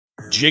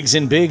Jigs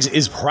and Bigs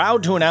is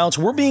proud to announce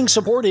we're being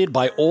supported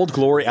by Old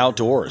Glory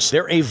Outdoors.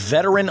 They're a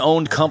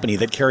veteran-owned company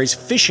that carries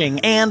fishing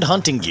and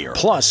hunting gear.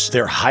 Plus,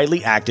 they're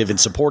highly active in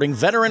supporting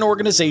veteran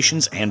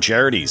organizations and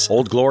charities.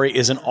 Old Glory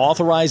is an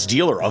authorized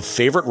dealer of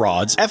favorite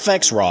rods,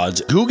 FX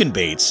rods, Guggen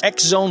baits,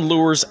 X-Zone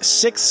lures,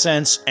 Sixth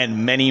Sense,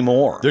 and many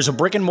more. There's a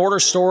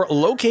brick-and-mortar store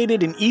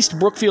located in East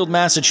Brookfield,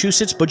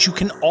 Massachusetts, but you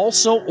can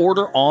also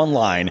order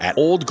online at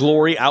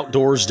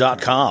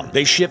oldgloryoutdoors.com.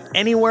 They ship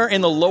anywhere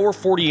in the lower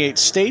 48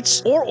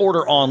 states or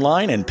order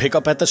online and pick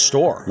up at the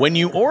store. When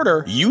you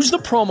order, use the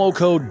promo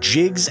code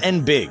Jigs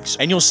and Bigs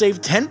and you'll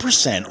save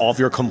 10% off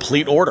your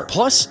complete order.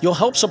 Plus, you'll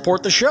help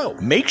support the show.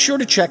 Make sure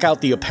to check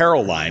out the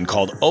apparel line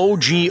called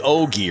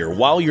OGO Gear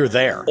while you're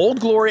there.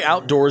 Old Glory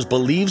Outdoors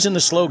believes in the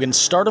slogan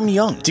 "Start 'em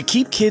young" to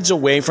keep kids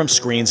away from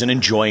screens and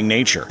enjoying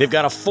nature. They've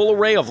got a full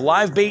array of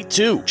live bait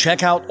too.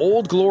 Check out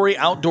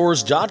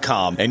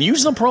oldgloryoutdoors.com and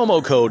use the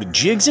promo code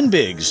Jigs and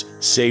Bigs.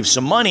 Save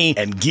some money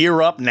and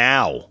gear up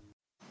now.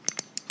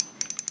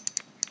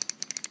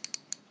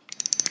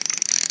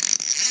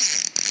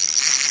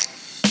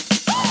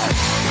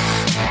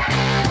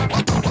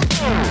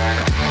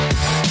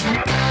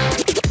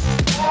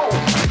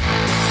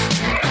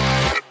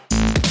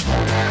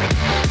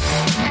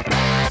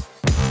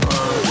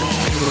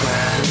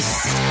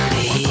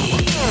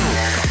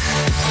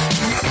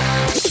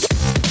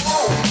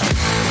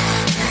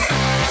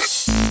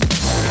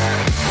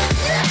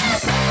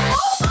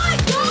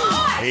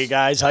 Hey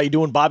guys, how you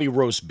doing? Bobby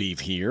Roast Beef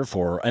here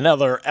for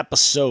another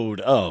episode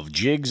of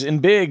Jigs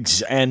and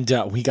Bigs, and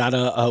we've got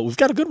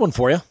a good one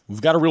for you.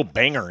 We've got a real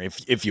banger,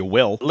 if you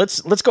will.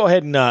 Let's go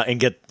ahead and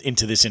get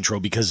into this intro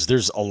because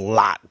there's a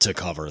lot to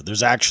cover.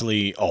 There's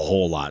actually a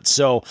whole lot.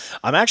 So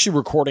I'm actually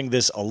recording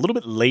this a little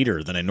bit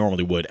later than I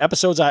normally would.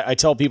 Episodes, I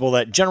tell people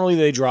that generally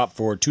they drop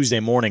for Tuesday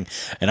morning,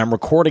 and I'm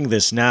recording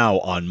this now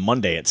on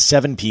Monday at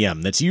 7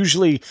 p.m. That's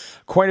usually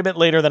quite a bit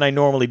later than I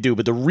normally do,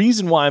 but the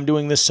reason why I'm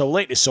doing this so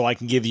late is so I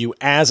can give you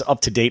as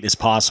up-to-date as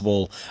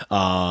possible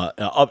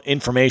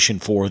information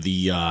for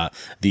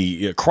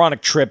the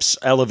Chronic Trips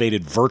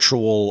Elevated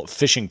Virtual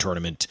Fishing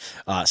Tournament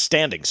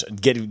standings.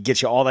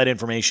 Get you all that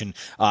information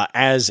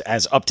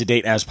as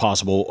up-to-date as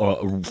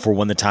possible for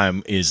when the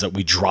time is that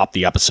we drop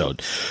the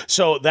episode.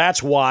 So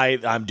that's why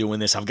I'm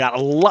doing this. I've got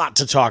a lot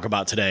to talk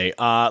about today.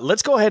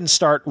 Let's go ahead and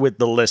start with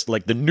the list,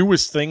 like the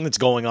newest thing that's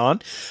going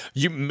on.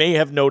 You may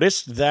have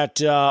noticed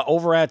that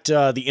over at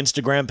the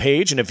Instagram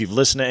page, and if you've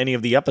listened to any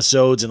of the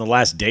episodes in the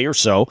last day or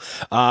so,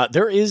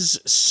 there is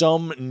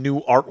some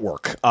new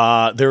artwork.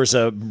 There's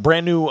a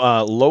brand new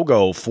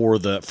logo for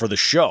the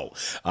show.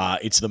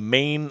 It's the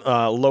main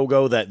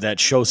logo that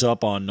shows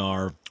up on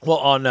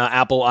on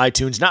Apple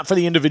iTunes, not for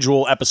the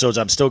individual episodes.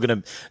 I'm still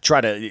going to try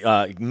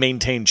to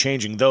maintain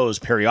changing those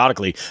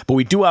periodically, but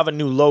we do have a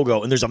new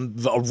logo, and there's a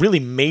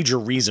really major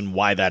reason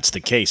why that's the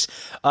case,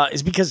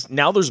 is because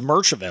now there's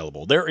merch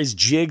available. There is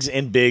Jigs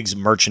and Bigs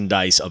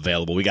merchandise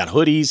available. We got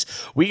hoodies,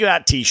 we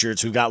got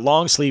t-shirts, we've got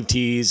long sleeve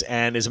tees,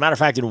 and as a matter of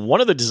fact, in one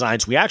of the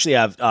designs, we actually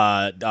have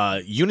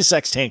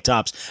unisex tank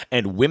tops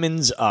and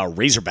women's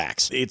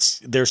razorbacks.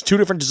 There's two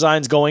different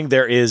designs going.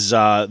 There is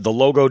the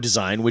logo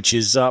design, which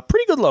is a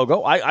pretty good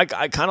logo. I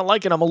kind of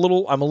like it. I'm a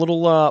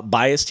little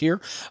biased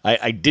here.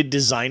 I did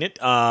design it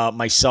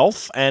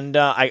myself, and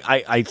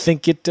I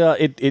think it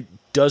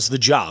does the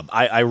job.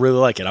 I really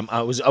like it.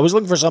 I was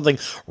looking for something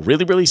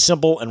really, really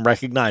simple and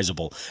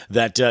recognizable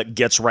that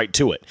gets right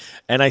to it,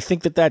 and I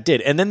think that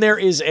did. And then there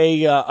is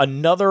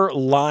another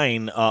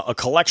line, a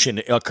collection,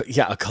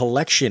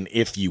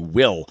 if you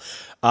will.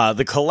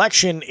 The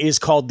collection is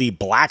called the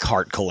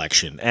Blackheart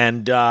Collection,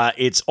 and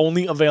it's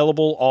only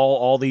available,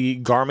 all the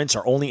garments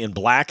are only in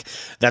black.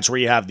 That's where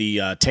you have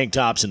the tank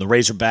tops and the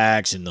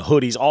razorbacks and the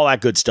hoodies, all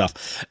that good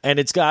stuff. And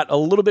it's got a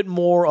little bit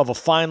more of a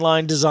fine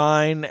line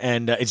design,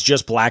 and it's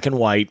just black and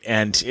white,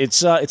 and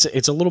it's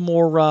a little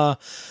more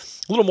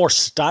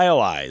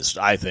stylized,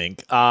 I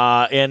think.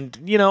 And,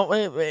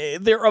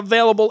 they're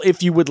available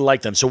if you would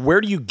like them. So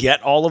where do you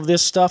get all of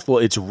this stuff? Well,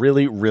 it's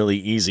really, really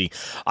easy.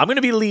 I'm going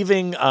to be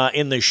leaving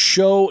in the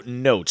show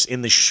notes.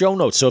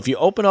 So if you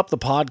open up the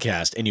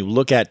podcast and you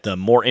look at the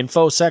more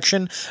info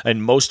section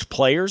and most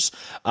players,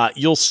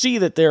 you'll see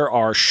that there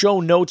are show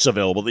notes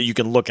available that you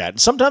can look at.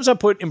 Sometimes I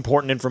put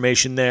important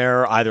information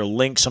there, either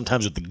links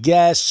sometimes with the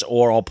guests,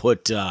 or I'll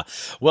put,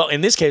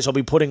 in this case, I'll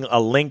be putting a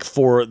link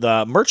for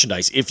the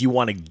merchandise. If you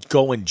want to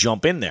go and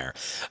jump in there,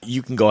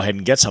 you can go ahead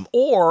and get some.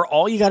 Or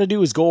all you got to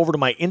do is go over to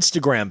my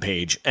Instagram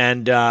page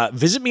and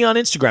visit me on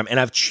Instagram. And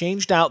I've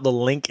changed out the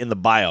link in the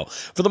bio.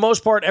 For the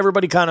most part,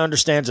 everybody kind of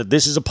understands that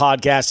this is a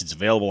podcast. It's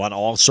available on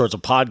all sorts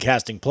of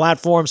podcasting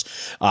platforms.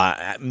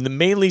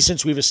 Mainly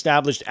since we've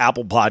established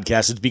Apple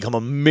Podcasts, it's become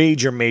a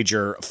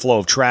major flow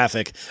of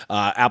traffic.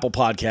 Apple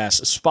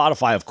Podcasts,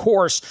 Spotify, of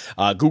course,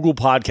 Google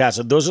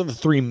Podcasts. Those are the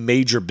three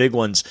major big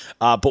ones.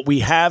 But we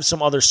have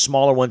some other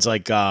smaller ones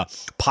like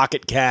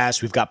Pocket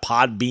Cast. We've got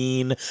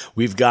Podbean.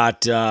 We've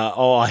got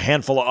a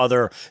handful of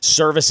other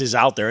services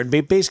out there, and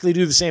they basically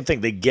do the same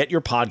thing. They get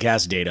your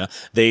podcast data,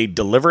 they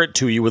deliver it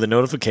to you with a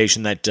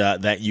notification that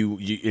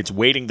it's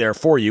waiting there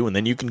for you, and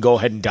then you can go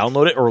ahead and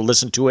download it or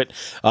listen to it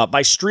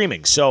by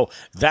streaming. So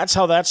that's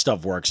how that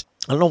stuff works.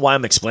 I don't know why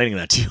I'm explaining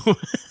that to you.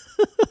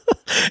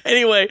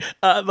 Anyway,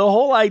 the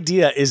whole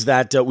idea is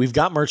that we've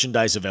got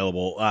merchandise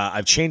available.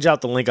 I've changed out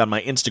the link on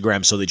my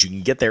Instagram so that you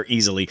can get there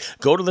easily.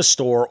 Go to the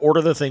store,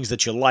 order the things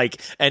that you like.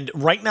 And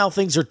right now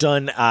things are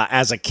done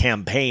as a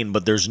campaign,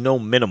 but there's no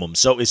minimum.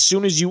 So as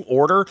soon as you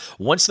order,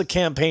 once the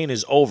campaign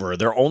is over,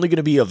 they're only going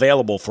to be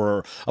available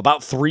for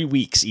about 3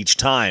 weeks each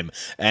time.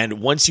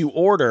 And once you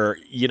order,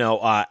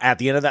 at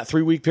the end of that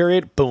 3-week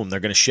period, boom,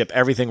 they're going to ship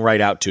everything right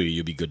out to you.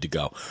 You'll be good to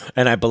go.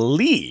 And I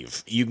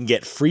believe you can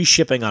get free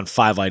shipping on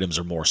 5 items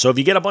or more. So if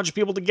you get a bunch of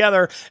people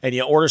together and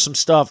you order some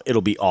stuff,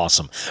 it'll be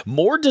awesome.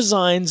 More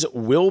designs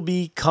will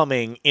be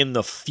coming in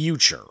the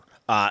future.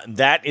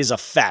 That is a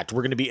fact.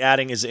 We're going to be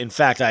adding, in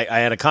fact, I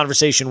had a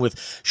conversation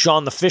with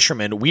Sean the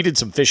Fisherman. We did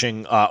some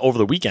fishing over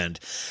the weekend,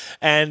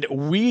 and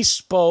we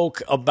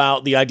spoke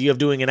about the idea of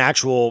doing an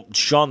actual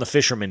Sean the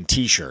Fisherman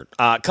t-shirt.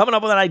 Coming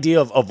up with an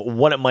idea of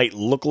what it might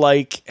look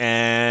like,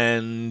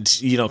 and,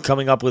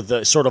 coming up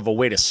with sort of a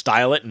way to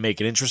style it and make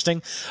it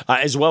interesting,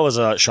 as well as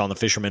a Sean the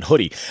Fisherman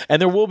hoodie.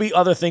 And there will be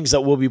other things that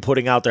we'll be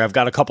putting out there. I've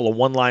got a couple of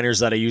one-liners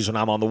that I use when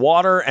I'm on the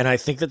water, and I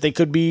think that they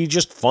could be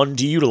just fun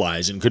to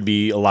utilize and could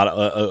be a lot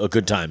of a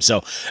good time.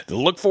 So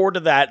look forward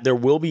to that. There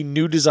will be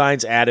new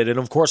designs added. And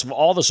of course, of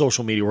all the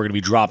social media, we're going to be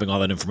dropping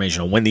all that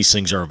information on when these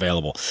things are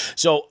available.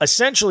 So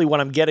essentially what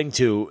I'm getting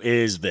to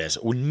is this.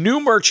 New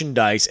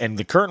merchandise and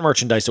the current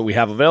merchandise that we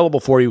have available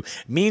for you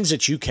means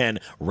that you can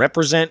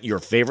represent your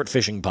favorite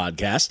fishing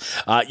podcast.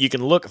 You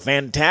can look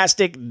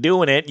fantastic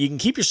doing it. You can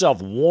keep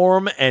yourself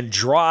warm and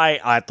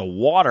dry at the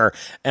water.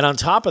 And on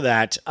top of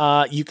that,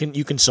 you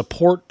can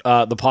support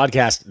the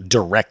podcast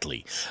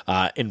directly.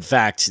 In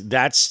fact,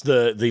 that's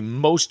the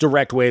most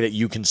direct way that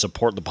you can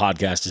support the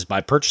podcast is by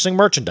purchasing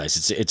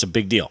merchandise. It's a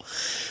big deal.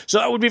 So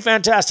that would be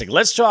fantastic.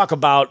 Let's talk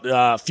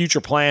about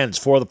future plans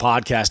for the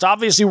podcast.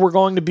 Obviously, we're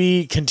going to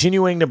be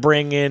continuing to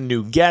bring in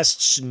new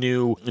guests,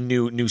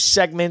 new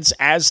segments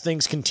as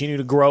things continue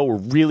to grow. We're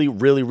really,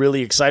 really,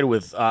 really excited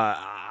with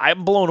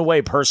I'm blown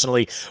away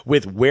personally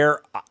with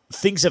where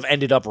things have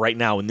ended up right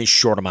now in this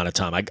short amount of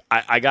time.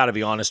 I got to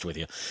be honest with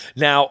you.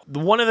 Now,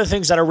 one of the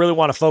things that I really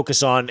want to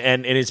focus on,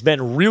 and it's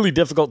been really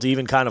difficult to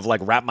even kind of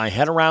like wrap my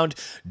head around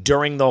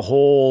during the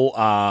whole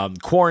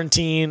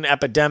quarantine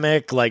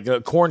epidemic,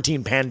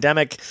 quarantine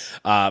pandemic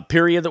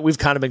period that we've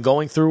kind of been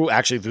going through,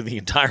 actually through the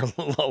entire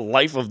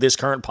life of this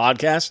current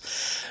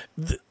podcast.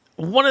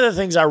 One of the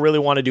things I really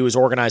want to do is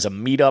organize a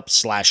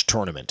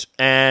meetup/tournament.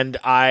 And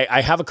I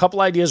have a couple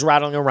ideas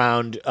rattling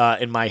around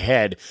in my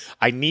head.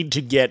 I need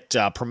to get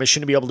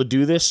permission to be able to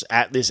do this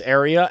at this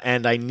area,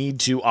 and I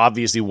need to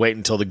obviously wait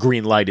until the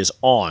green light is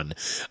on.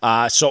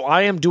 So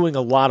I am doing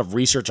a lot of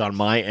research on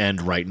my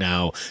end right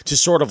now to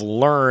sort of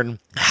learn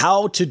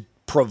how to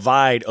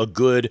provide a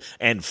good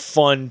and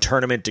fun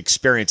tournament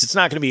experience. It's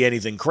not going to be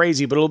anything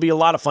crazy, but it'll be a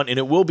lot of fun, and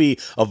it will be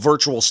a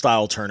virtual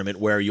style tournament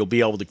where you'll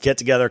be able to get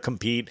together,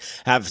 compete,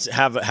 have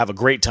a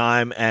great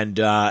time, and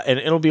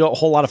it'll be a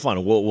whole lot of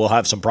fun. We'll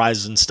have some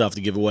prizes and stuff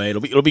to give away.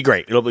 It'll be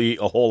great. It'll be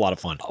a whole lot of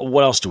fun.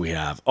 What else do we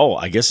have? Oh,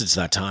 I guess it's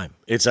that time.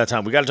 It's that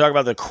time. We got to talk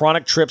about the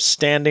Chronic Trip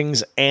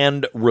standings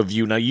and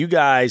review. Now, you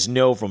guys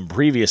know from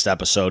previous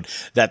episode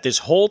that this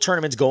whole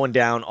tournament's going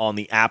down on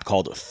the app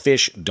called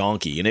Fish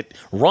Donkey, and it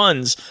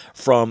runs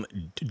from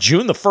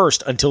June the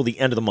 1st until the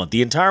end of the month,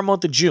 the entire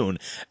month of June,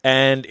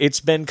 and it's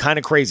been kind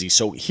of crazy.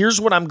 So here's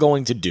what I'm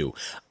going to do.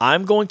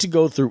 I'm going to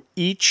go through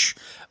each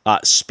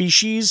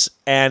species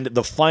and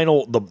the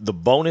final, the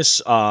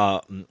bonus,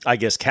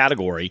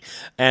 category,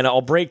 and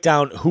I'll break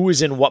down who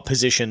is in what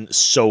position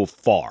so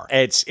far.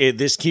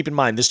 Keep in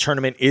mind, this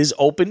tournament is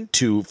open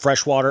to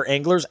freshwater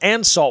anglers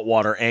and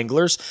saltwater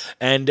anglers,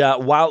 and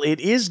while it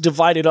is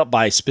divided up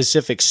by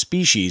specific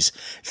species,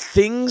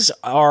 things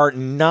are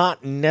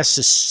not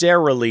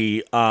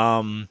necessarily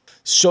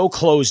so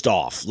closed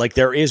off. Like,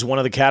 there is one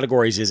of the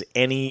categories is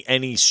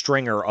any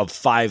stringer of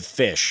 5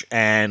 fish,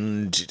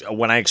 and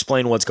when I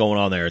explain what's going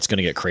on there, it's going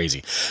to get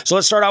crazy. So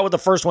let's start out with the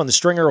first one, the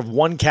stringer of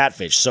 1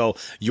 catfish. So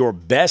your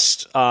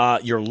best,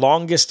 your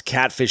longest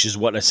catfish is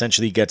what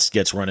essentially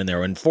gets run in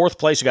there. In 4th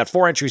place, we got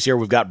 4 entries here.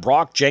 We've got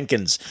Brock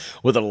Jenkins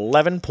with an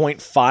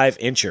 11.5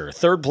 incher.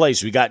 3rd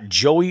place, we got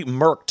Joey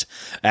Merkt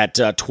at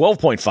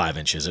 12.5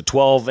 inches. At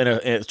 12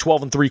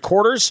 and 3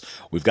 quarters,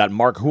 we've got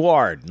Mark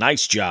Huard.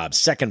 Nice job.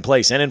 2nd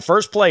place. And in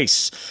 1st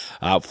place,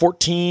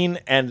 14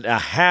 and a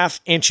half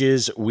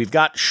inches, we've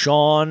got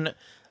Sean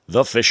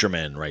the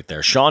Fisherman right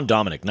there. Sean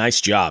Dominic, nice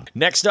job.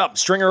 Next up,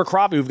 stringer of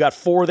crappie. We've got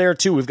 4 there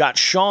too. We've got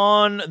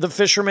Sean the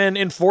Fisherman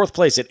in 4th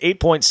place at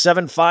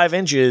 8.75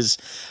 inches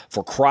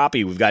for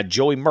crappie. We've got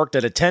Joey Merkt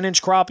at a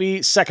 10-inch crappie.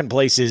 2nd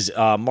place is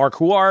Mark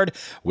Huard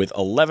with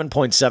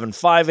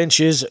 11.75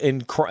 inches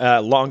in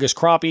longest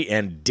crappie,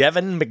 and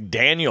Devin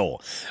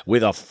McDaniel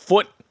with a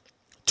foot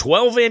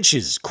 12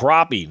 inches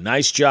crappie.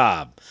 Nice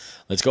job.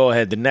 Let's go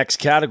ahead. The next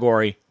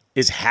category,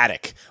 is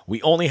Haddock.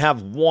 We only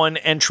have one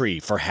entry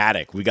for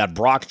Haddock. We got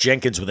Brock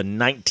Jenkins with a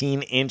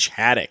 19-inch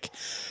Haddock.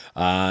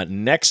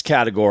 Next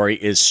category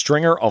is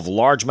stringer of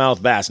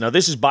largemouth bass. Now,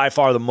 this is by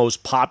far the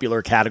most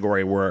popular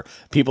category where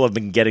people have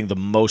been getting the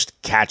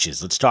most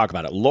catches. Let's talk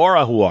about it.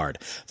 Laura Huard,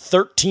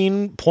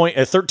 13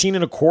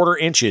 and a quarter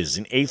inches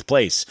in 8th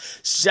place.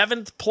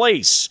 7th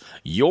place,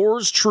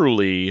 yours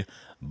truly,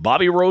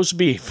 Bobby Roast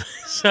Beef,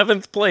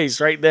 7th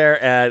place right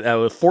there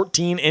at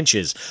 14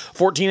 inches.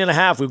 14 and a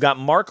half, we've got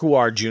Mark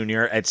Huard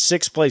Jr. at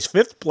 6th place.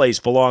 5th place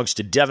belongs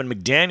to Devin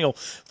McDaniel,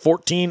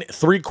 14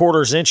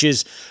 3/4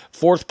 inches.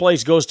 4th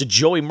place goes to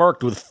Joey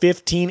Merck with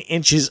 15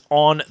 inches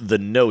on the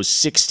nose.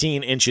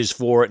 16 inches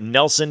for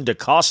Nelson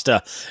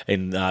DaCosta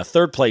in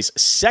 3rd place.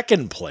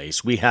 2nd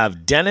place, we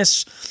have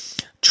Dennis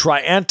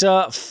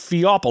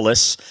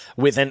Triantafilopoulos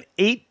with an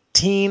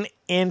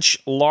 18-inch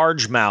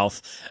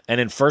largemouth. And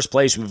in 1st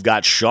place, we've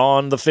got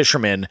Sean the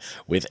Fisherman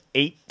with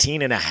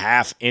 18 and a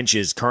half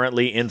inches,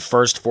 currently in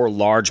 1st for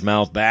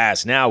largemouth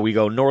bass. Now we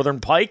go Northern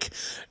Pike.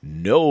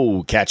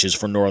 No catches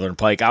for Northern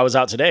Pike. I was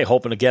out today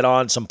hoping to get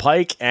on some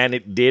pike, and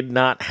it did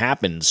not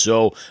happen.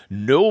 So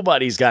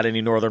nobody's got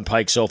any Northern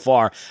Pike so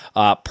far.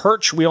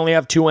 Perch, we only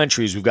have 2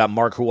 entries. We've got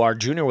Mark Huard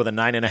Jr. with a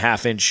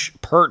 9.5-inch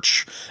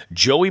perch.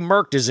 Joey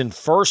Merck is in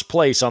 1st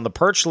place on the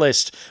perch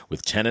list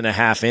with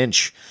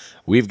 10.5-inch.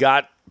 We've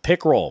got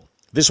pickerel.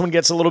 This one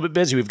gets a little bit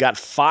busy. We've got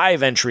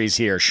 5 entries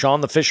here. Sean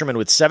the Fisherman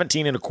with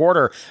 17 and a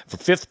quarter for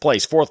 5th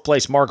place. 4th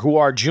place, Mark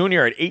Huard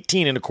Jr. at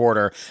 18 and a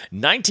quarter.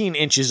 19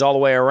 inches all the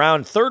way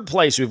around. 3rd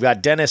place, we've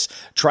got Dennis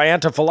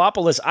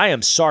Triantafilopoulos. I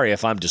am sorry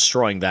if I'm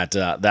destroying that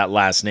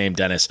last name,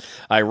 Dennis.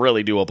 I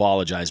really do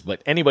apologize.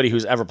 But anybody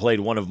who's ever played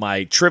one of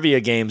my trivia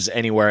games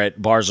anywhere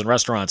at bars and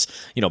restaurants,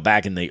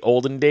 back in the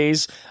olden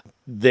days,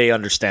 they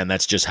understand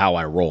that's just how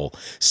I roll.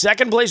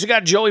 2nd place, we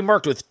got Joey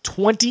Merck with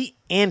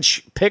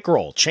 20-inch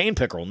pickerel, chain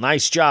pickerel.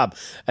 Nice job.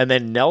 And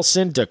then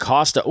Nelson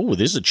DaCosta. Oh,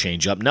 this is a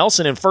change up.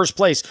 Nelson in 1st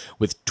place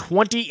with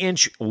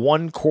 20-inch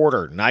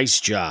 1/4.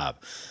 Nice job.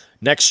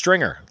 Next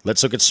stringer.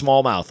 Let's look at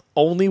smallmouth.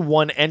 Only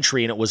 1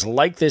 entry, and it was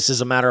like this, as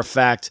a matter of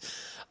fact,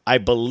 I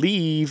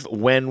believe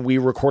when we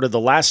recorded the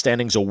last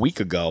standings a week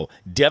ago.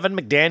 Devin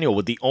McDaniel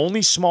with the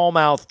only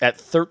smallmouth at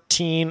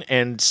 13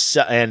 and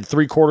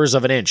 3/4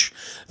 of an inch.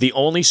 The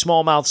only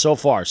smallmouth so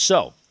far.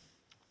 So,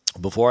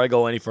 before I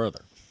go any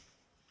further,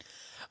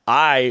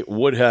 I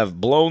would have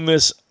blown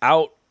this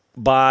out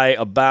by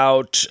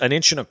about 1.25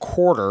 inches,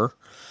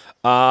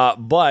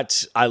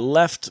 but I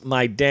left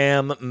my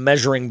damn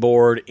measuring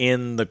board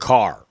in the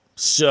car.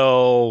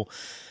 So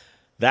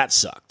that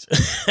sucked.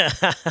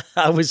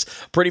 I was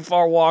pretty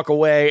far walk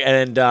away,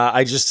 and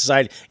I just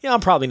decided, I'm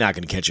probably not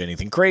going to catch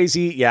anything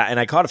crazy. Yeah, and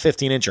I caught a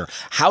 15-incher.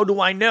 How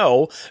do I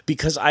know?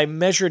 Because I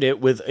measured it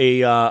with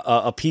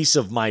a piece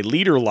of my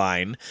leader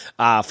line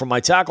from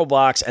my tackle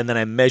box, and then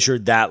I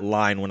measured that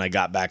line when I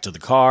got back to the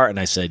car, and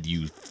I said,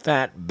 you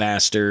fat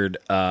bastard,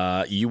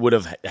 you would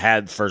have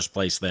had 1st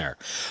place there.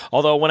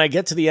 Although when I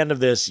get to the end of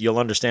this, you'll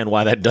understand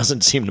why that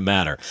doesn't seem to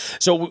matter.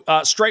 So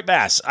striped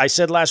bass. I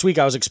said last week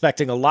I was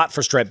expecting a lot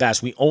for striped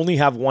bass. We only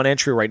have 1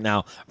 entry right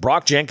now.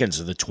 Brock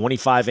Jenkins, the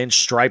 25-inch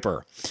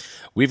striper.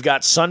 We've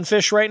got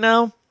sunfish right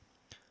now.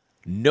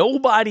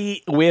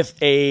 Nobody with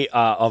a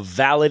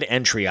valid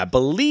entry. I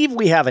believe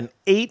we have an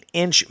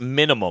 8-inch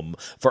minimum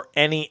for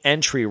any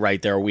entry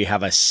right there. We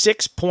have a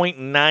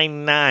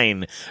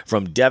 6.99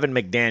 from Devin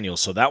McDaniel.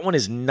 So that one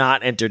is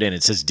not entered in.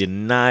 It says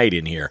denied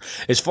in here.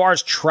 As far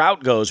as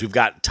trout goes, we've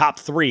got top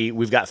 3.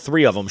 We've got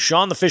 3 of them.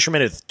 Sean the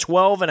Fisherman at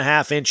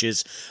 12.5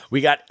 inches. We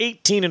got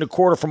 18 and a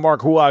quarter from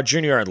Mark Huard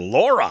Jr. and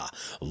Laura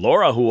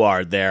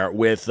Huard there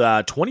with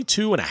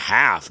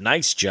 22.5.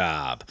 Nice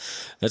job.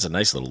 That's a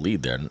nice little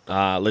lead there.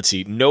 Let's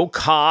see. No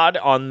cod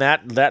on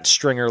that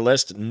stringer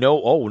list.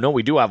 No,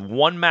 we do have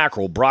 1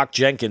 mackerel. Brock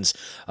Jenkins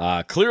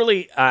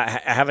clearly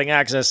having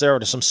access there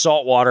to some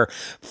salt water.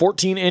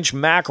 14-inch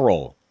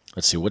mackerel.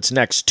 Let's see, what's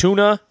next?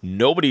 Tuna.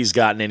 Nobody's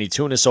gotten any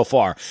tuna so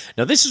far.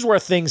 Now, this is where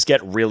things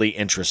get really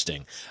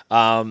interesting.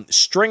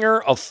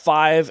 Stringer of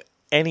 5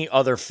 any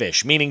other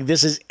fish, meaning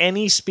this is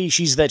any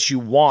species that you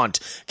want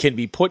can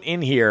be put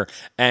in here,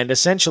 and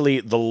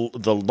essentially the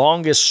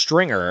longest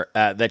stringer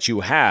that you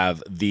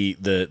have, the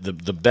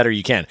better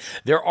you can.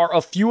 There are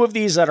a few of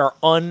these that are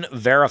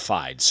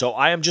unverified, so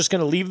I am just going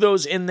to leave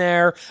those in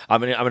there.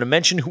 I'm going to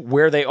mention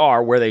where they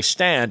are, where they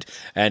stand,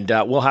 and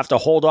we'll have to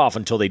hold off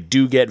until they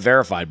do get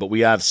verified. But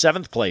we have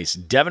 7th place,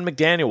 Devin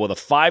McDaniel with a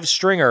 5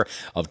 stringer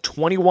of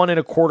 21 and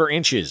a quarter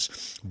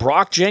inches.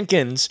 Brock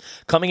Jenkins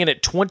coming in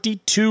at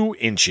 22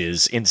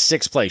 inches in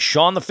 6th place.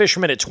 Sean the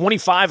Fisherman at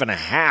 25 and a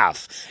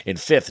half in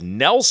 5th.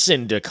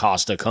 Nelson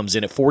DaCosta comes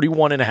in at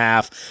 41 and a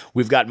half.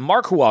 We've got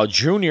Mark Huard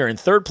Jr. in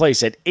 3rd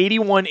place at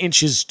 81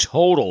 inches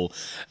total.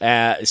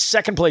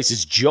 2nd place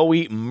is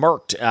Joey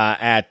Merck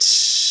at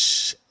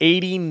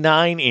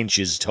 89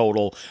 inches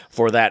total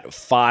for that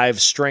 5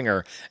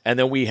 stringer. And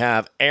then we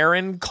have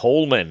Aaron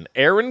Coleman.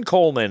 Aaron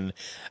Coleman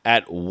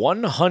at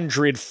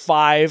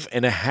 105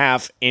 and a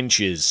half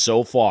inches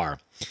so far.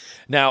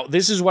 Now,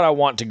 this is what I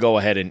want to go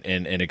ahead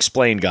and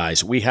explain,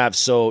 guys. We have,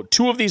 so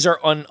two of these are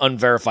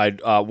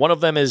unverified. One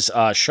of them is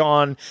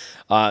Sean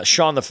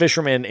the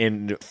Fisherman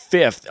in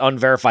fifth,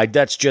 unverified.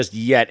 That's just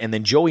yet. And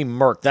then Joey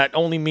Merck. That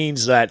only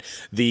means that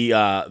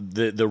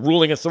the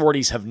ruling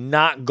authorities have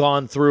not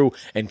gone through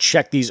and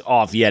checked these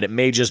off yet. It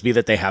may just be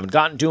that they haven't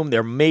gotten to them.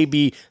 There may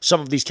be, some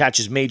of these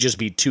catches may just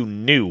be too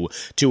new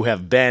to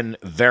have been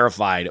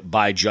verified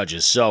by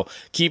judges. So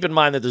keep in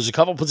mind that there's a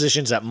couple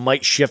positions that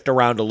might shift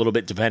around a little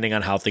bit depending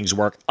on how things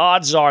work.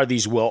 Odds are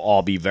these will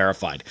all be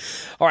verified.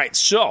 All right,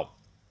 so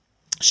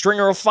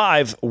Stringer of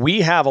 5,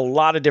 we have a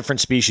lot of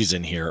different species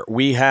in here.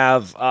 We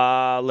have,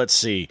 let's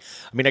see.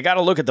 I mean, I got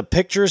to look at the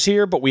pictures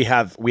here, but we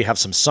have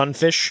some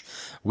sunfish.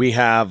 We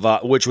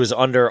have, which was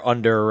under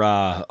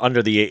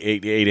the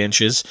 8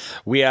 inches.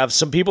 We have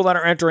some people that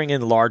are entering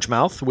in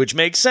largemouth, which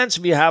makes sense.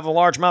 If you have a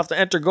largemouth to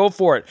enter, go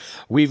for it.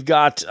 We've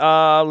got,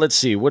 let's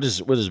see, what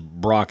is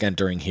Brock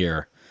entering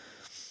here?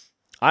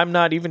 I'm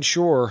not even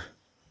sure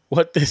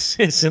what this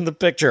is in the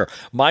picture.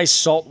 My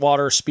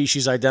saltwater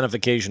species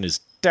identification is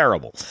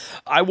terrible.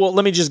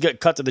 Let me just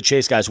cut to the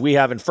chase, guys. We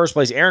have in first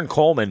place, Aaron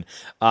Coleman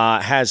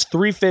has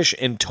 3 fish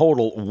in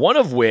total, one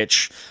of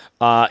which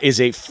is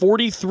a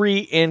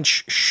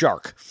 43-inch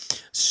shark.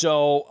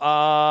 So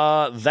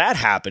that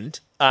happened.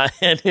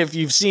 And if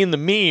you've seen the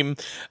meme,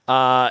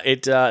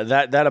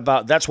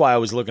 that's why I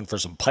was looking for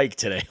some pike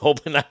today,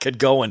 hoping I could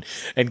go and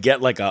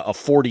get like a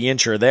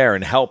 40-incher there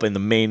and help in the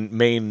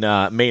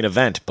main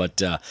event,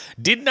 but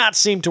did not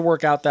seem to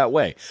work out that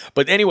way.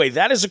 But anyway,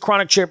 that is the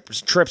Chronic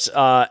Trips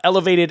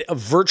elevated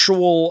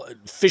virtual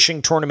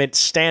fishing tournament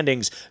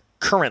standings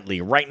currently,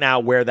 right now,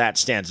 where that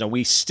stands. Now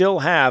we still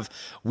have,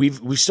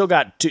 we've still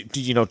got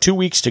 2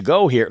 weeks to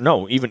go here.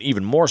 No,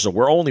 even more so.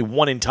 We're only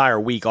one entire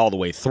week all the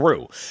way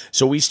through,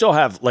 so we still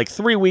have like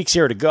 3 weeks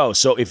here to go.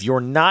 So if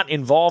you're not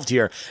involved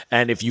here,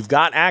 and if you've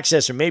got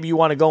access, or maybe you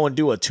want to go and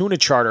do a tuna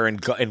charter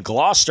in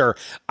Gloucester,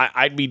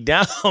 I'd be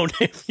down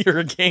if you're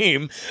a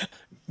game.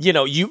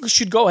 You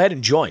should go ahead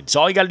and join. So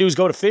all you got to do is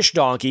go to Fish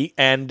Donkey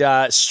and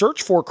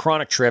search for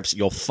Chronic Trips.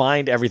 You'll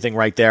find everything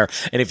right there.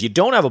 And if you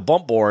don't have a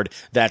bump board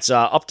that's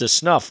up to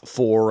snuff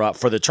for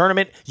the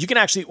tournament, you can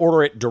actually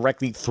order it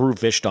directly through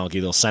Fish Donkey.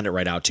 They'll send it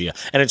right out to you.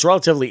 And it's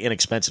relatively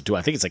inexpensive too.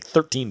 I think it's like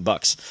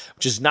 $13,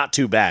 which is not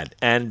too bad.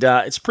 And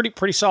it's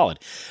pretty solid.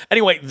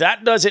 Anyway,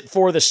 that does it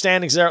for the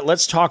standings there.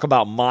 Let's talk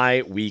about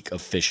my week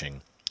of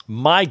fishing.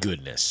 My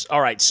goodness.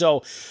 All right,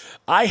 so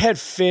I had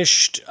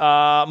fished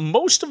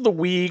most of the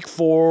week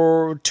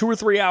for 2 or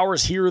 3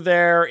 hours here or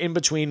there in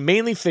between,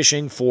 mainly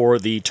fishing for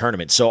the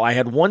tournament. So I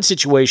had one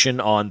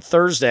situation on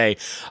Thursday.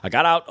 I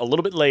got out a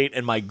little bit late,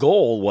 and my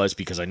goal was,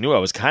 because I knew I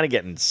was kind of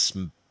getting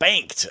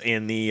banked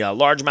in the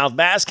largemouth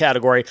bass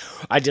category,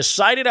 I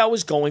decided I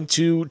was going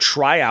to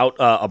try out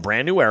a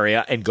brand new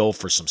area and go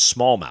for some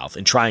smallmouth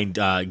and try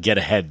and get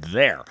ahead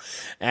there.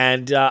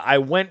 And I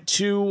went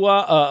to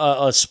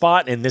a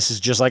spot, and this is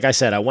just like I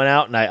said, I went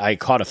out and I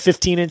caught a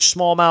 15-inch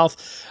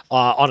smallmouth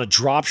on a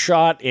drop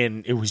shot,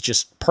 and it was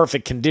just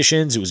perfect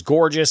conditions. It was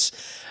gorgeous.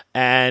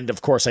 And,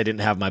 of course, I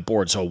didn't have my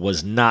board, so I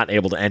was not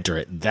able to enter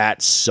it.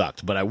 That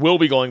sucked. But I will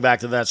be going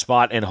back to that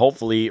spot and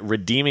hopefully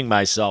redeeming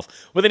myself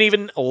with an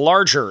even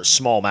larger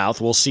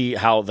smallmouth. We'll see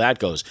how that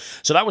goes.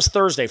 So that was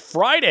Thursday.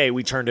 Friday,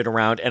 we turned it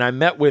around, and I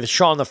met with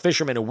Sean the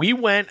Fisherman, and we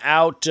went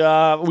out.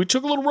 We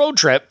took a little road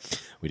trip.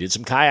 We did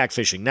some kayak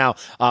fishing. Now,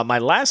 my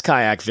last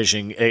kayak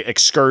fishing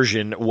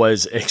excursion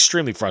was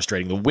extremely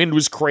frustrating. The wind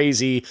was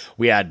crazy.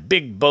 We had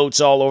big boats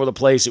all over the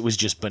place. It was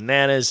just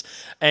bananas.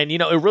 And,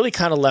 it really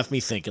kind of left me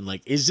thinking,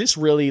 like, is this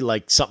really,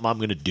 like, something I'm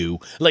going to do?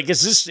 Like,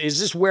 is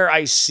this where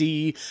I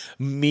see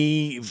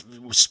me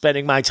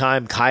spending my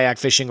time kayak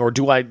fishing? Or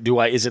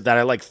is it that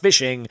I like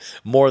fishing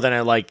more than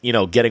I like,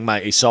 getting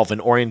myself and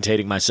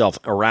orientating myself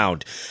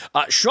around?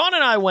 Sean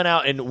and I went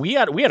out, and we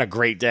had a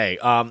great day.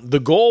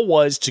 The goal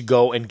was to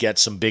go and get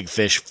some big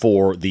fish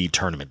for the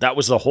tournament. That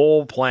was the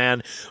whole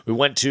plan. We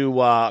went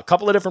to a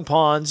couple of different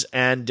ponds,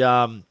 and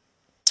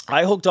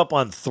I hooked up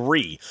on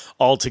 3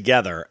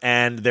 altogether,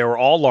 and they were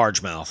all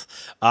largemouth.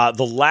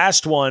 The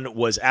last one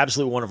was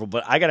absolutely wonderful,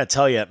 but I got to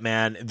tell you,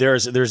 man,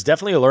 there's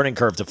definitely a learning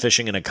curve to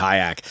fishing in a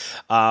kayak.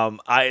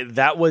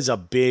 That was a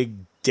big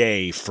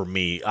day for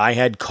me. I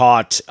had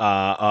caught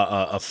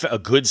a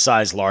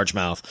good-sized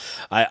largemouth.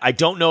 I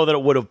don't know that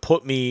it would have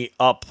put me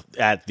up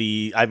at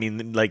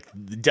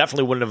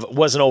definitely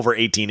wasn't over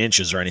 18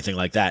 inches or anything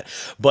like that,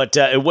 but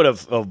it would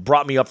have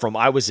brought me up from,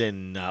 I was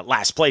in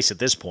last place at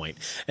this point,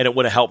 and it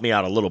would have helped me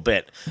out a little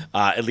bit,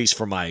 at least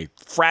for my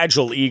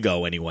fragile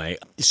ego anyway.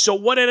 So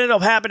what ended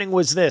up happening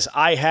was this.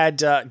 I had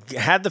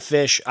the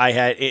fish, I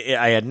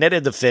had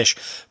netted the fish,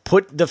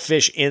 put the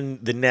fish in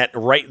the net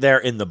right there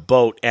in the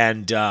boat,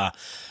 and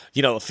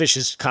the fish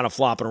is kind of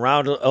flopping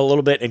around a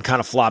little bit and kind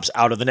of flops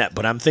out of the net.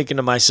 But I'm thinking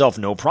to myself,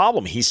 no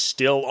problem. He's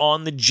still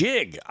on the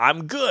jig.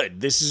 I'm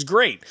good. This is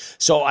great.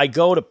 So I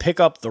go to pick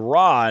up the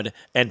rod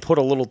and put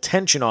a little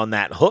tension on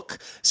that hook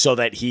so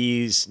that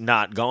he's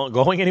not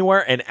going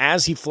anywhere. And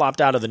as he flopped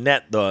out of the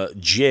net, the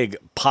jig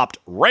popped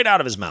right out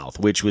of his mouth,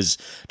 which was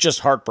just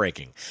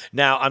heartbreaking.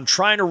 Now, I'm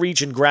trying to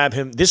reach and grab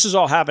him. This is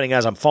all happening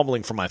as I'm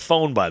fumbling for my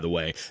phone, by the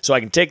way, so I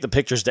can take the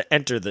pictures to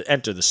enter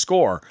the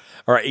score,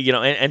 or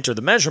enter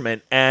the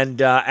measurement.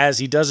 And as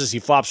he does this, he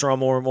flops around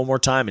one more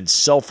time and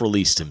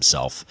self-released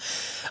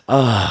himself.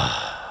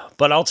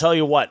 But I'll tell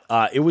you what,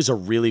 it was a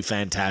really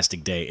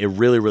fantastic day. It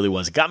really, really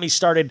was. It got me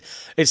started.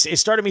 It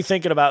started me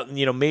thinking about,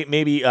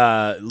 maybe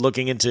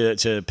looking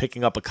into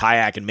picking up a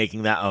kayak and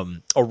making that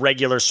a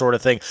regular sort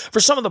of thing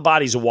for some of the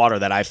bodies of water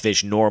that I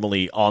fish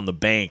normally on the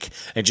bank,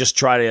 and just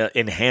try to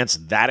enhance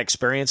that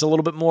experience a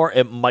little bit more.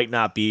 It might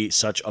not be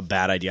such a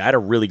bad idea. I had a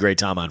really great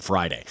time on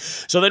Friday.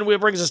 So then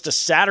it brings us to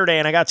Saturday,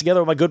 and I got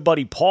together with my good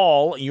buddy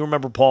Paul. You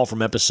remember Paul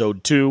from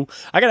episode 2.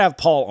 I got to have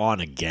Paul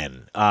on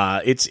again.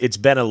 It's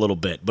been a little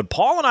bit, but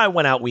Paul and I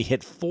went out. We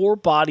hit 4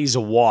 bodies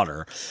of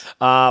water.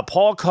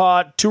 Paul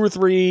caught 2 or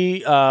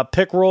 3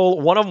 pickerel.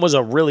 One of them was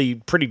a really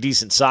pretty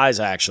decent size,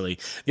 actually.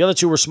 The other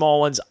 2 were small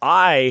ones.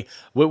 It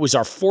was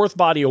our 4th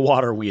body of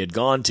water we had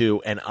gone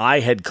to, and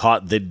I had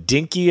caught the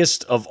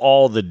dinkiest of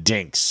all the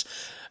dinks,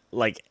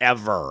 like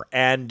ever.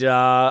 And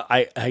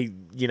I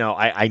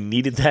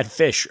needed that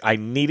fish. I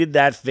needed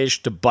that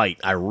fish to bite.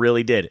 I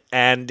really did.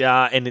 And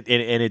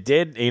it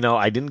did.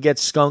 I didn't get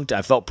skunked.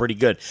 I felt pretty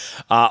good.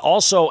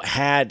 Also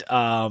had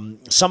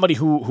somebody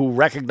who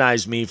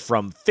recognized me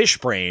from Fish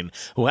Brain,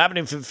 who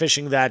happened to be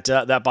fishing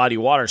that body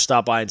of water,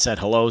 stop by and said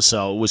hello.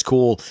 So it was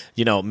cool,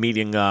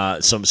 meeting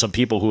some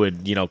people who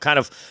had, kind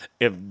of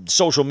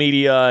social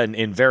media and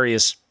in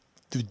various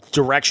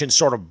directions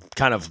sort of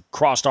kind of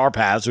crossed our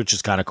paths, which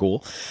is kind of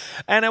cool.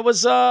 And it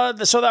was so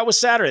that was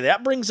Saturday.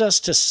 That brings us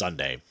to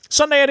Sunday.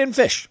 Sunday I didn't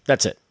fish.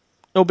 That's it.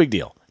 No big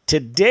deal.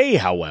 Today,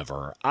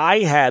 however, I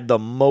had the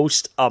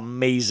most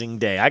amazing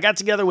day. I got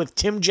together with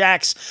Tim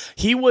Jacks.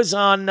 He was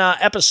on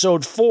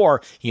episode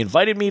 4. He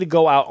invited me to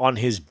go out on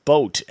his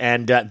boat,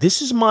 and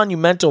this is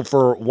monumental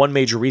for one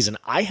major reason.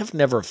 I have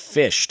never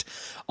fished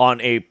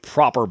on a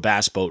proper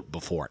bass boat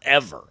before,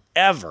 ever.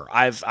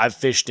 I've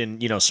fished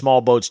in small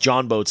boats,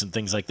 John boats, and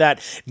things like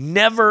that.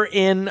 Never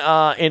in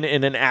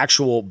an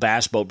actual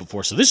bass boat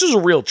before. So this is a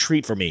real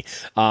treat for me.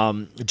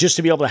 Just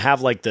to be able to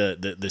have like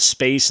the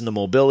space and the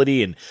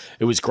mobility, and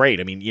it was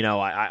great. I mean,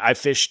 I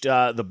fished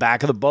the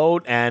back of the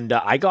boat, and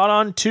I got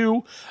on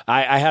 2.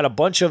 I had a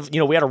bunch of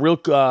we had a real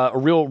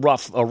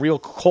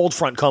cold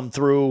front come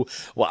through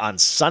on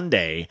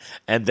Sunday,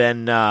 and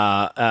then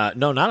no,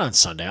 not on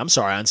Sunday. I'm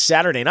sorry, on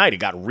Saturday night it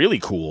got really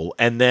cool,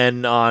 and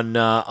then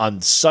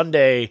on Sunday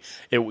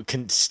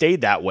it stayed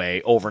that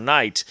way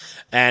overnight,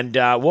 and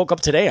woke up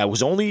today. I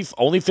was only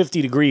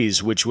 50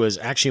 degrees, which was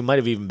actually might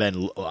have even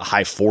been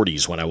high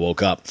 40s when I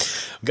woke up.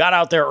 Got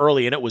out there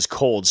early and it was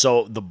cold,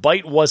 so the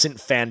bite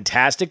wasn't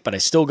fantastic, but I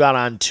still got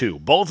on 2.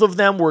 Both of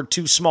them were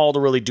too small to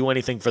really do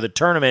anything for the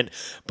tournament,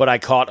 but I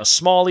caught a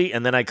smallie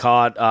and then I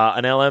caught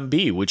an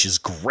LMB, which is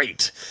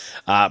great.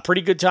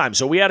 Pretty good time.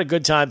 So we had a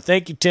good time.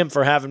 Thank you, Tim,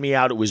 for having me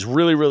out. It was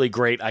really, really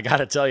great. I got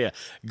to tell you,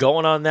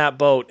 going on that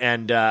boat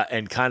and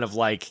kind of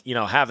like,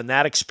 having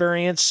that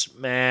experience,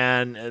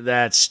 man,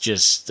 that's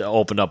just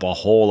opened up a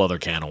whole other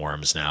can of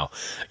worms now.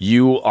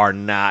 You are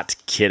not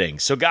kidding.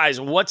 So,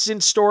 guys, what's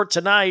in store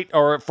tonight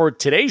or for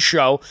today's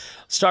show?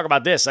 Let's talk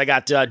about this. I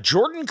got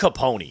Jordan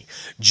Capone.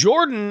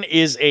 Jordan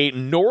is a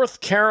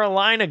North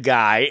Carolina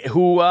guy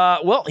who,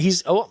 I'll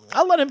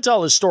let him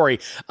tell his story.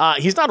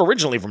 He's not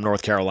originally from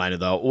North Carolina,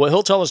 though. Well,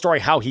 he'll tell a story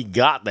how he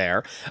got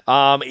there.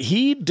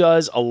 He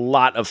does a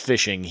lot of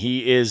fishing.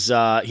 He's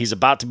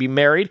about to be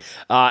married.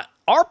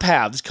 Our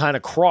paths kind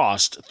of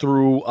crossed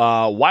through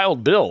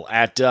Wild Bill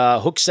at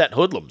Hookset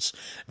Hoodlums.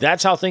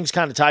 That's how things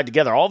kind of tied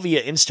together, all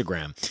via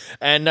Instagram.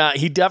 And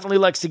he definitely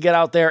likes to get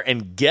out there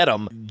and get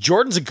them.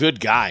 Jordan's a good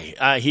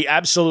guy. He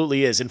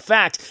absolutely is. In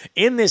fact,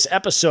 in this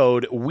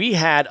episode, we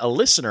had a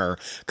listener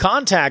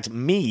contact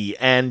me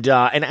and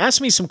ask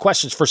me some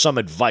questions for some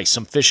advice,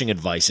 some fishing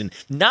advice, and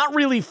not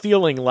really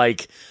feeling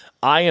like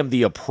I am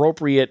the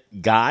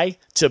appropriate guy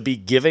to be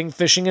giving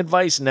fishing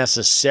advice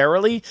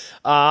necessarily.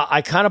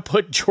 I kind of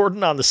put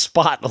Jordan on the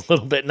spot a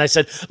little bit, and I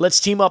said, let's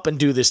team up and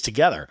do this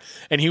together.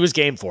 And he was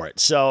game for it.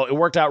 So it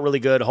worked out really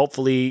good.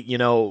 Hopefully,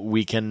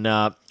 we can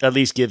at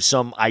least give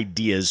some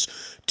ideas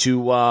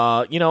to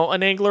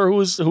an angler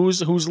who's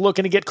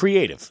looking to get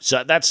creative.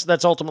 So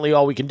that's ultimately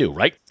all we can do,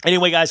 right?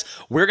 Anyway, guys,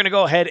 we're going to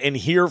go ahead and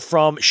hear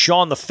from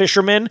Sean the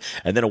Fisherman,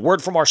 and then a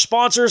word from our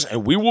sponsors,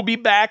 and we will be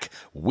back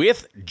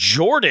with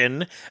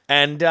Jordan.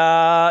 And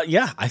I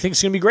think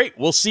it's going to be great.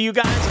 We'll see you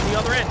guys on the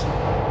other end.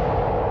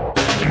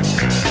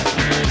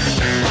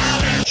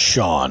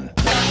 Sean.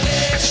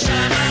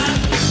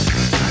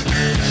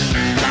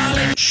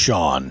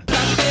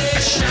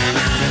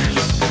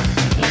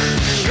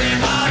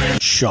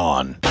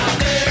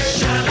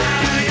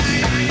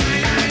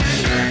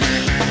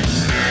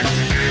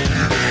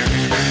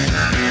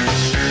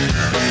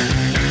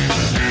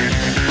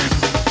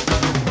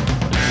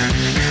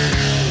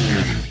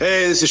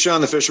 this is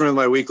Sean the Fisherman,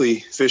 my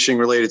weekly fishing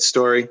related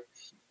story.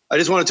 I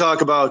just want to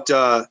talk about,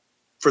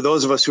 for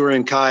those of us who are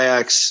in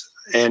kayaks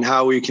and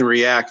how we can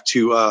react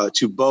to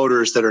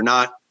boaters that are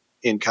not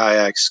in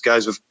kayaks,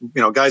 guys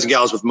and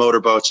gals with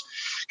motorboats.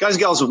 Guys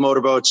and gals with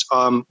motorboats,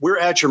 we're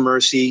at your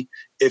mercy.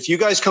 If you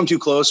guys come too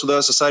close with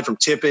us, aside from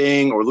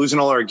tipping or losing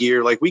all our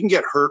gear, like we can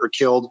get hurt or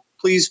killed.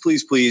 Please,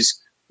 please,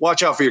 please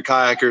watch out for your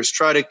kayakers.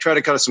 Try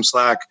to cut us some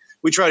slack.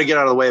 We try to get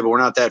out of the way, but we're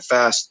not that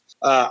fast.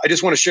 I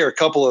just want to share a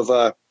couple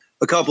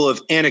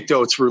of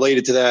anecdotes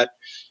related to that.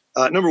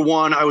 Number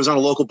one, I was on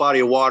a local body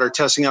of water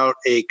testing out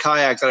a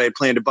kayak that I had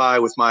planned to buy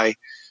with my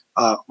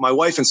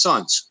wife and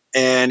sons,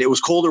 and it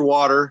was colder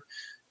water,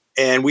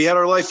 and we had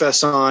our life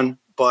vests on.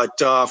 But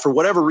for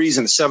whatever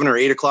reason, at 7 or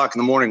 8 o'clock in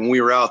the morning when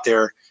we were out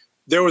there,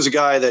 there was a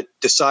guy that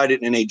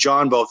decided in a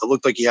John boat that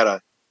looked like he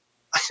had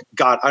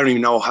God, I don't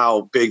even know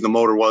how big the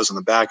motor was on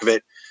the back of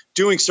it,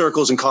 doing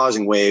circles and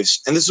causing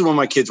waves. And this is when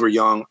my kids were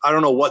young. I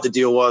don't know what the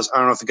deal was. I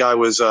don't know if the guy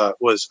was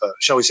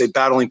shall we say,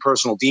 battling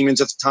personal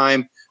demons at the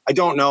time. I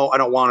don't know. I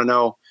don't want to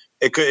know.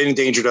 It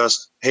endangered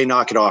us. Hey,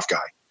 knock it off, guy.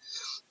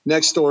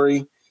 Next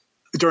story.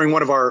 During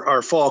one of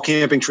our fall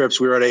camping trips,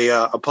 we were at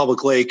a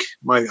public lake,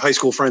 my high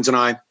school friends and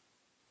I,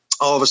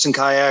 all of us in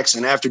kayaks.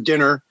 And after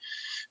dinner,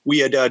 we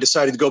had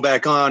decided to go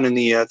back on in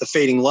the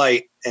fading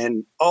light.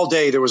 And all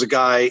day there was a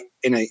guy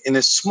in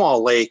this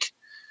small lake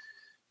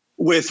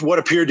with what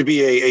appeared to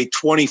be a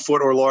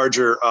 20-foot or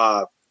larger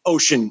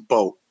ocean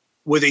boat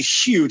with a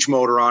huge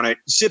motor on it,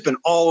 zipping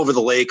all over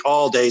the lake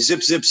all day.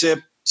 Zip, zip, zip,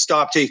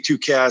 stop, take 2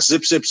 casts,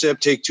 zip, zip, zip,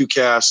 take 2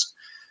 casts.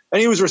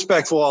 And he was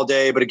respectful all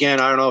day. But again,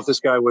 I don't know if this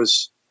guy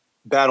was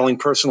battling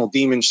personal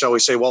demons, shall we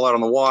say, while out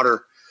on the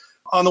water.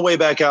 On the way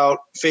back out,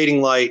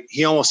 fading light,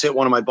 he almost hit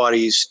one of my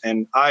buddies.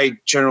 And I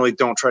generally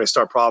don't try to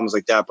start problems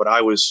like that, but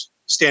I was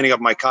standing up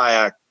my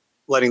kayak,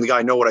 letting the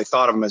guy know what I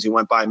thought of him as he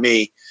went by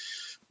me.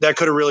 That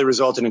could have really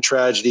resulted in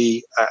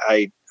tragedy.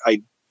 I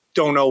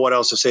don't know what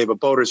else to say, but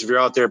boaters, if you're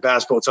out there,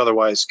 bass boats,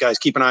 otherwise, guys,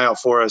 keep an eye out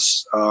for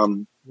us.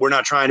 We're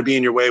not trying to be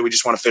in your way. We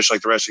just want to fish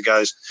like the rest of you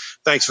guys.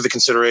 Thanks for the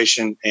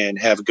consideration and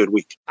have a good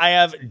week. I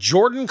have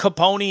Jordan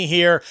Capone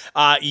here.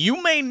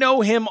 You may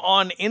know him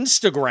on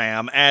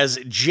Instagram as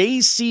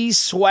JC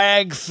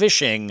Swag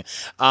Fishing.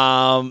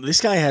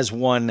 This guy has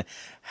one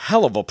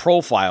hell of a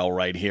profile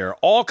right here.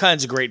 All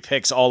kinds of great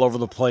pics all over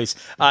the place.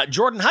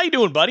 Jordan, how you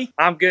doing, buddy?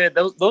 I'm good.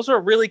 Those are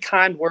really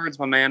kind words,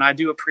 my man. I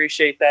do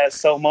appreciate that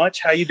so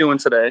much. How you doing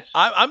today?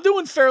 I'm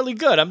doing fairly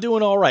good. I'm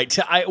doing all right.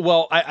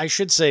 I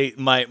should say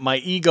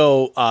my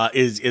ego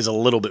is a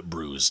little bit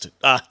bruised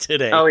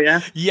today. Oh yeah.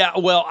 Yeah.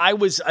 Well, I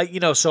was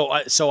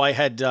so I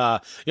had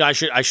I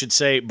should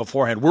say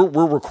beforehand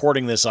we're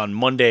recording this on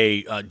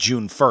Monday,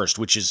 June 1st,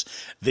 which is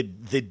the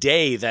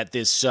day that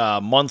this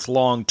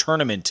month-long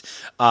tournament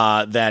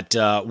that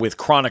with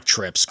Chronic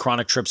Trips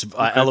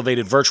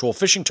elevated virtual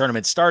fishing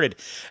tournament started.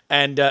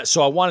 And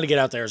so I wanted to get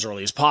out there as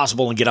early as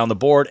possible and get on the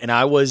board. And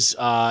I was,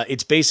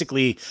 it's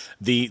basically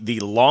the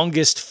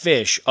longest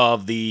fish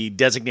of the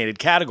designated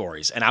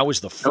categories. And I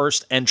was the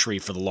first entry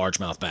for the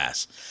largemouth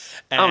bass.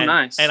 And,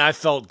 nice. And I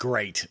felt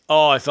great.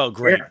 Oh, I felt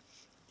great. Yeah.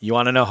 You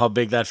want to know how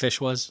big that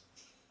fish was?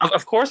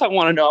 Of course I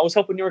want to know. I was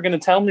hoping you were going to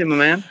tell me, my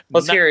man.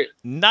 Let's hear it.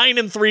 9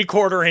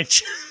 3/4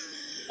 inch.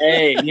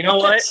 Hey, you know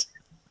what?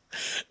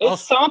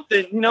 It's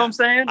something, you know what I'm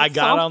saying? I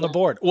got on the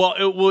board. Well,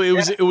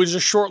 it was a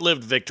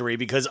short-lived victory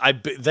because I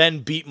then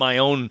beat my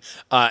own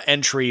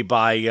entry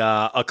by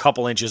a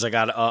couple inches. I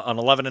got an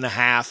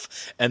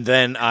 11.5, and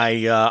then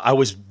I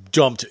was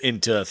dumped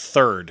into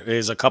third.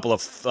 There's a couple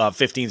of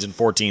 15s and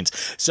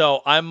 14s.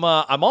 So I'm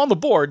on the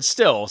board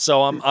still.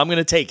 So I'm going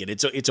to take it.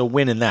 It's a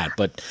win in that.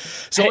 But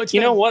so hey,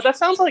 know what? That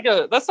sounds like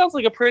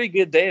a pretty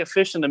good day of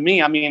fishing to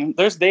me. I mean,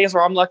 there's days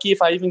where I'm lucky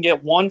if I even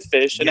get one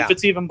fish, and if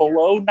it's even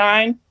below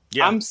 9.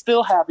 Yeah. I'm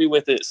still happy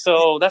with it.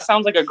 So that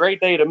sounds like a great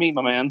day to me,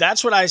 my man.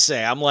 That's what I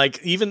say. I'm like,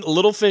 even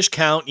little fish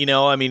count,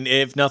 I mean,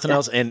 if nothing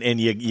else,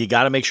 and you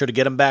got to make sure to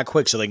get them back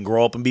quick so they can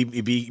grow up and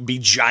be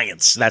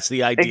giants. That's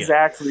the idea.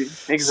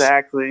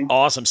 Exactly.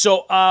 Awesome.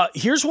 So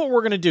here's what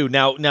we're going to do.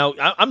 Now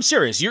I'm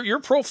serious.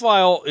 Your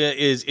profile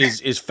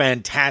is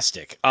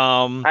fantastic.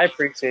 I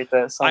appreciate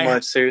that so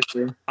much,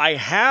 seriously. I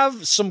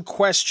have some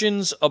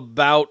questions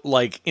about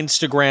like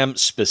Instagram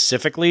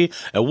specifically,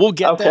 and we'll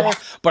get there,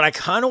 but I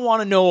kind of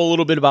want to know a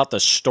little bit about the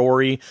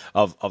story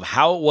of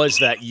how it was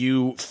that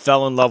you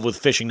fell in love with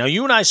fishing. Now,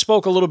 you and I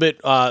spoke a little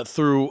bit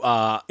through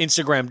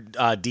Instagram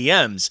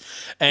DMs,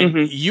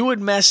 and you had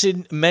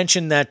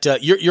mentioned that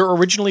you're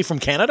originally from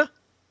Canada?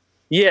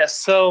 Yes.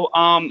 So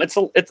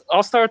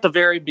I'll start at the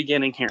very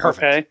beginning here.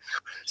 Perfect. Okay.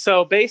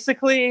 So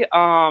basically,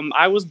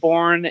 I was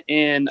born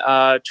in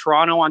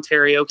Toronto,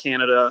 Ontario,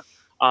 Canada.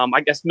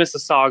 I guess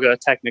Mississauga,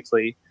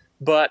 technically.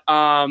 But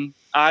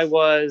I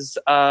was,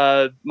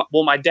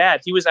 my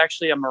dad, he was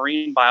actually a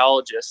marine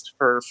biologist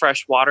for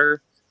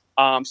freshwater.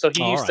 So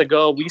he used to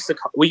go, we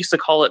used to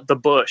call it the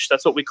bush.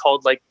 That's what we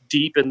called like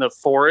deep in the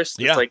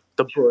forest. It's like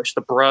the bush,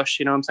 the brush,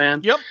 you know what I'm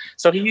saying? Yep.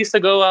 So he used to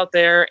go out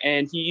there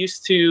and he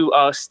used to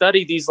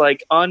study these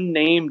like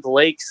unnamed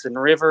lakes and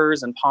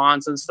rivers and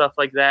ponds and stuff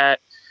like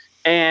that.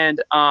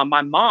 And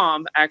my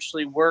mom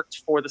actually worked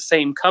for the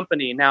same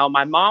company. Now,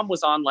 my mom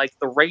was on like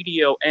the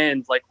radio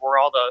end, like where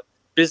all the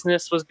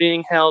business was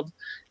being held.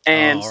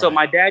 And so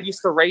my dad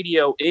used to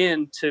radio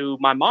in to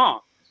my mom.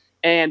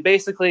 And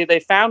basically they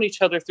found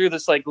each other through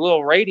this like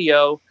little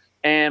radio.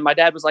 And my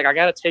dad was like, I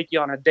got to take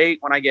you on a date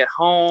when I get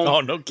home.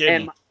 Oh, no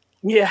kidding.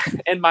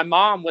 And my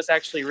mom was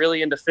actually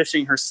really into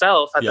fishing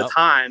herself at the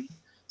time.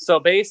 So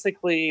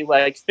basically,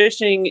 like,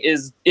 fishing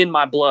is in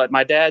my blood.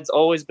 My dad's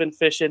always been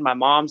fishing. My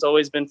mom's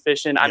always been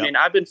fishing. I mean,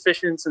 I've been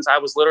fishing since I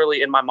was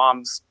literally in my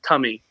mom's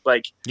tummy.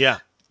 Like,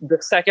 the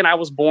second I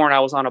was born, I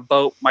was on a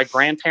boat. My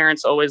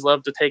grandparents always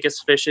loved to take us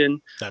fishing.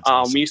 That's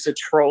awesome. We used to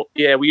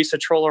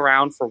troll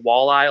around for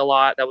walleye a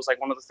lot. That was like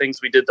one of the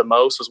things we did the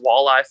most was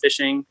walleye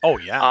fishing. Oh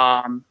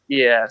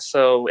yeah.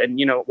 So, and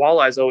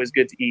walleye is always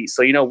good to eat.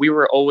 So, we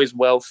were always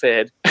well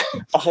fed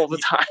all the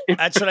time.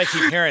 That's what I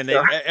keep hearing.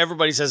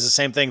 Everybody says the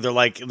same thing. They're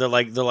like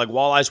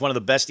walleye is one of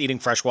the best eating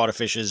freshwater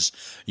fishes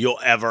you'll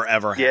ever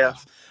have. Yeah.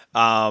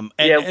 And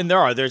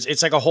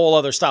it's like a whole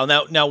other style.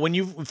 Now when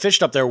you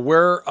fished up there,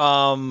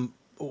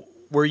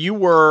 were you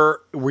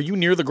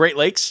near the Great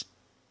Lakes?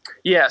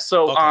 Yeah,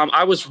 so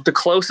I was the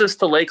closest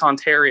to Lake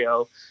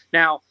Ontario.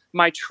 Now,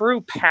 my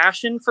true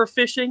passion for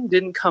fishing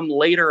didn't come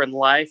later in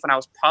life, and I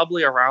was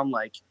probably around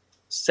like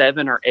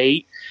 7 or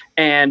 8.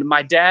 And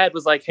my dad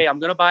was like, "Hey, I'm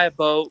gonna buy a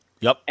boat."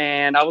 Yep.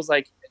 And I was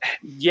like,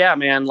 "Yeah,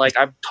 man, like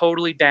I'm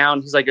totally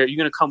down." He's like, "Are you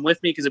gonna come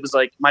with me?" Because it was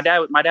like my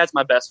dad's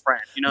my best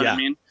friend. You know what I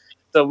mean?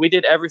 So we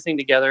did everything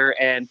together,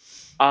 and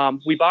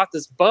we bought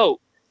this boat.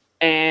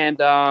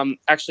 And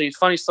actually,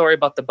 funny story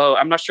about the boat.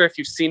 I'm not sure if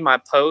you've seen my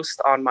post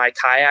on my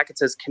kayak. It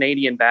says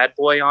Canadian Bad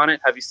Boy on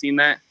it. Have you seen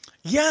that?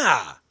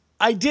 Yeah,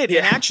 I did.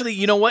 Yeah. And actually,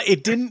 you know what?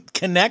 It didn't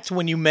connect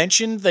when you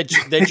mentioned that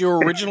you're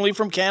originally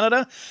from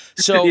Canada.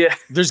 So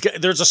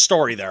there's a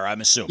story there,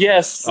 I'm assuming.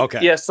 Yes. Okay.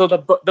 Yeah. So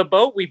the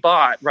boat we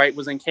bought, right,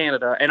 was in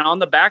Canada. And on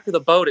the back of the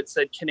boat, it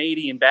said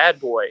Canadian Bad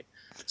Boy.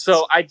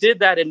 So I did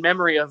that in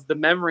memory of the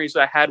memories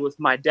I had with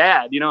my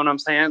dad. You know what I'm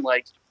saying?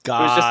 Like,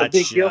 gotcha. It was just a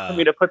big deal for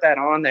me to put that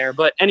on there.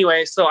 But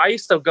anyway, so I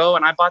used to go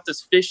and I bought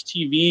this Fish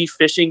TV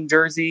fishing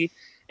jersey,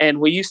 and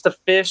we used to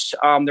fish.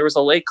 There was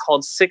a lake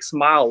called 6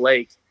 Mile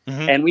Lake,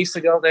 and we used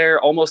to go there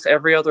almost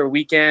every other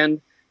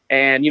weekend.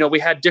 And, we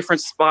had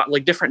different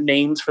different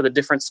names for the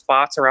different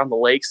spots around the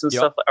lakes and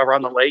stuff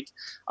around the lake.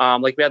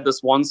 Like we had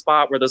this one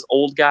spot where this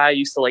old guy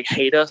used to like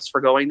hate us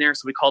for going there.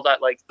 So we called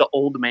that like the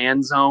old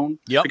man zone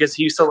because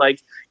he used to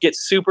like get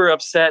super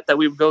upset that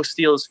we would go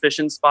steal his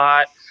fishing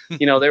spot.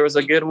 There was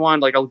a good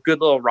one, like a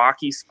good little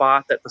rocky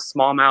spot that the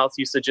smallmouth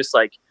used to just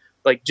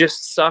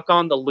just suck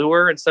on the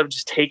lure instead of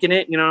just taking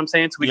it. You know what I'm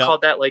saying? So we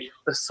called that like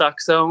the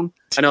suck zone.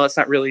 I know that's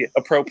not really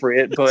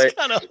appropriate, but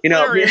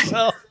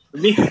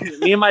me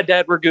and my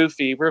dad were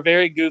goofy. We're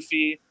very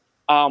goofy.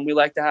 We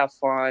like to have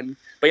fun.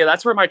 But yeah,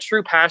 that's where my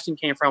true passion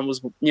came from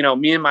was,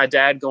 me and my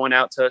dad going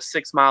out to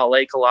 6 Mile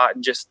Lake a lot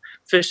and just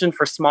fishing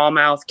for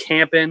smallmouth,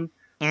 camping,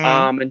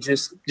 and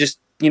just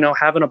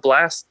having a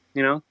blast,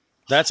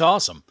 That's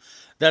awesome.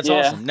 That's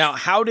awesome. Now,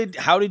 how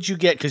did you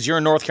get, because you're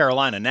in North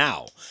Carolina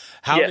now,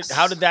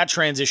 how did that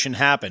transition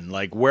happen?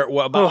 Like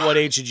what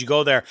age did you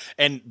go there?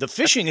 And the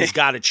fishing has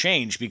got to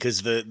change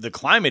because the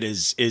climate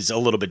is a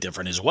little bit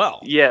different as well.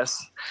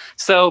 Yes.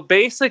 So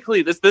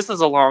basically this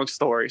is a long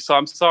story. So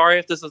I'm sorry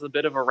if this is a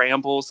bit of a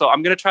ramble. So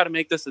I'm going to try to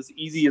make this as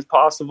easy as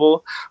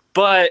possible.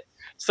 But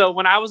so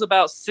when I was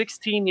about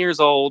 16 years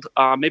old,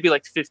 maybe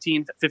like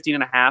 15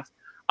 and a half,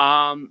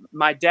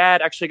 my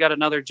dad actually got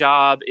another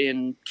job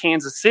in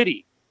Kansas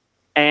City.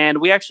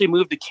 And we actually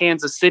moved to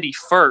Kansas City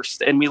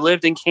first. And we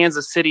lived in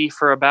Kansas City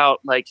for about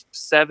like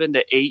 7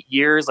 to 8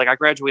 years. Like I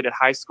graduated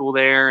high school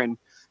there and,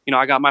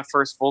 I got my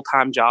first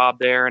full-time job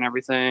there and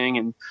everything.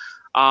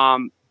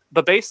 And,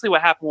 but basically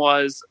what happened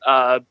was,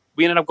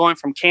 we ended up going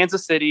from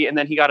Kansas City and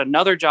then he got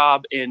another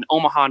job in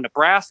Omaha,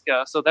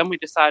 Nebraska. So then we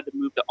decided to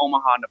move to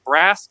Omaha,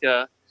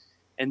 Nebraska.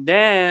 And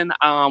then,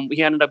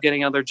 we ended up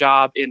getting another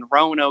job in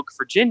Roanoke,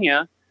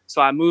 Virginia.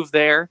 So I moved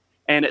there.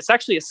 And it's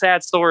actually a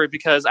sad story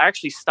because I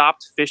actually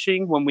stopped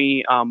fishing when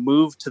we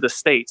moved to the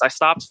States. I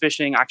stopped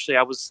fishing. Actually,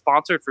 I was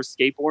sponsored for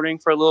skateboarding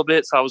for a little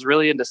bit. So I was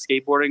really into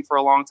skateboarding for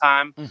a long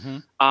time.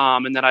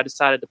 And then I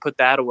decided to put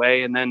that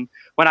away. And then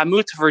when I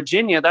moved to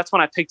Virginia, that's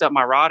when I picked up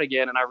my rod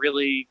again. And I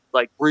really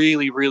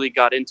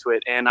got into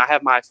it. And I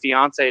have my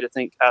fiance to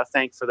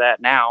thank for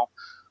that now.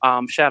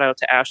 Shout out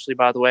to Ashley,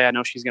 by the way. I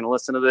know she's going to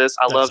listen to this.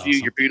 I love you.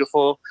 You're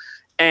beautiful.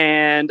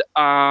 And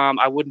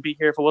I wouldn't be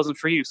here if it wasn't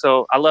for you.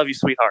 So I love you,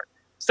 sweetheart.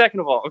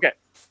 Second of all, okay.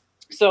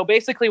 So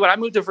basically when I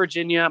moved to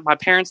Virginia, my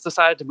parents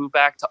decided to move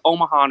back to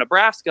Omaha,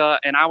 Nebraska.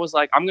 And I was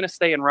like, I'm going to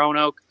stay in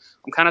Roanoke.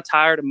 I'm kind of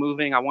tired of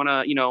moving. I want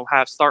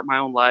to, start my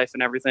own life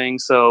and everything.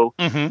 So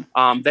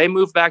they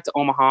moved back to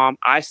Omaha.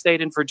 I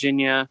stayed in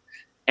Virginia.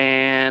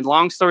 And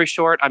long story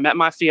short, I met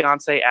my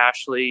fiance,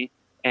 Ashley.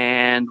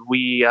 And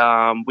we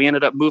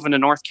ended up moving to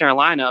North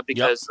Carolina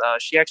because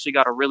she actually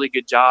got a really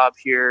good job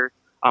here.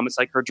 It's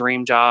like her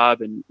dream job.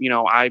 And,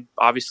 I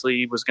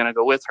obviously was going to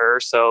go with her.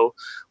 So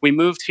we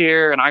moved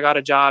here and I got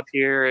a job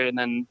here. And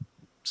then,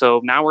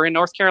 so now we're in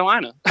North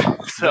Carolina.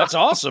 That's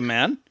awesome,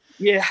 man.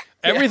 Yeah.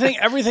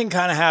 Everything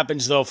kind of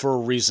happens though for a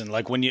reason.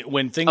 Like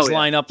when things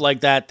line up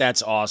like that,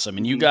 that's awesome.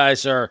 And you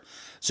guys are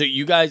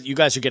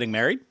getting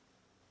married?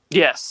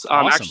 Yes.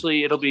 Awesome.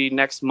 Actually, it'll be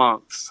next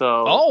month.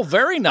 So. Oh,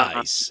 very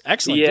nice.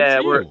 Excellent. Yeah,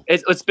 Good for you.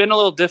 it's been a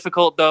little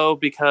difficult though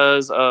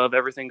because of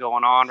everything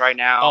going on right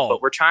now. Oh.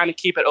 But we're trying to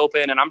keep it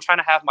open, and I'm trying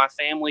to have my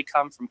family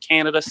come from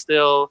Canada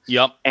still.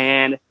 Yep.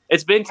 And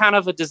it's been kind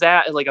of a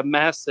disaster, like a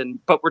mess,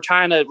 but we're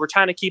trying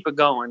to keep it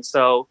going.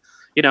 So,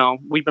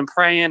 we've been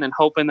praying and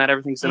hoping that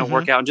everything's going to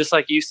work out. And just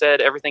like you said,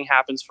 everything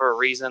happens for a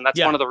reason. That's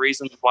one of the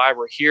reasons why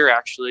we're here.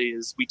 Actually,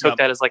 is we took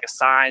that as like a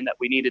sign that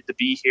we needed to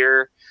be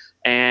here.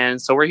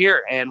 And so we're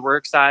here and we're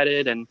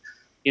excited, and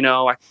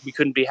we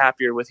couldn't be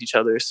happier with each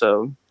other.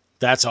 So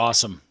that's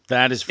awesome.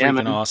 That is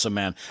freaking awesome,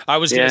 man. I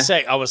was going to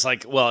say, I was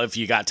like, well, if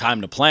you got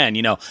time to plan,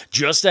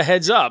 just a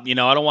heads up, I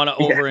don't want to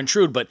over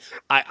intrude, but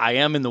I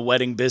am in the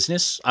wedding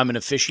business. I'm an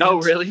officiant.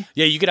 Oh, really?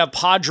 Yeah. You could have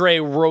Padre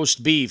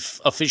roast beef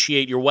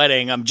officiate your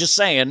wedding. I'm just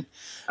saying.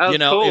 Oh,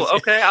 cool.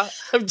 Okay,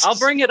 I'll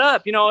bring it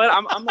up. You know what?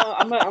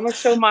 I'm gonna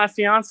show my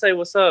fiance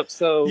what's up.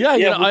 So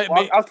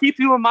I'll keep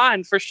you in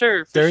mind for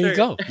sure. You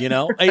go.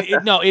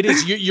 It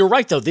is. You're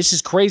right though. This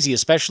is crazy,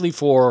 especially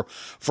for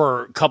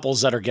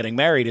couples that are getting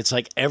married. It's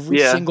like every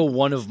single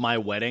one of my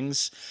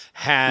weddings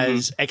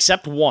has,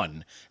 except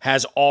one,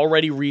 has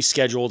already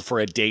rescheduled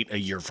for a date a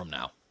year from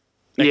now.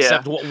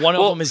 Except one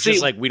of them is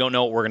just like, we don't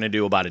know what we're gonna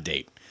do about a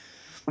date.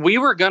 We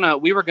were gonna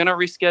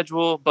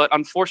reschedule, but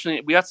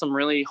unfortunately, we got some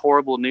really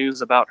horrible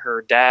news about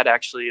her dad.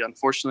 Actually,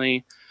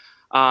 unfortunately,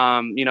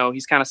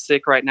 he's kind of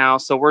sick right now,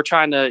 so we're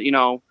trying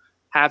to,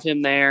 have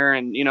him there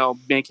and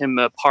make him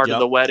a part of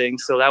the wedding.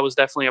 So that was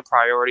definitely a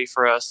priority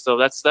for us. So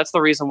that's the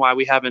reason why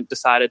we haven't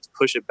decided to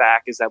push it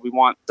back, is that we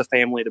want the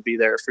family to be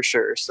there for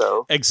sure.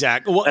 So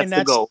exactly. Well, that's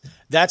the goal.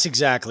 That's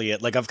exactly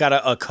it. Like I've got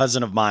a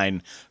cousin of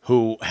mine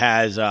who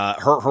has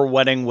her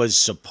wedding was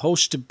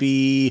supposed to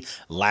be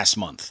last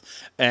month,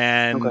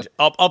 and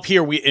up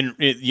here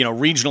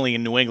regionally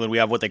in New England we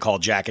have what they call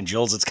Jack and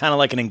Jill's. It's kind of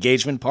like an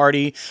engagement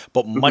party,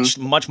 but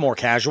much more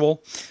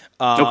casual.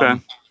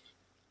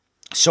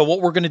 So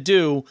what we're going to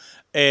do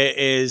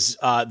is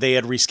they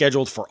had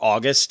rescheduled for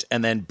August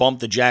and then bumped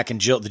the Jack and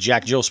Jill. The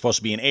Jack and Jill was supposed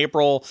to be in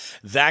April.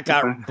 That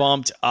got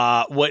bumped.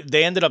 What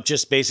they ended up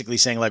just basically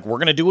saying, like, we're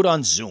going to do it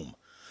on Zoom.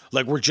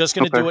 Like, we're just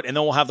going to do it, and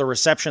then we'll have the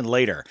reception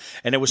later.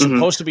 And it was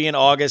supposed to be in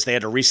August. They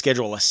had to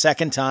reschedule a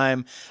second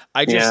time.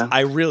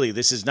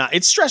 This is not –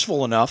 it's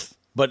stressful enough,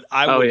 but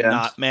I would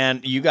not –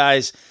 man, you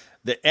guys –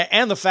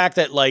 and the fact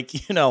that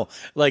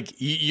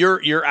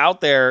you're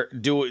out there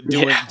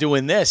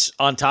doing this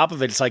on top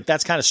of it, it's like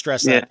that's kind of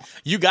stress that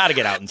you got to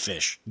get out and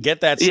fish,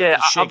 get that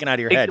shaken out of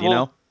your head.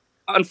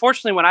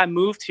 Unfortunately, when I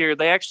moved here,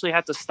 they actually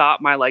had to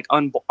stop my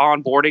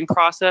onboarding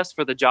process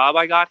for the job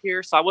I got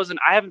here. So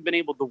I haven't been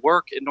able to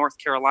work in North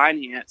Carolina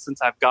yet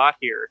since I've got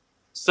here.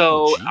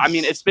 So, I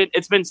mean,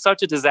 it's been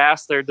such a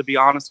disaster, to be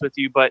honest with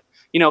you. But,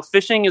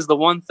 fishing is the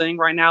one thing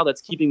right now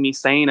that's keeping me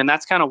sane. And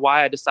that's kind of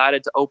why I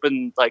decided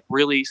to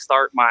really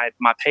start my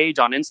page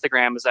on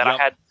Instagram, is that I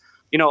had,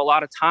 a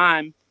lot of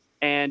time,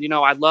 and,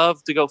 I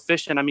love to go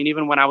fishing. I mean,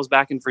 even when I was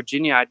back in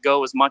Virginia, I'd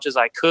go as much as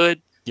I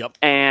could. Yep.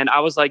 And I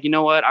was like, you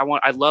know what?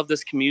 I love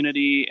this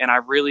community, and I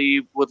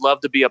really would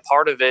love to be a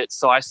part of it.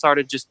 So I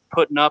started just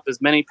putting up as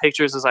many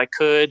pictures as I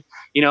could,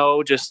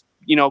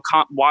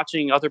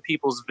 watching other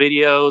people's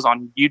videos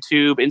on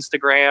YouTube,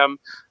 Instagram,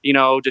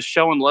 just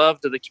showing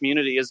love to the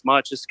community as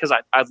much, just because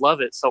I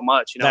love it so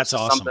much. That's it's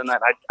awesome. Something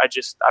that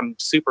I'm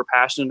super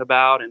passionate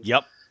about, and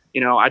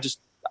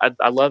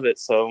I love it.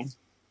 So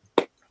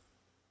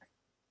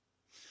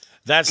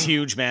that's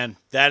huge, man.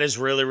 That is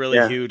really,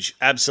 really huge.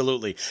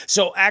 Absolutely.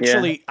 So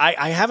actually,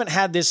 I haven't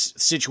had this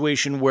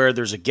situation where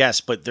there's a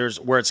guest, but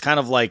where it's kind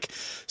of like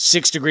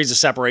 6 degrees of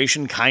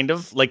separation, kind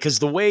of like, because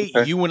the way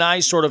you and I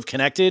sort of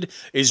connected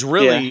is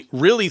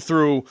really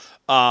through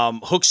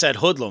Hookset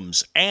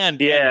Hoodlums and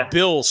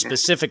Bill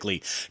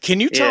specifically.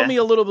 Can you tell me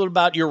a little bit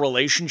about your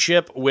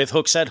relationship with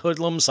Hookset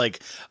Hoodlums?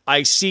 Like,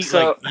 I see,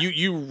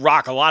 you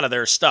rock a lot of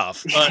their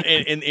stuff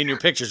in your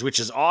pictures,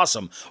 which is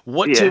awesome.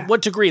 To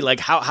what degree?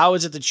 Like, how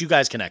is it that you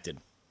guys connected?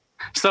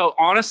 So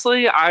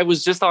honestly, I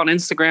was just on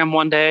Instagram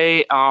one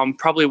day,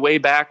 probably way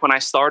back when I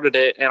started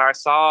it, and I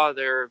saw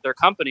their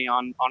company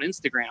on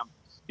Instagram.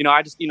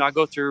 I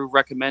go through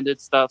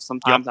recommended stuff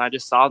sometimes, and I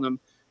just saw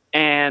them,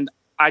 and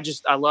I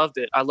loved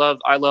it. I love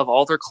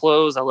all their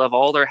clothes. I love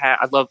all their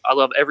hats. I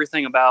love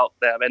everything about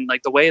them, and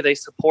like the way they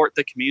support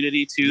the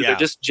community too. They're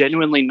just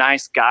genuinely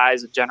nice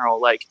guys in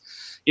general. Like,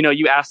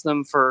 you ask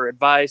them for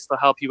advice, they'll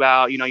help you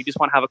out. You just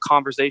want to have a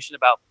conversation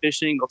about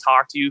fishing, they'll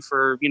talk to you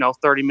for,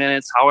 30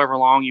 minutes, however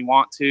long you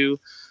want to.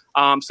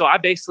 So I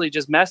basically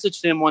just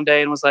messaged him one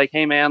day and was like,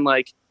 hey man,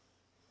 like,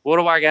 what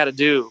do I got to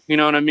do? You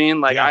know what I mean?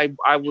 Like,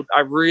 I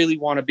really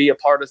want to be a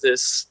part of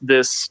this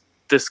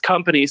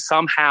company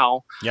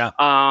somehow. Yeah.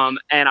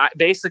 And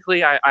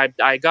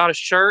I got a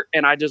shirt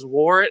and I just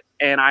wore it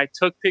and I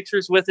took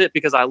pictures with it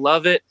because I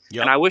love it.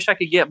 Yep. And I wish I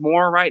could get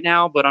more right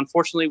now, but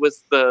unfortunately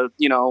with the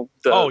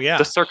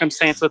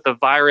circumstance with the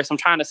virus, I'm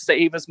trying to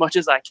save as much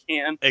as I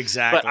can.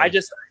 Exactly. But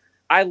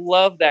I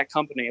love that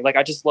company. Like,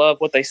 I just love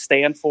what they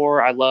stand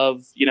for. I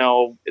love, you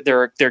know,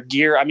 their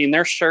gear. I mean,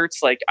 their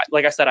shirts, like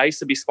I said, I used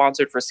to be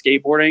sponsored for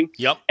skateboarding.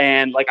 Yep.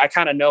 And like, I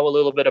kind of know a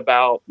little bit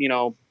about, you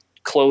know,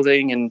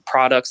 clothing and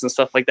products and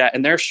stuff like that.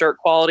 And their shirt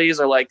qualities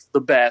are like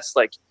the best,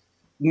 like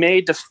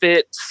made to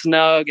fit,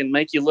 snug, and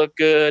make you look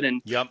good,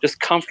 and just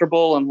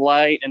comfortable and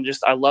light, and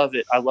just I love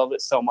it. I love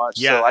it so much.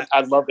 Yeah. So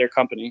I love their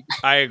company.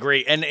 I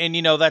agree, and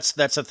you know that's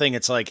the thing.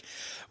 It's like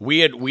we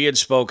had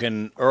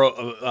spoken,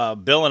 or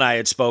Bill and I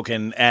had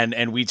spoken,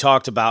 and we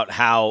talked about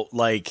how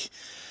like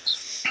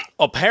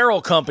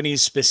apparel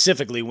companies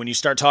specifically, when you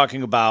start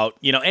talking about,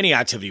 you know, any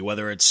activity,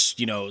 whether it's,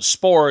 you know,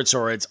 sports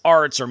or it's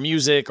arts or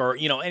music or,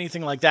 you know,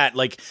 anything like that,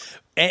 like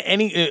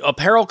any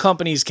apparel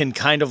companies can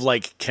kind of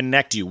like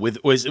connect you with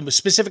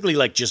specifically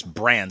like just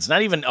brands,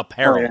 not even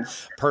apparel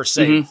per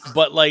se,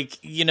 but like,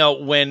 you know,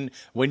 when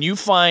you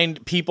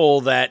find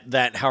people that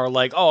are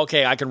like, oh,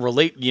 okay, I can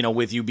relate, you know,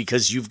 with you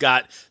because you've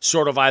got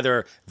sort of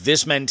either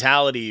this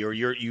mentality or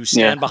you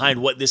stand behind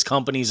what this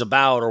company's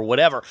about or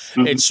whatever.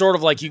 It's sort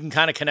of like you can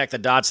kind of connect the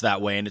dots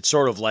that way, and it's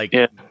sort of like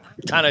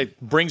kind of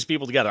brings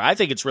people together. I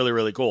think it's really,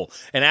 really cool.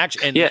 And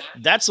actually,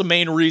 that's the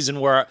main reason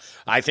where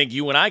I think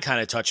you and I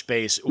kind of touched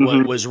base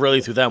was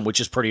really through them, which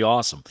is pretty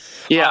awesome.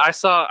 Yeah, I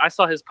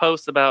saw his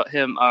post about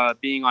him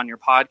being on your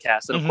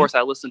podcast, and of course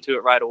I listened to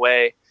it right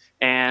away.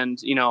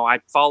 And, you know, I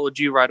followed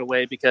you right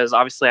away because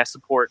obviously I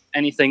support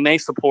anything they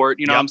support,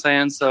 you know what I'm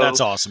saying? So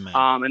that's awesome,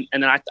 man.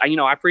 And then I, you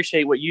know, I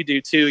appreciate what you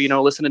do too. You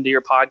know, listening to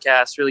your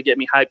podcast really get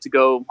me hyped to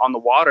go on the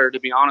water,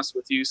 to be honest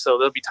with you. So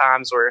there'll be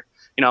times where,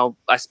 you know,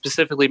 I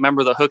specifically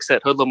remember the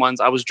Hookset Hoodlum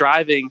ones. I was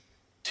driving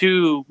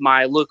to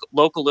my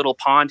local little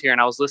pond here,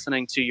 and I was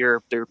listening to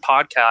their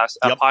podcast,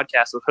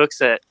 podcast with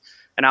Hookset.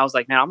 And I was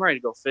like, man, I'm ready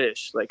to go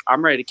fish. Like,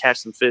 I'm ready to catch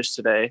some fish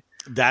today.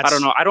 I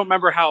don't know. I don't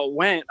remember how it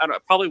went.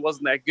 It probably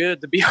wasn't that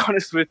good, to be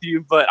honest with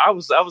you, but I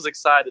was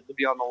excited to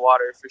be on the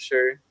water for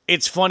sure.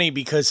 It's funny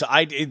because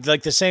I did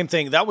like the same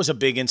thing. That was a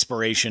big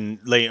inspiration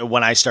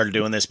when I started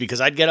doing this,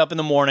 because I'd get up in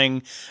the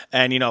morning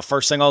and, you know,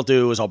 first thing I'll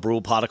do is I'll brew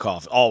a pot of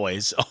coffee.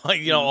 Always,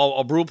 you know,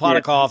 I'll brew a pot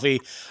of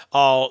coffee.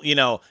 I'll, you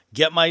know,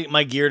 get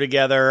my gear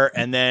together,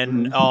 and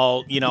then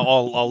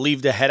I'll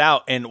leave to head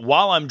out. And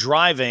while I'm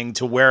driving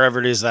to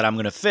wherever it is that I'm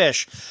going to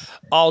fish,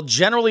 I'll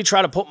generally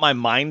try to put my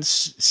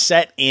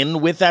mindset in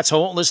with that. So I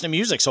won't listen to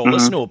music. So I'll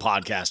listen to a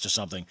podcast or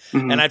something.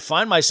 And I'd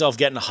find myself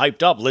getting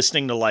hyped up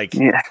listening to like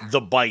The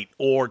Bite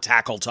or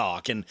Tackle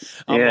Talk. And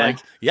I'm like,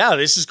 yeah,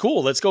 this is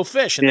cool. Let's go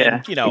fish. And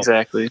then, you know,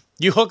 exactly.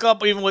 You hook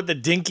up even with the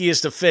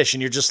dinkiest of fish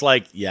and you're just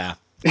like, yeah,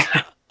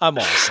 I'm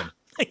awesome.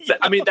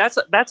 I mean,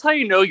 that's how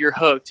you know you're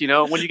hooked, you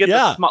know, when you get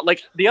the small,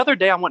 like the other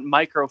day I went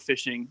micro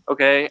fishing.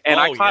 Okay. And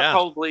I caught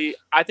probably,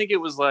 I think it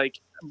was like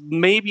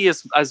maybe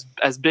as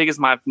big as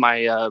my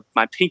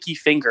pinky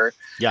finger.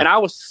 And I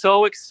was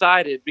so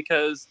excited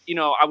because, you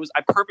know,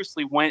 I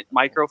purposely went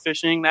micro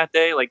fishing that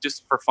day, like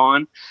just for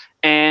fun.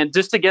 And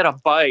just to get a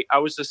bite, I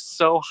was just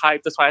so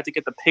hyped. That's why I had to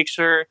get the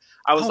picture.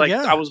 I was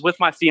I was with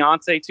my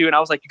fiance too. And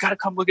I was like, you got to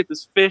come look at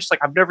this fish.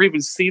 Like, I've never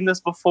even seen this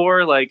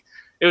before. Like,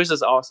 it was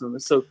just awesome.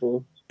 It's so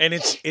cool. And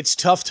it's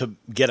tough to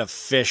get a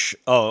fish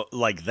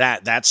like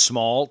that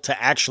small to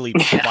actually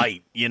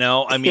bite, you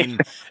know? I mean,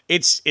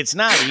 it's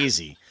not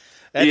easy.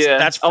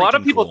 That's a lot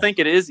of people cool. think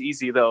it is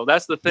easy though.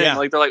 That's the thing.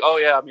 Like, they're like, oh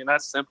yeah, I mean,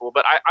 that's simple.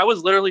 But I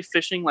was literally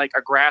fishing like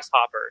a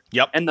grasshopper.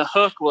 And the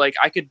hook, like,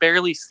 I could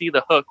barely see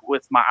the hook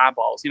with my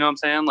eyeballs. You know what I'm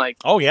saying? Like,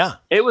 oh yeah,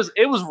 it was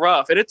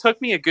rough. And it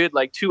took me a good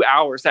like 2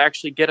 hours to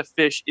actually get a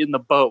fish in the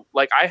boat.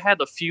 Like, I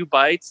had a few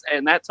bites,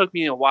 and that took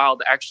me a while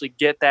to actually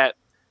get that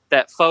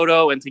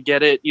photo and to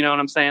get it, you know what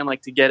I'm saying?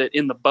 Like, to get it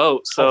in the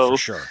boat. So for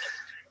sure.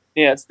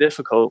 Yeah, it's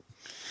difficult.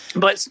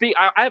 But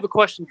I have a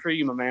question for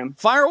you, my man.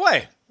 Fire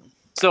away.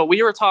 So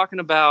we were talking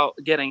about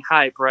getting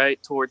hype,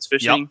 right, towards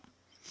fishing.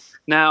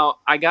 Now,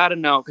 I got to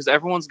know, because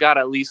everyone's got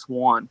at least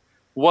one.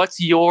 What's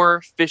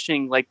your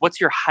fishing, like, what's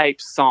your hype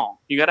song?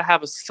 You got to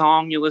have a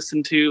song you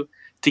listen to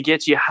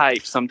get you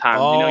hype sometimes.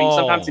 You know,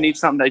 sometimes you need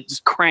something to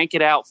just crank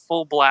it out,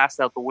 full blast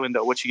out the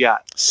window. What you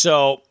got?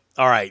 So,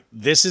 all right,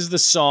 this is the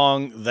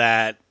song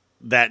that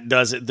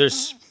does it.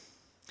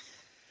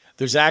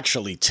 There's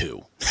actually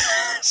two.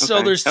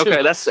 So there's two.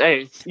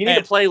 Okay, you need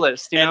a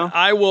playlist, you know?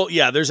 I will,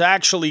 there's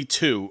actually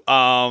two.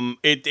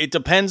 It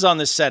depends on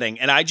the setting,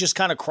 and I just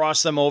kind of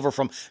cross them over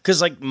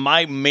because like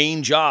my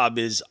main job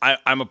is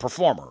I'm a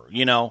performer,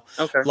 you know?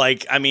 Okay.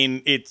 Like, I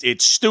mean,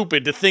 it's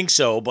stupid to think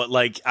so, but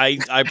like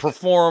I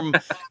perform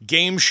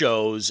game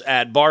shows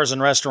at bars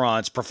and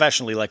restaurants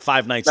professionally, like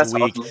 5 nights a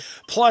week,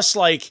 plus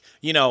like,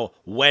 you know,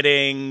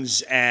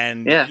 weddings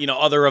and, you know,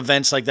 other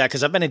events like that.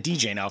 Cause I've been a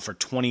DJ now for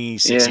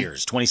 26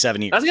 years,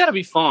 27 years. That's gotta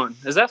be fun.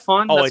 Is that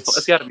fun? Oh,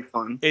 it's got to be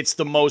fun. It's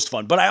the most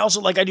fun. But I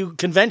also I do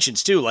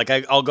conventions too. Like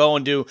I'll go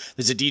and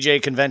there's a DJ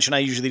convention I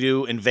usually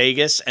do in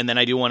Vegas, and then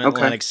I do one in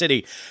Atlantic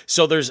City.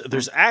 So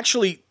there's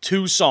actually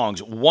 2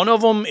 songs. One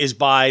of them is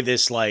by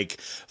this like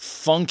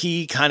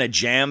funky kind of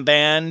jam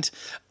band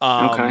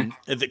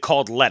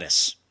called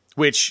Lettuce.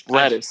 which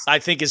lettuce. I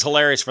think is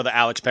hilarious for the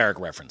Alex Perrick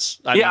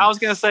reference. I was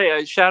going to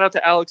say, shout out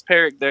to Alex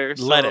Perrick there.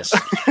 So. Lettuce.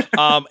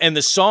 And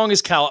the song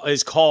is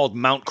called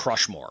Mount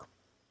Crushmore.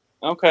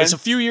 Okay. It's a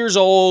few years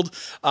old,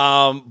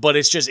 but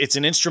it's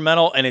an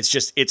instrumental, and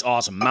it's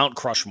awesome. Mount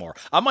Crushmore.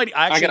 I might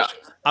even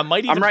I'm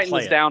writing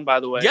play this it. down, by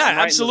the way. Yeah,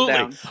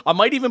 absolutely. I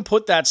might even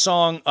put that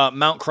song,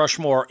 Mount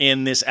Crushmore,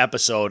 in this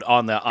episode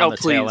on the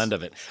tail end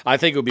of it. I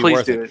think it would be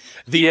worth it.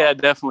 Yeah,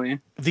 definitely.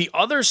 The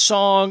other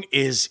song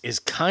is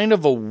kind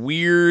of a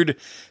weird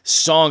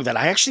song that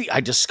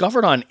I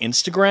discovered on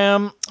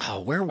Instagram.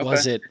 Oh, where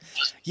was it?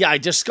 Yeah, I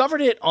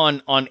discovered it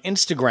on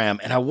Instagram,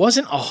 and I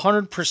wasn't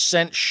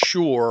 100%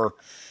 sure.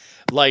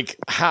 Like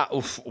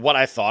what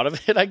I thought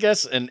of it, I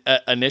guess, and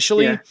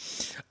initially,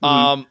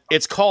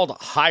 it's called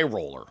High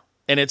Roller,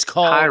 and it's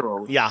called High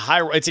Roller. Yeah,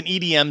 It's an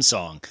EDM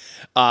song.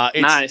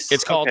 Nice.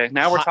 It's called. Okay,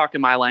 now we're talking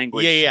my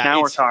language. Yeah.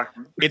 Now we're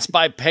talking. It's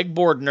by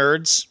Pegboard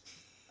Nerds.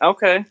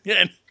 Okay.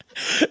 And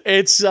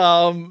it's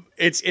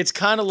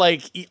kind of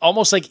like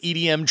almost like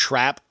EDM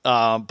trap,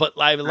 but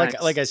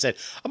like I said,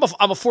 I'm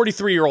a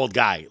 43-year-old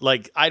guy.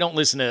 Like I don't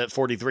listen to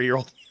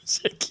 43-year-old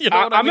music. You know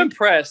what I mean? I'm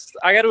impressed.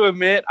 I got to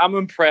admit, I'm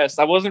impressed.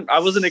 I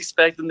wasn't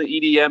expecting the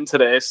EDM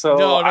today, so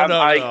no.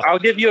 I'll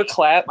give you a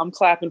clap. I'm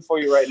clapping for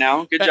you right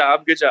now. Good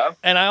job.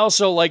 And I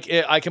also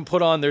I can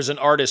put on. There's an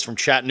artist from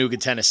Chattanooga,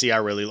 Tennessee.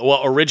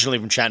 Originally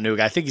from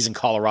Chattanooga. I think he's in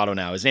Colorado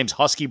now. His name's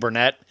Husky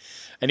Burnett.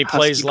 And he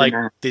plays like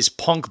this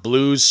punk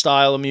blues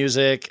style of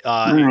music.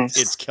 Nice.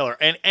 It's killer.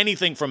 And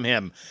anything from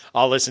him,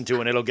 I'll listen to,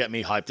 and it'll get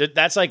me hyped.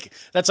 That's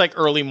like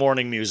early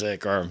morning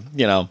music, or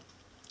you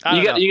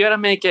got to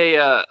make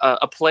a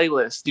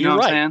playlist. You know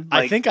what I'm saying?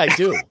 I think I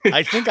do.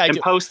 And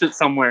post it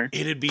somewhere.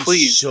 It'd be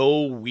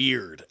so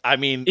weird. I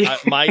mean,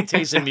 my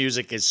taste in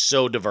music is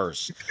so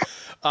diverse.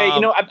 Hey,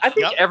 I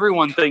think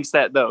everyone thinks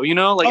that, though.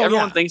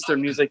 Everyone thinks their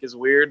music is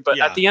weird, but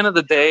at the end of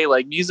the day,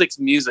 like, music's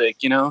music,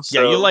 So,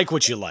 yeah, you like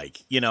what you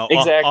like,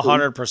 Exactly.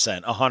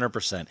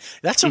 100%.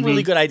 That's a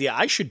really good idea.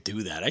 I should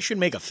do that. I should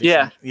make a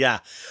fishing. Yeah.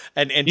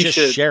 And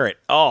just share it.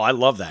 Oh, I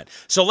love that.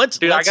 So let's...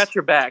 Dude, I got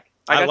your back.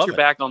 I got your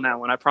back on that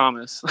one, I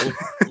promise.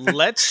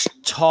 Let's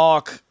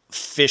talk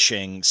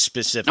fishing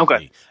specifically.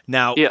 Okay.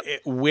 Now,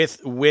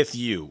 with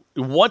you,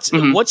 what's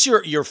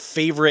your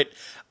favorite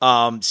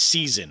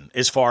season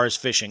as far as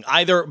fishing?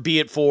 Either be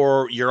it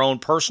for your own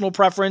personal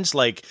preference,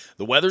 like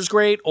the weather's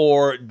great,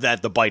 or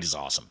that the bite is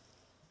awesome.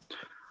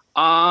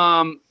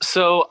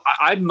 So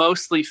I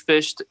mostly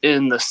fished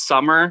in the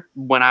summer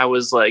when I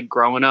was like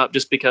growing up,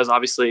 just because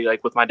obviously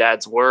like with my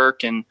dad's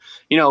work and,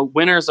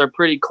 winters are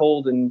pretty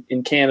cold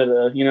in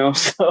Canada,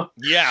 so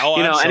yeah.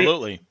 Oh,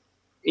 absolutely.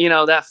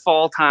 That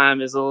fall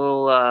time is a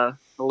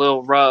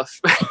little rough.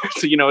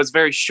 So, it's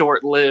very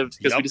short lived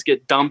because we just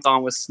get dumped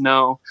on with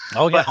snow.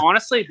 Oh yeah. But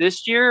honestly,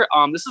 this year,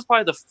 this is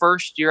probably the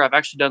first year I've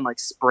actually done like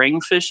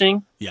spring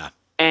fishing. Yeah.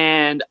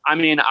 And I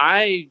mean,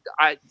 I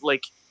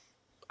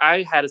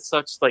had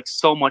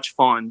so much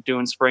fun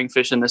doing spring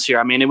fishing this year.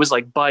 I mean, it was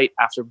like bite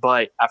after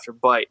bite after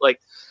bite. Like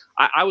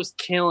I was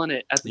killing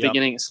it at the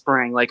beginning of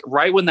spring, like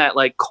right when that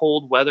like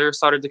cold weather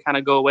started to kind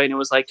of go away, and it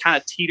was like kind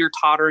of teeter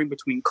tottering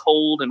between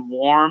cold and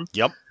warm.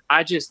 Yep.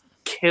 I just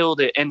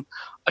killed it. And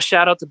a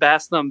shout out to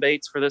Bass Thumb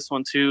Baits for this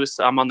one too.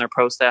 So I'm on their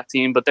pro staff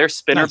team, but their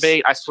spinner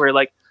bait, I swear,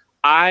 like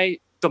I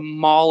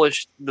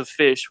demolished the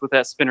fish with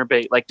that spinner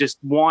bait, like just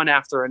one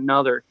after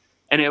another.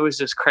 And it was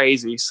just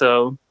crazy.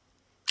 So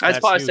I'd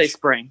probably say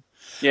spring.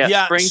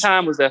 Yeah,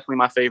 springtime was definitely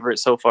my favorite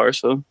so far.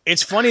 So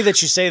it's funny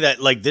that you say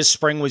that. Like this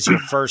spring was your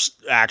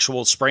first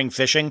actual spring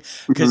fishing,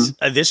 because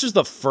this is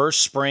the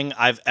first spring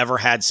I've ever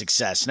had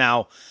success.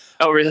 Now,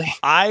 oh really?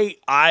 I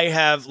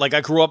have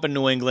I grew up in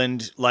New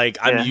England. Like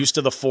I'm used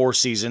to the four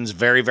seasons,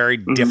 very very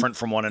different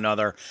from one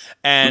another.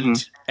 And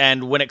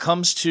when it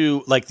comes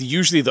to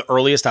usually the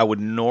earliest I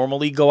would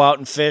normally go out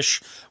and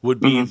fish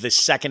would be the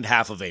second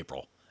half of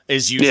April.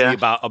 Is usually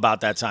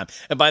about that time.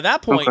 And by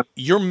that point,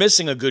 you're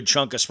missing a good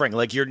chunk of spring.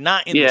 Like, you're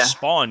not in the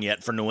spawn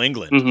yet for New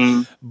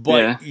England,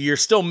 but you're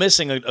still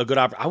missing a good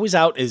opportunity. I was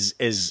out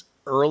as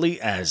early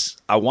as,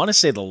 I want to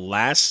say, the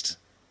last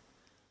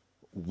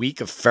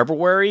week of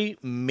February,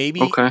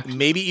 maybe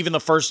even the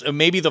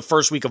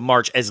first week of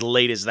March, as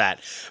late as that.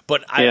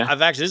 But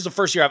I've actually, this is the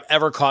first year I've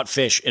ever caught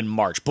fish in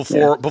March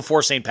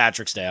before St.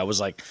 Patrick's Day. I was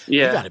like, you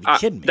gotta be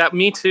kidding me.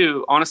 Me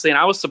too, honestly. And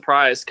I was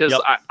surprised because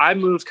I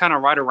moved kind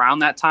of right around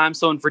that time.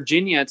 So in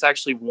Virginia, it's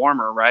actually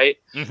warmer, right?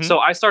 So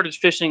I started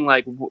fishing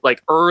like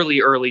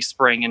early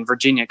spring in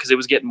Virginia because it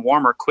was getting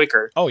warmer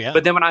quicker. Oh yeah.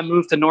 But then when I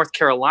moved to North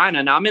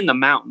Carolina, now I'm in the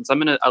mountains.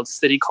 I'm in a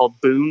city called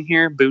Boone,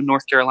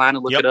 North Carolina.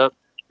 Look it up.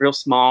 Real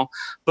small,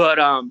 but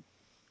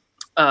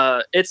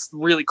it's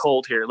really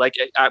cold here. Like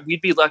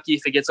we'd be lucky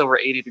if it gets over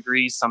 80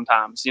 degrees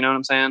sometimes. You know what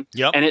I'm saying?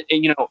 Yep. And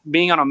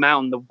being on a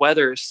mountain, the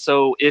weather is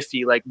so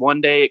iffy. Like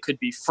one day it could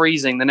be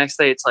freezing, the next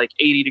day it's like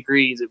 80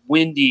 degrees,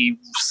 windy,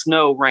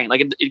 snow, rain.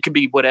 Like it could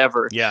be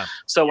whatever. Yeah.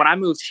 So when I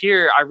moved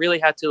here, I really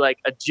had to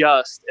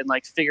adjust and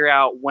figure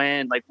out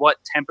what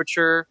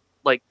temperature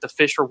the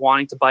fish are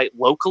wanting to bite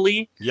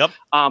locally. Yep.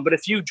 But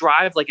if you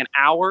drive an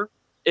hour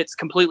it's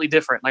completely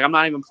different. Like I'm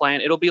not even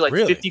playing. It'll be like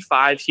Really?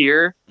 55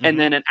 here, and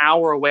then an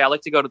hour away. I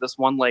like to go to this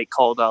one lake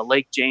called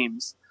Lake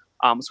James.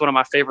 It's one of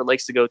my favorite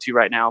lakes to go to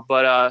right now.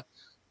 But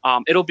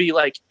it'll be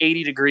like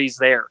 80 degrees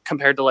there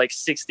compared to like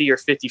 60 or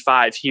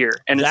 55 here.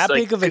 And that it's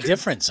big like, of a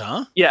difference,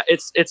 huh? Yeah,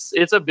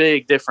 it's a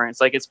big difference.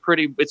 Like it's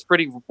pretty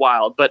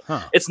wild, but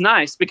it's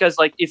nice because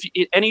like if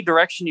any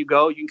direction you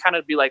go, you can kind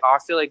of be like, oh, I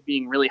feel like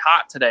being really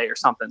hot today or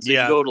something. So you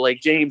go to Lake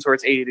James where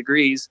it's 80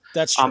 degrees.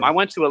 That's true. I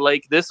went to a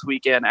lake this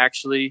weekend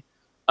actually.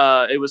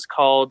 It was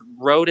called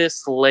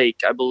Rhodus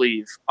Lake, I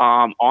believe.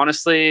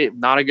 Honestly,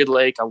 not a good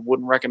lake. I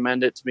wouldn't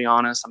recommend it, to be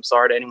honest. I'm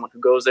sorry to anyone who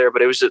goes there, but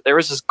there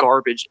was just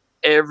garbage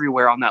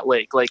everywhere on that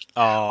lake, like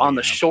on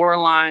the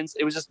shorelines.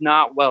 It was just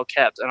not well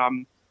kept, and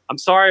I'm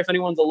sorry if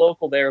anyone's a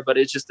local there, but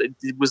it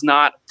was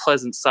not a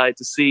pleasant sight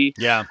to see.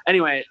 Yeah.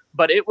 Anyway,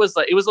 but it was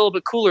a little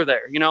bit cooler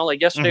there. You know,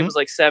 like yesterday was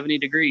like 70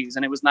 degrees,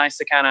 and it was nice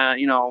to kind of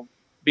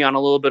be on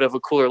a little bit of a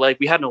cooler lake.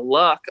 We had no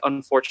luck,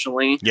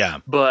 unfortunately. Yeah.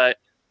 But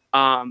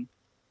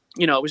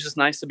it was just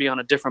nice to be on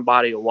a different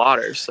body of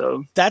water.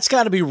 So that's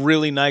got to be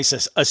really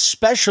nice,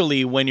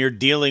 especially when you're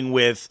dealing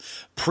with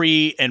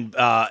pre-spawn,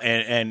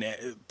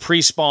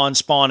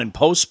 spawn, and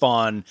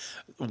post-spawn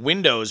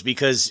windows,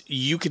 because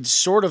you could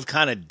sort of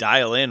kind of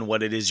dial in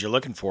what it is you're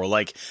looking for.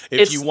 Like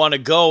if you want to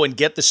go and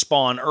get the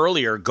spawn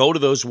earlier, go to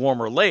those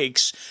warmer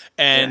lakes,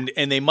 and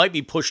they might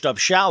be pushed up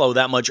shallow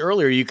that much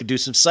earlier. You could do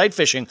some sight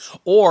fishing,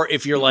 or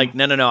if you're like,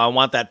 no, I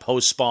want that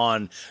post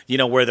spawn,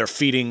 where they're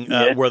feeding,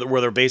 where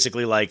they're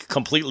basically like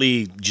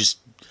completely just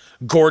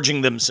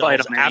gorging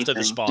themselves after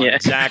the spawn. Yeah.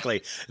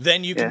 Exactly.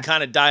 Then you can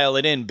kind of dial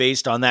it in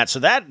based on that. So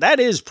that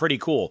is pretty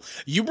cool.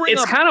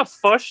 It's kind of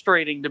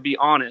frustrating, to be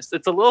honest.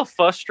 It's a little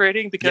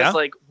frustrating because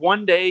like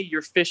one day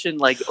you're fishing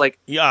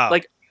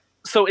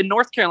so in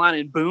North Carolina,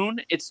 in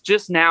Boone, it's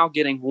just now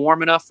getting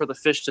warm enough for the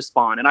fish to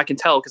spawn. And I can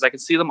tell because I can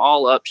see them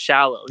all up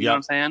shallow. You know what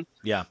I'm saying?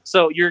 Yeah.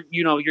 So you're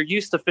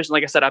used to fishing.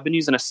 Like I said, I've been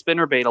using a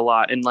spinnerbait a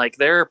lot. And like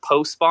their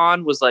post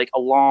spawn was like a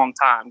long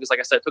time. Because like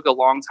I said, it took a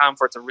long time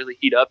for it to really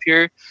heat up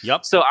here.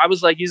 Yep. So I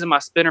was like using my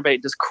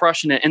spinnerbait, just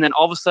crushing it. And then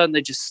all of a sudden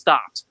they just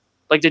stopped.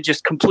 Like they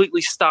just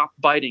completely stopped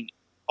biting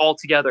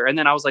altogether. And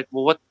then I was like,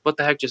 well, what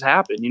the heck just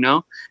happened,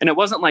 And it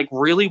wasn't like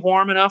really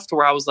warm enough to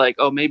where I was like,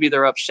 oh, maybe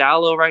they're up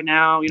shallow right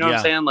now. You know what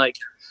I'm saying? Like,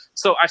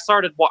 so I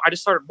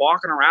just started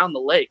walking around the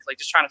lake, like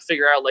just trying to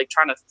figure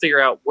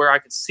out where I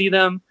could see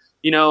them,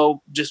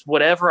 just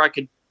whatever I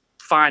could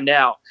find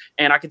out.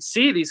 And I could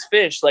see these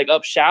fish like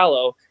up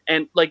shallow,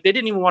 and like they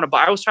didn't even want to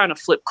bite. I was trying to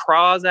flip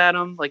craws at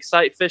them, like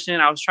sight fishing.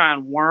 I was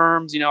trying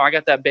worms, I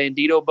got that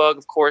bandito bug,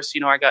 of course,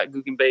 I got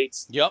Googan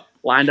baits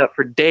lined up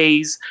for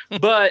days,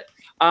 but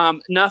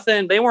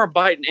nothing. They weren't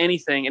biting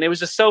anything. And it was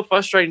just so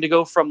frustrating to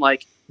go from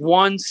like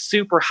one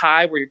super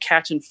high where you're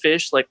catching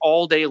fish like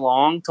all day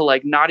long to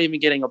like not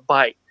even getting a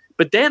bite.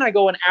 But then I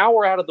go an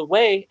hour out of the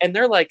way and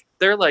they're like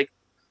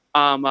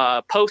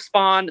post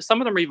spawn.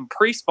 Some of them are even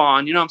pre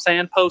spawn, you know what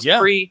I'm saying?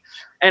 Pre.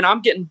 And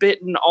I'm getting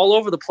bitten all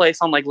over the place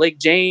on like Lake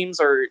James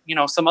or,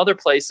 some other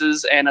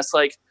places. And it's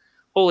like,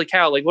 holy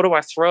cow, like what do I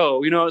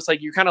throw? It's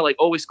like you're kind of like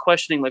always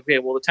questioning, like, okay,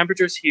 well, the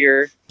temperature's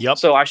here. Yep.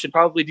 So I should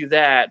probably do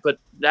that, but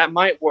that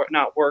might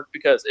not work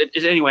because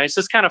anyway, it's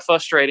just kind of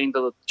frustrating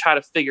to try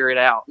to figure it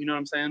out. You know what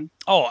I'm saying?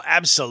 Oh,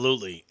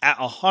 absolutely.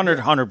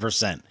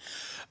 100%.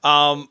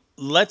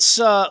 Let's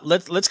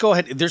go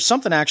ahead. There's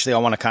something actually I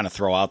want to kind of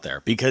throw out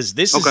there because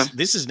this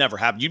has never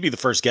happened. You'd be the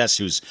first guest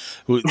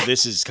who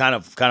this is kind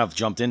of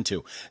jumped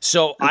into.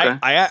 So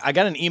I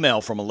got an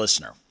email from a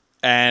listener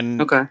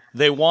and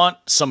they want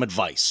some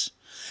advice.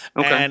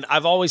 Okay. And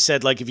I've always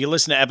said, like, if you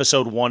listen to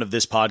episode 1 of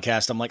this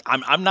podcast, I'm like,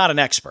 I'm not an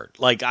expert.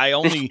 Like, I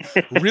only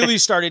really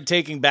started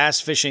taking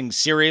bass fishing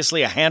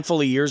seriously a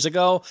handful of years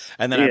ago,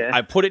 and then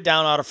I put it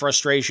down out of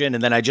frustration,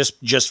 and then I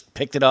just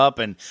picked it up,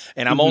 and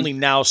I'm only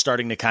now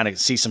starting to kind of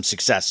see some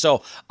success.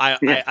 So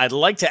I'd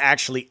like to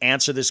actually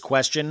answer this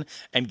question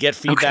and get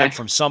feedback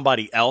from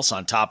somebody else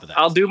on top of that.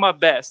 I'll do my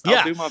best.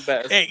 I'll do my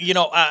best. Hey,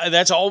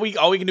 that's all we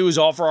can do is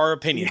offer our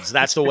opinions.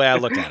 That's the way I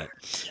look at it.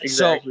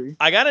 Exactly. So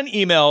I got an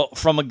email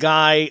from a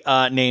guy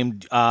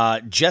named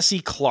Jesse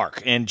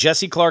Clark, and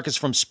Jesse Clark is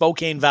from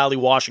Spokane Valley,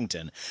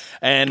 Washington,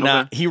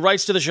 and he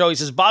writes to the show. He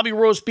says, Bobby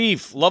Roast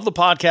Beef, love the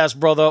podcast,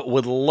 brother,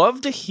 would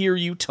love to hear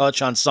you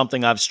touch on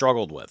something I've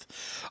struggled with.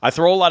 I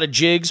throw a lot of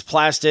jigs,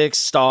 plastics,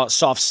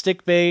 soft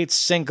stick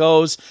baits,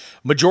 Senkos.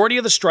 Majority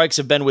of the strikes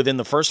have been within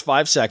the first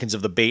 5 seconds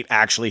of the bait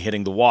actually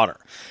hitting the water.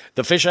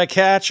 The fish I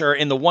catch are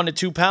in the 1 to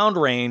 2 pound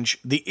range.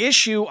 The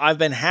issue I've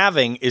been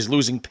having is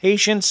losing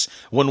patience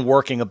when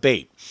working a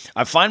bait.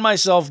 I find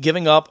myself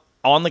giving up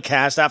on the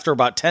cast after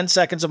about 10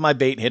 seconds of my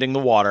bait hitting the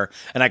water,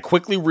 and I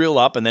quickly reel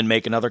up and then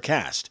make another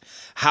cast.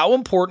 How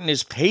important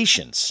is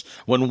patience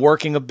when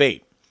working a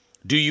bait?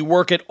 Do you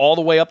work it all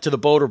the way up to the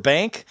boat or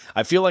bank?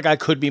 I feel like I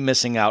could be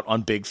missing out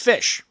on big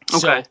fish.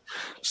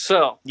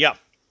 So yeah.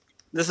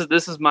 This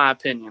is my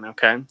opinion,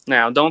 okay?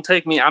 Now, don't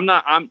take me. I'm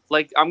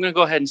going to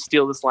go ahead and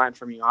steal this line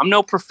from you. I'm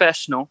no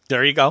professional.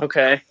 There you go.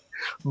 Okay.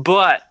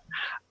 But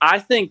I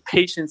think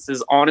patience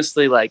is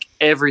honestly like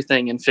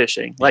everything in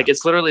fishing. Like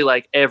it's literally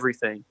like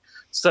everything.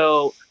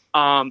 So,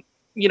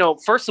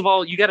 first of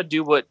all, you got to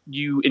do what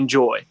you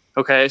enjoy.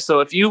 Okay. So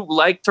if you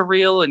like to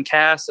reel and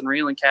cast,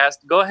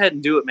 go ahead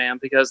and do it, man.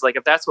 Because like,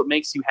 if that's what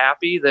makes you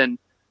happy, then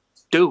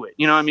do it.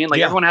 You know what I mean?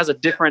 Like everyone has a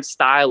different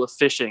style of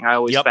fishing. I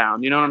always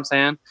found, you know what I'm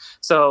saying?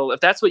 So if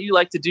that's what you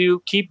like to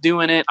do, keep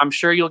doing it. I'm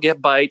sure you'll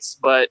get bites,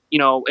 but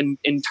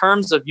in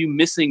terms of you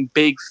missing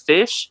big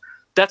fish,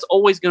 that's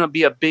always going to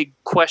be a big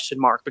question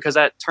mark, because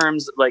that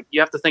terms, like, you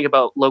have to think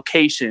about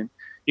location.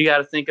 You got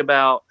to think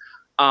about,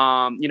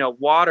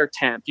 water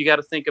temp. You got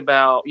to think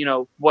about,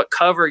 what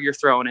cover you're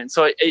throwing in.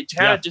 So it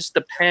kind of just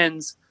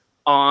depends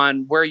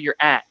on where you're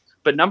at.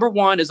 But number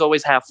one is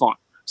always have fun.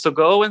 So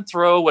go and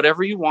throw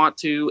whatever you want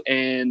to,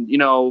 and,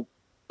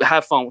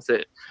 have fun with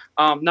it.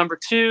 Number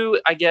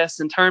two, I guess,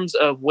 in terms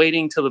of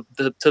waiting to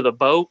the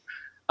boat,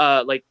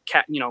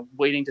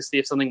 waiting to see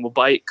if something will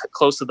bite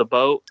close to the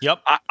boat.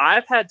 Yep.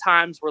 I've had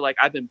times where, like,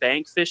 I've been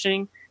bank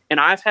fishing and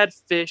I've had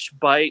fish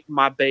bite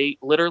my bait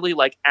literally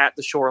like at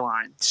the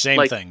shoreline.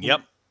 Same thing.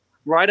 Yep.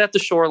 Right at the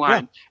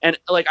shoreline. Yeah. And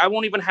like, I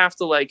won't even have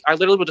to, like, I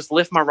literally will just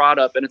lift my rod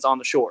up and it's on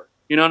the shore.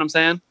 You know what I'm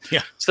saying?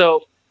 Yeah.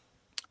 So,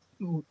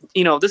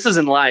 this is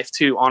in life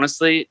too,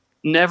 honestly.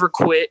 Never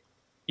quit.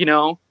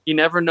 You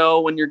never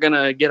know when you're going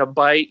to get a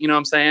bite, you know what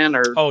I'm saying?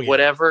 Or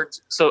whatever.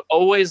 So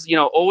always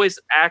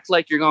act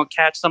like you're going to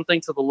catch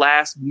something to the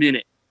last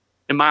minute,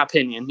 in my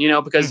opinion,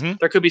 because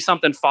there could be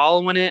something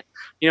following it.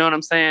 You know what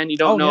I'm saying? You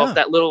don't know if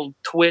that little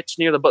twitch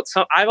near the boat.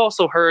 So I've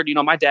also heard,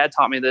 my dad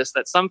taught me this,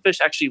 that some fish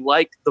actually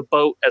like the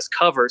boat as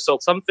cover. So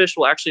some fish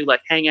will actually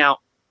like hang out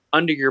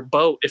under your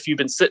boat if you've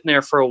been sitting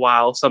there for a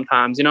while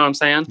sometimes, you know what I'm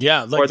saying?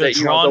 Yeah, like they're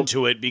drawn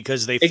to it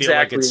because they feel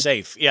like it's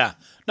safe. Yeah.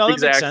 No,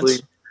 that makes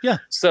sense. Yeah.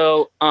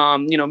 So,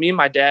 me and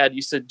my dad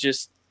used to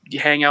just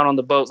hang out on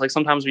the boats. Like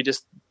sometimes we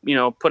just,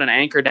 put an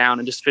anchor down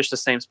and just fish the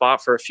same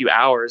spot for a few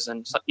hours.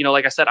 And,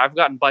 like I said, I've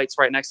gotten bites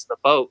right next to the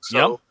boat.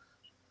 So,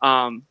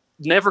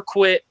 never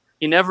quit.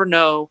 You never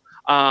know.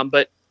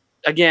 But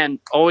again,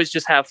 always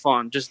just have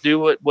fun. Just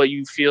do what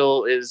you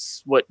feel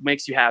is what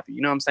makes you happy.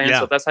 You know what I'm saying? Yeah.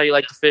 So if that's how you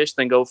like to fish,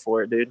 then go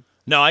for it, dude.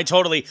 No, I'm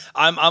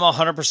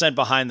 100%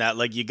 behind that.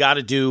 Like, you got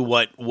to do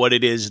what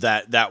it is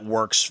that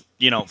works,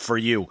 for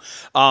you.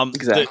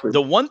 Exactly.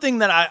 The one thing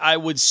that I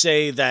would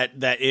say that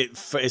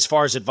as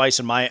far as advice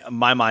in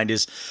my mind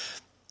is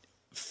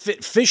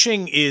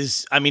fishing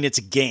is, it's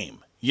a game.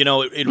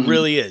 It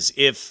really is.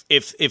 If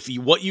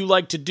what you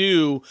like to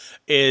do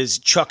is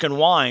chuck and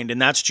wind,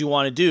 and that's what you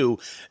want to do,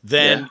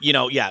 then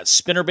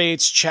spinner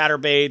baits, chatter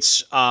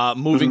baits,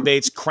 moving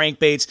baits, crank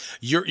baits,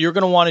 you're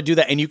going to want to do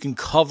that, and you can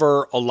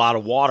cover a lot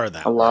of water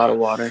that way. A lot of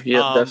water,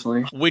 yeah,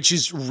 definitely. Which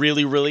is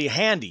really, really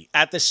handy.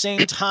 At the same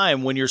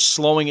time, when you're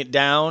slowing it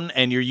down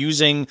and you're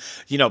using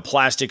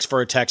plastics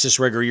for a Texas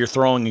rig, or you're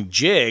throwing a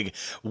jig,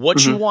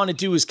 what you want to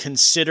do is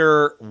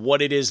consider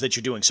what it is that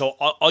you're doing. So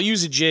I'll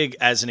use a jig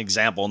as an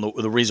example, and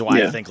the reason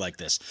why I think like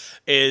this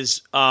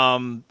is,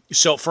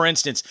 so for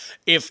instance,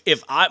 if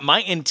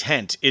my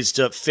intent is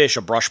to fish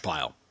a brush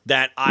pile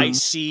that I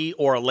see,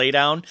 or a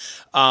laydown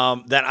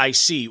that I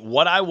see,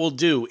 what I will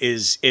do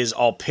is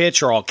I'll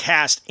pitch or I'll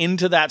cast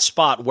into that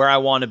spot where I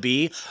want to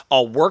be.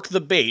 I'll work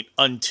the bait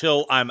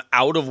until I'm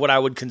out of what I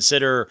would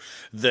consider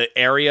the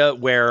area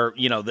where,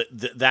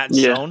 that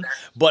zone.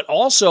 But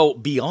also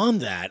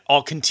beyond that,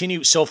 I'll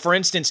continue. So for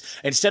instance,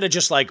 instead of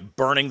just like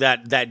burning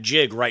that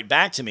jig right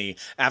back to me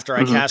after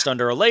I cast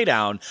under a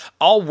laydown,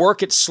 I'll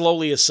work it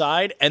slowly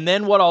aside. And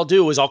then what I'll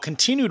do is I'll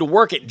continue to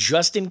work it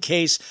just in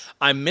case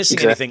I'm missing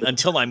anything,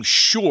 until I'm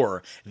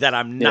sure that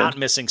I'm not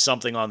missing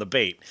something on the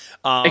bait.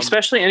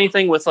 Especially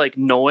anything with like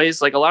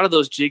noise. Like a lot of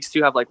those jigs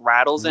too have like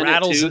rattles in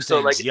it too.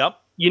 So like,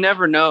 you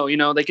never know,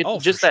 they could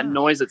that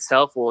noise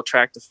itself will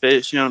attract the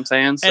fish. You know what I'm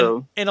saying?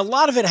 So, and a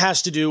lot of it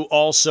has to do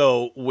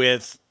also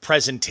with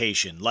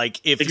presentation.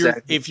 Like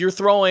if you're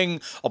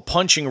throwing a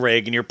punching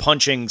rig and you're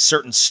punching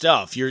certain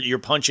stuff, you're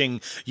punching,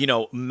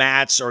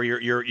 mats, or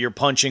you're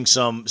punching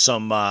some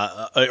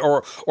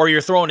or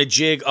you're throwing a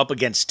jig up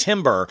against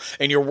timber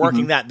and you're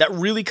working that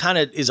really kind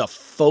of is a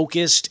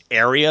focused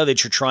area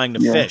that you're trying to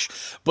fish.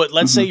 But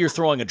let's say you're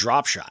throwing a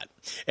drop shot,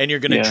 and you're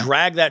going to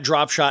drag that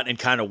drop shot and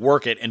kind of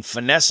work it and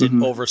finesse it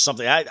over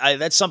something.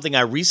 That's something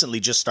I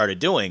recently just started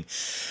doing.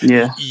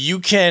 Yeah. You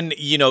can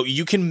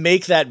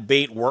make that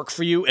bait work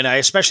for you. And I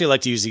especially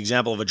like to use the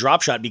example of a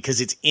drop shot because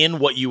it's in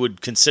what you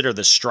would consider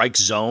the strike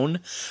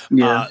zone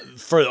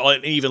for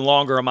an even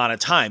longer amount of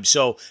time.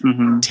 So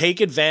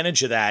take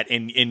advantage of that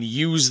and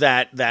use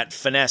that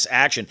finesse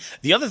action.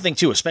 The other thing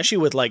too, especially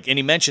with and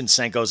he mentioned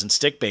Senkos and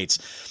stick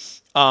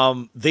baits,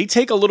 they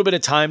take a little bit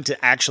of time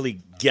to actually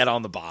get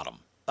on the bottom.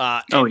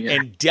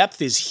 And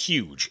depth is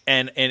huge.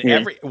 And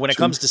when it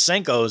comes to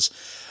Senkos,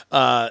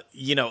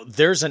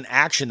 there's an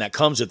action that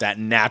comes with that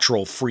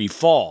natural free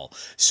fall.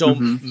 So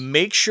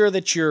make sure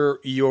that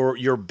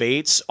your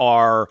baits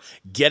are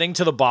getting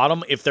to the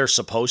bottom if they're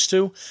supposed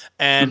to,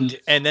 and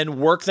then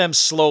work them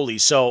slowly.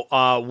 So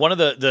one of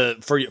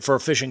the for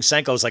fishing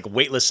Senkos, like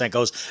weightless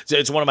Senkos,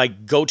 it's one of my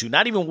go-to.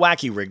 Not even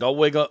wacky rigged.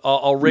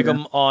 I'll rig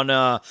them on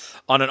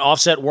an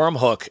offset worm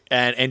hook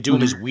and do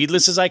them as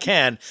weedless as I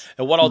can.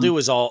 And what I'll do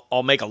is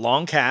I'll make a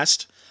long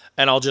cast.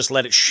 and I'll just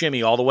let it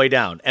shimmy all the way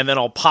down, and then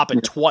I'll pop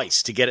it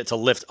twice to get it to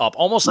lift up,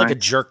 almost like a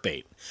jerk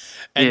bait.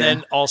 And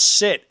then I'll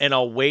sit and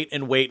I'll wait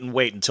and wait and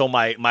wait until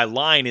my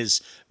line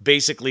is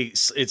basically,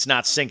 it's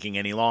not sinking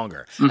any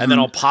longer. And then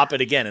I'll pop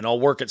it again and I'll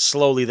work it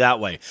slowly that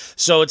way.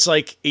 So it's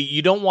like,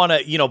 you don't want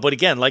to, but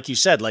again, like you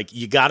said, like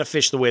you got to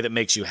fish the way that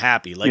makes you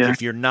happy. Like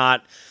if you're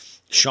not,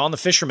 Sean the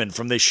fisherman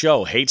from this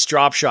show hates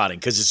drop shotting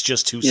because it's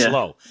just too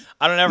slow.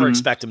 I don't ever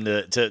expect him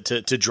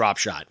to drop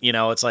shot.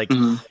 It's like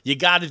you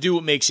got to do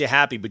what makes you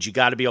happy, but you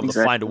got to be able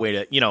to find a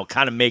way to,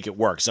 kind of make it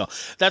work. So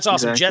that's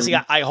awesome. Jesse,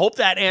 I hope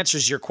that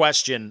answers your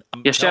question.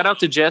 Shout out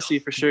to Jesse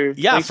for sure.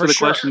 Yeah, Thanks for the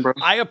sure. question, bro.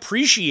 I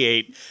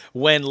appreciate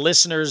when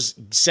listeners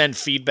send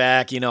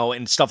feedback,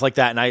 and stuff like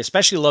that. And I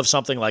especially love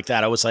something like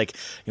that. I was like,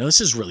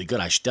 this is really good.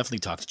 I should definitely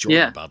talk to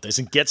Jordan about this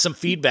and get some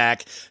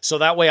feedback. So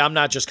that way I'm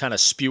not just kind of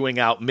spewing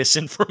out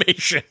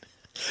misinformation.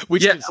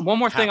 One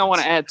more thing I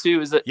want to add too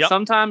is that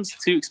sometimes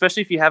too,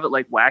 especially if you have it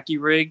like wacky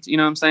rigged, you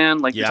know what I'm saying?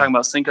 Like you're talking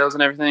about Senkos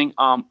and everything.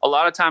 A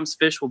lot of times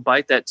fish will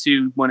bite that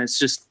too when it's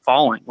just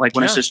falling, like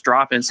when it's just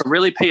dropping. So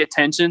really pay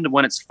attention to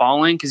when it's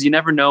falling because you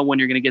never know when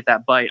you're going to get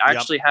that bite. I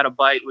actually had a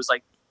bite. It was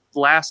like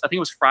I think it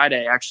was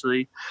Friday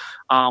actually,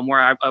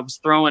 where I was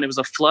throwing. It was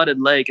a flooded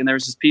lake and there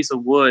was this piece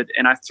of wood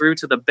and I threw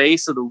to the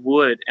base of the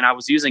wood and I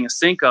was using a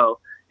Senko.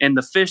 And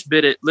the fish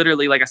bit it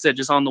literally, like I said,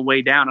 just on the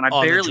way down. And I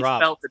barely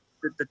felt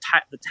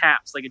the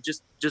taps. Like it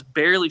just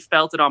barely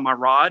felt it on my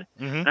rod.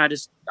 And I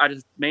just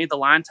made the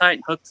line tight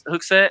and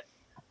hook set.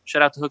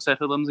 Shout out to Hook Set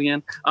Hoodlums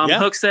again.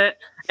 Hook set.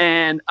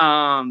 And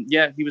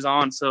he was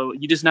on. So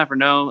you just never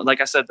know. Like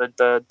I said,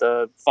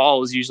 the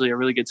fall is usually a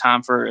really good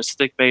time for a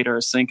stick bait or a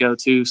Senko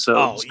too.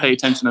 So just pay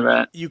attention to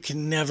that. You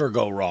can never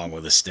go wrong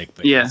with a stick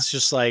bait. Yeah. It's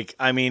just like,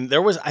 I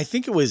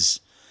think it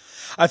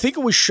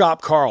was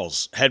Shop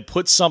Carl's had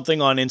put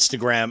something on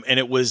Instagram and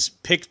it was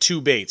pick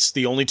 2 baits,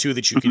 the only 2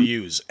 that you could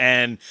use.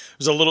 And it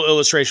was a little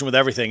illustration with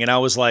everything. And I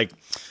was like,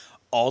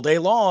 all day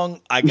long,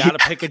 I got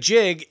to pick a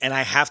jig and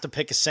I have to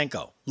pick a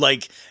Senko.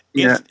 Like,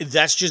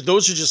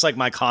 those are just like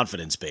my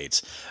confidence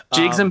baits.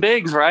 Jigs and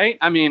bigs, right?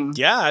 I mean,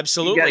 yeah,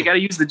 absolutely. You got to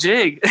use the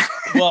jig.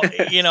 Well,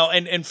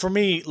 and for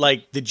me,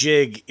 like the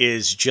jig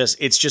is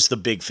it's just the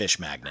big fish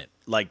magnet.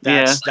 Like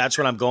that's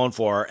what I'm going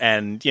for.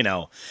 And,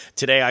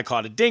 today I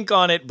caught a dink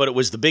on it, but it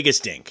was the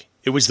biggest dink.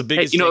 It was the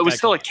biggest. It was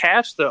still a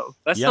catch though.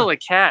 That's still a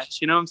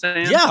catch. You know what I'm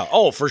saying? Yeah.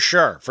 Oh, for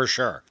sure. For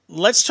sure.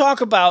 Let's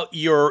talk about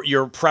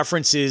your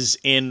preferences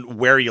in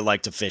where you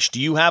like to fish.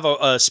 Do you have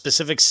a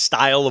specific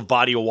style of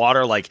body of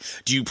water? Like,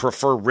 do you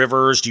prefer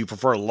rivers? Do you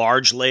prefer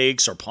large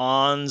lakes or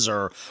ponds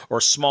or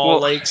small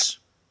lakes?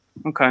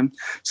 Okay.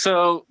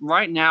 So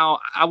right now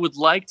I would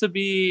like to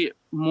be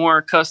more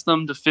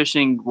accustomed to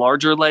fishing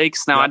larger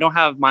lakes. Now I don't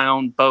have my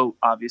own boat,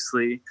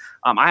 obviously.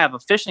 I have a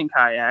fishing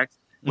kayak,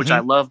 which I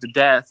love to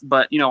death.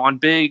 But, on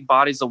big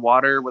bodies of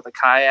water with a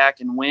kayak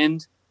and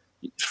wind,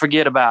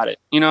 forget about it.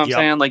 You know what I'm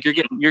saying? Like you're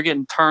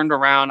getting turned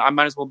around. I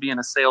might as well be in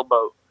a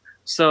sailboat.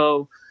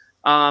 So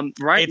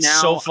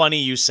it's so funny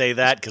you say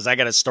that because I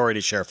got a story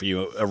to share for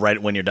you right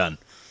when you're done.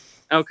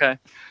 Okay.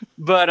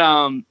 But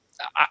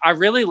I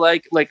really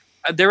like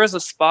there was a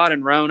spot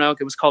in Roanoke.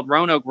 It was called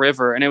Roanoke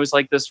River. And it was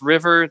like this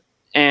river.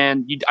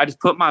 And I just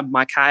put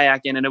my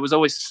kayak in and it was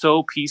always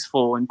so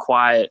peaceful and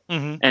quiet.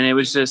 And it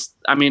was just,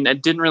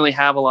 it didn't really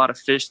have a lot of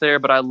fish there,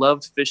 but I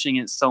loved fishing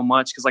it so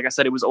much. Cause like I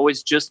said, it was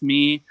always just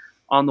me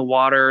on the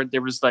water.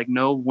 There was like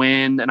no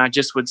wind and I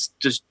just would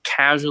just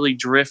casually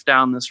drift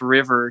down this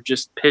river,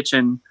 just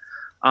pitching.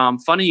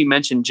 Funny you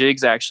mentioned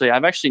jigs. Actually,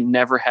 I've actually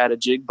never had a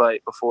jig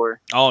bite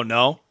before. Oh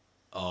no.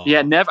 Oh.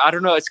 Yeah, never. I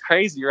don't know. It's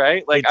crazy,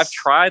 right? Like I've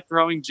tried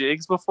throwing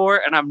jigs before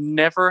and I've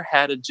never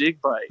had a jig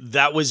bite.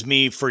 That was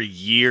me for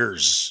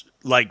years.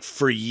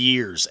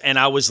 And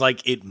I was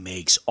like, it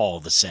makes all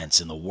the sense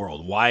in the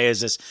world. Why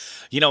is this?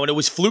 And it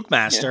was Fluke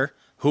Master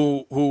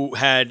who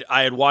I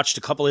had watched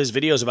a couple of his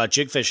videos about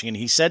jig fishing and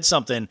he said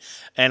something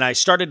and I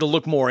started to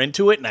look more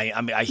into it. And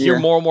I hear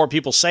more and more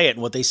people say it.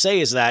 And what they say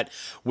is that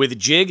with a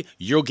jig,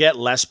 you'll get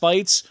less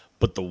bites,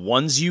 but the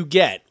ones you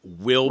get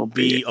will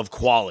be of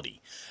quality.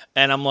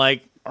 And I'm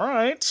like, all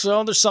right,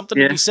 so there's something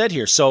to be said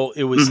here. So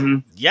it was,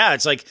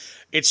 it's like,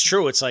 it's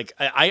true. It's like,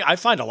 I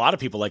find a lot of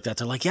people like that.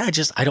 They're like, I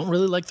don't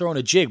really like throwing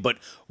a jig. But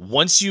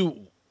once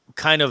you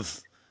kind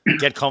of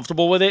get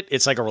comfortable with it,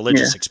 it's like a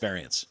religious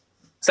experience.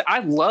 So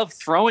I love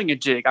throwing a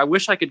jig. I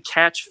wish I could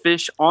catch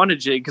fish on a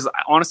jig because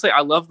honestly,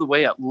 I love the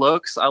way it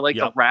looks. I like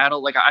the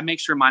rattle. Like I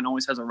make sure mine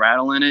always has a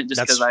rattle in it just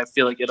because I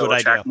feel like it'll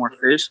attract more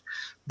fish.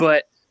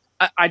 But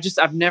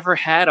I've never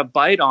had a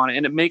bite on it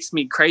and it makes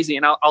me crazy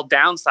and I'll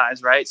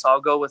downsize, right? So I'll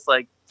go with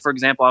for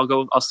example,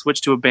 I'll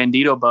switch to a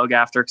bandito bug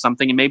after because I'm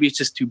thinking maybe it's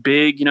just too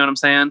big, you know what I'm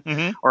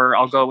saying? Or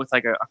I'll go with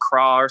like a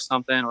craw or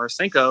something or a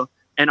Senko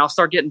and I'll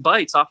start getting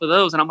bites off of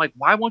those. And I'm like,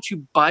 why won't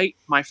you bite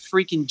my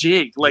freaking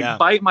jig?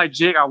 Bite my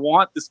jig. I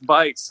want this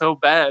bite so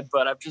bad,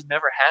 but I've just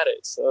never had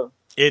it. So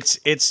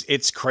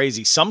it's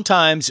crazy.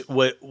 Sometimes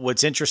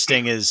what's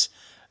interesting is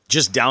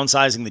just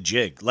downsizing the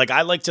jig. Like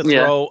I like to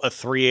throw a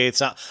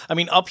 3/8 ounce. I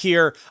mean, up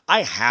here,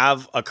 I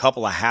have a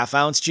couple of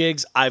half-ounce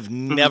jigs. I've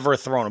never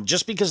thrown them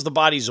just because the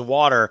bodies of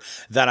water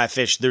that I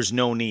fish, there's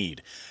no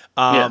need.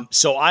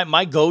 So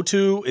my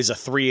go-to is a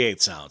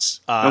 3/8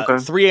 ounce,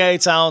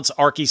 3/8 ounce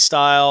Arky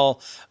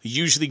style,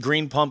 usually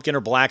green pumpkin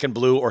or black and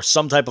blue or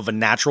some type of a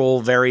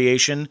natural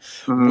variation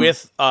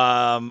with,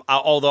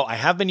 although I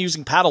have been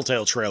using paddle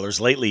tail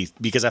trailers lately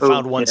because I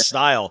found one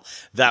style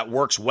that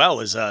works well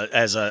as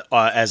a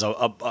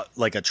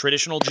like a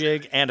traditional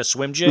jig and a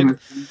swim jig.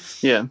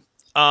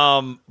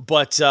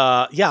 But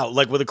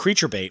like with a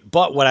creature bait.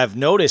 But what I've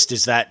noticed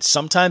is that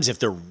sometimes if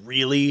they're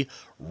really,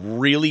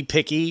 really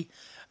picky,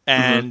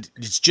 and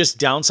it's just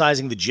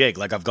downsizing the jig.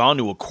 Like I've gone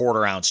to a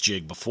 1/4 ounce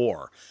jig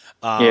before,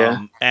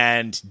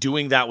 and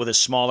doing that with a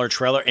smaller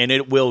trailer, and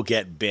it will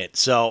get bit.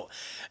 So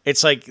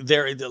it's like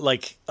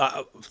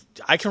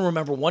I can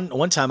remember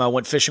one time I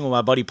went fishing with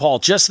my buddy Paul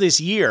just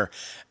this year,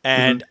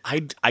 and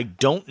I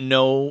don't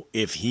know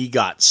if he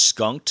got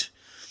skunked,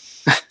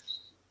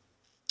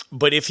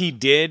 but if he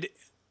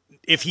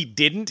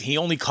didn't, he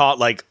only caught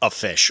like a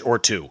fish or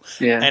two,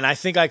 and I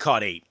think I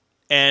caught 8.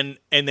 And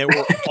they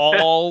were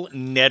all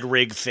Ned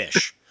rig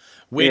fish,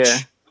 which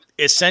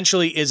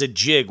essentially is a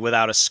jig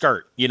without a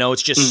skirt. You know,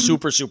 it's just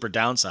super, super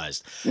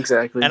downsized.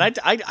 Exactly. And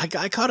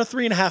I caught a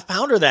 3.5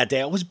 pounder that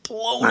day. I was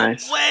blown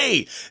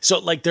away. So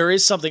like there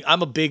is something.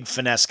 I'm a big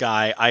finesse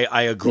guy.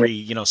 I agree.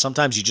 You know,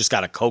 sometimes you just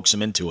got to coax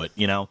them into it.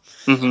 You know.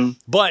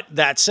 But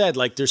that said,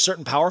 like there's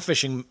certain power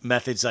fishing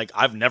methods. Like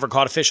I've never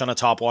caught a fish on a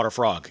topwater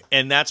frog,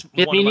 and that's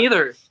me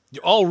neither.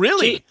 Oh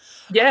really?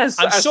 Yes.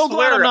 I'm so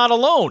glad I'm not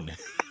alone.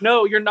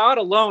 No, you're not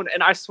alone.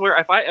 And I swear,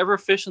 if I ever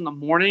fish in the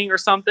morning or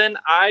something,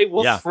 I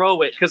will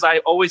throw it because I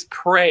always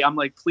pray. I'm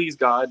like, please,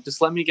 God,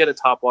 just let me get a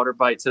topwater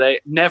bite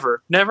today.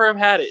 Never have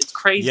had it. It's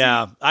crazy.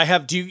 Yeah, I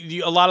have. Do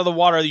you a lot of the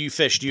water that you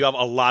fish? Do you have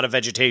a lot of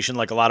vegetation,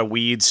 like a lot of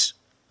weeds?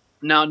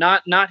 No,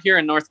 not here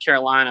in North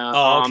Carolina.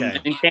 Oh, okay.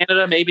 In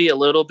Canada, maybe a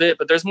little bit,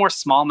 but there's more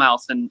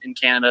smallmouth in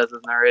Canada than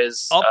there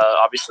is,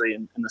 obviously,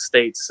 in the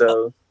States.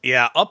 So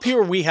yeah, up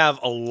here we have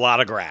a lot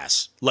of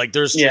grass. Like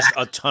there's just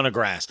a ton of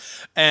grass,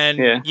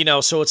 and you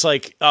know, so it's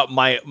like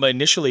my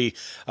initially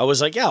I was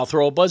like, I'll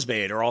throw a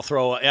buzzbait or I'll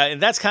throw,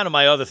 and that's kind of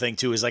my other thing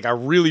too. Is like I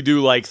really do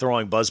like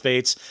throwing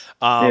buzzbaits,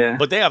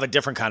 but they have a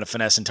different kind of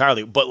finesse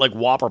entirely. But like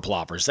whopper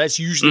ploppers, that's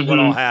usually what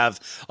I'll have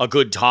a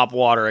good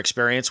topwater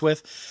experience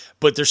with.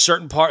 But there's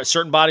certain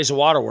bodies of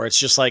water where it's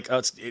just like,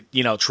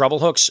 treble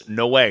hooks,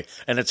 no way.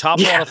 And a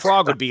topwater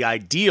frog would be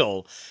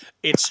ideal.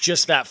 It's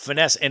just that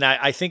finesse. And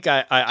I think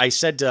I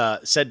said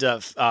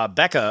to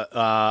Becca,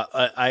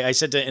 I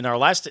said to in our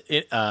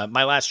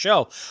my last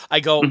show,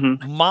 I go,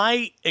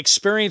 my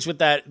experience with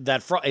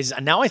that frog is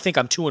now I think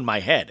I'm too in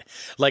my head.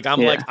 Like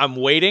I'm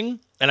waiting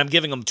and I'm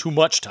giving them too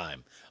much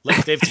time.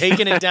 Like they've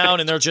taken it down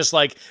and they're just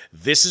like,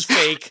 this is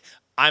fake.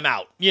 I'm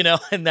out, you know,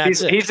 and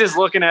that's it. He's just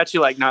looking at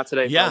you like, not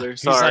today, brother.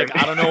 Sorry. He's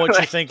like, I don't know what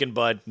you're thinking,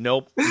 bud.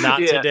 Nope, not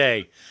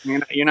today.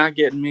 You're not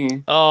getting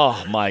me.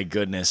 Oh, my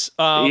goodness.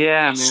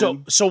 Man.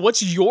 So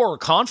what's your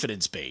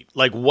confidence bait?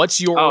 Like,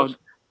 what's your... Oh,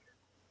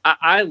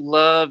 I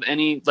love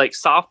any, like,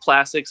 soft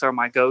plastics are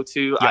my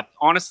go-to. Yep.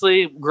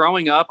 Honestly,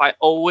 growing up, I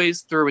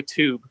always threw a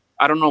tube.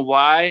 I don't know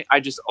why. I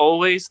just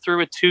always threw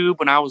a tube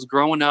when I was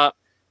growing up.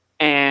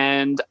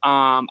 And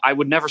I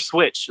would never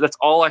switch. That's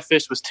all I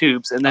fished was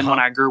tubes. And then when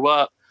I grew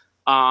up,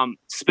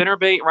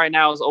 spinnerbait right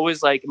now is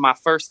always like my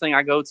first thing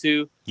I go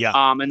to.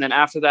 And then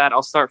after that,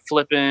 I'll start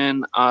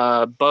flipping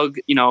bug,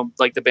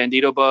 like the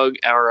bandito bug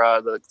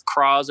or the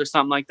craws or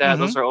something like that.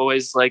 Those are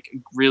always like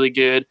really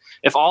good.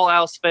 If all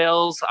else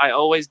fails, I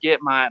always get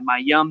my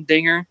yum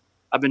dinger.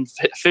 I've been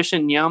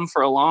fishing yum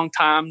for a long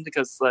time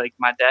because like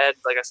my dad,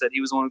 like I said,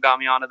 he was the one who got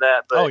me onto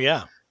that. But,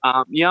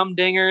 yum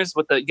dingers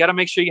you got to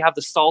make sure you have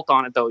the salt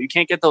on it though. You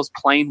can't get those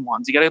plain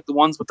ones. You got to get the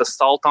ones with the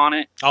salt on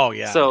it. Oh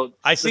yeah. So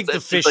I think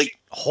the fish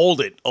hold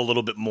it a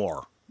little bit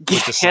more.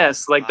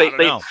 Yes, like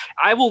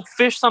I will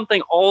fish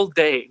something all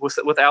day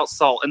without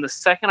salt, and the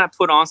second I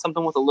put on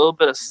something with a little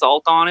bit of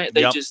salt on it,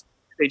 they just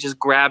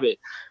grab it.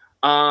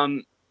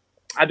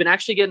 I've been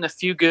actually getting a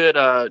few good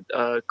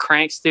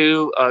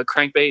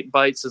crankbait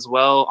bites as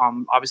well.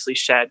 Obviously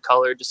shad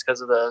color just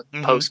because of the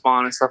post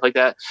spawn and stuff like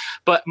that.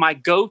 But my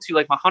go-to,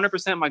 like my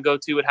 100% my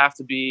go-to would have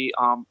to be,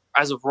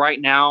 as of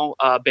right now,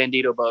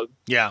 bandito bug.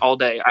 Yeah, all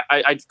day.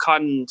 I've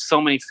caught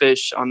so many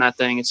fish on that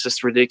thing. It's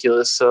just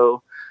ridiculous.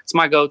 So it's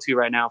my go-to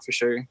right now for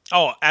sure.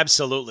 Oh,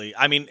 absolutely.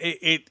 I mean,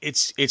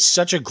 it's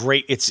such a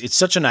great, it's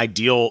such an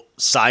ideal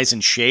size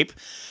and shape.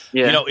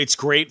 Yeah. It's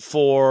great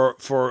for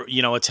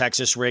a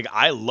Texas rig.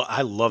 I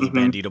love the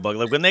bandito bug.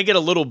 Like when they get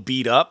a little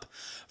beat up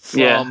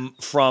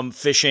from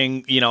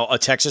fishing, a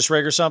Texas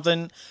rig or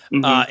something,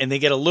 and they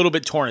get a little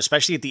bit torn,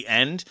 especially at the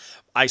end.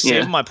 I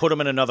save them. I put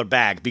them in another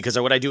bag because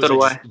what I do is I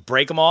just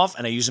break them off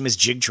and I use them as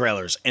jig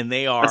trailers, and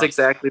that's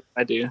exactly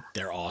what I do.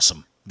 They're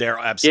awesome. They're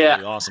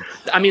absolutely awesome.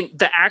 I mean,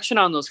 the action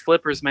on those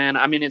flippers, man.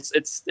 I mean,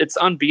 it's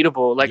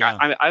unbeatable. Like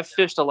I've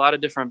fished a lot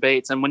of different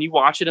baits, and when you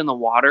watch it in the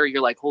water,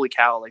 you're like, holy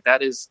cow! Like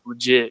that is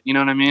legit. You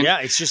know what I mean? Yeah,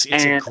 it's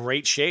a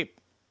great shape.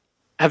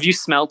 Have you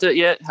smelt it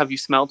yet? Have you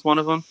smelt one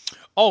of them?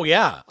 Oh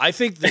yeah, I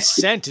think the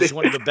scent is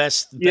one of the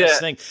best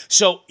things.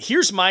 So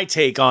here's my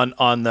take on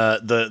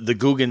the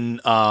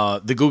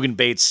Guggen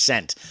Baits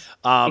scent.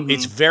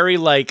 It's very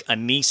like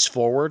anise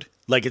forward,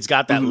 like it's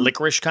got that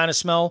licorice kind of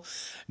smell.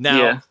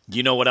 Now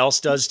you know what else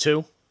does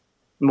too?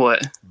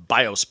 What?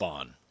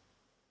 Biospawn.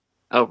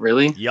 Oh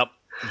really? Yep.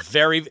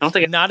 Very.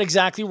 Not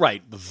exactly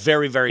right, but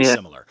very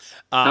similar.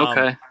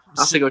 Okay.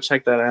 I'll have to go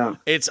check that out.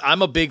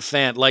 I'm a big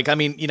fan. Like, I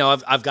mean,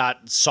 I've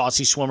got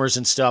saucy swimmers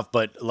and stuff,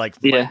 but like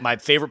my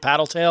favorite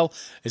paddle tail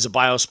is a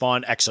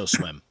Biospawn Exo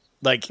Swim.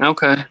 Like,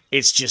 okay,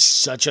 it's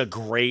just such a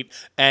great,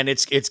 and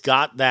it's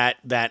got that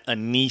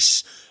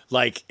anise.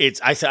 Like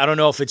I don't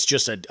know if it's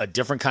just a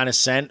different kind of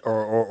scent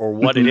or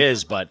what it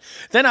is, but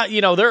then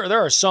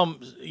there are some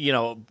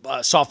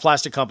soft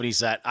plastic companies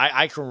that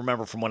I can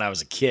remember from when I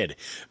was a kid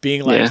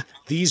being like,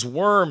 these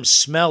worms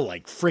smell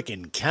like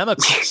freaking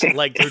chemicals,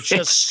 like they're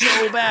just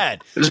so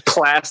bad. It's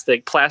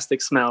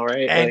plastic smell,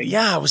 right? And like,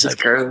 I was like,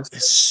 gross.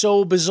 It's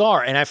so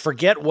bizarre, and I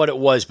forget what it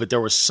was, but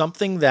there was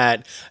something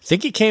that I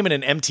think it came in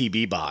an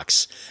MTB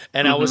box,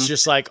 and I was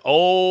just like,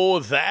 oh,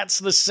 that's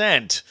the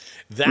scent.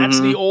 That's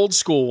the old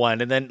school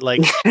one. And then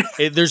like,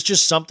 there's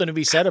just something to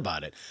be said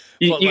about it.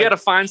 You got to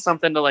find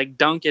something to like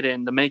dunk it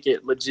in to make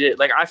it legit.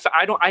 Like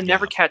I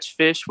never catch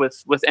fish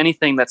with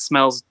anything that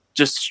smells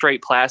just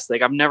straight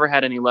plastic. I've never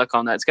had any luck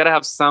on that. It's got to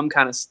have some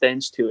kind of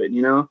stench to it, Me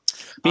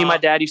and my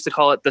dad used to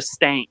call it the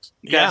stank.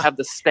 You got to have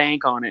the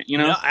stank on it,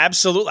 No,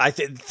 absolutely. I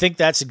think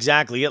that's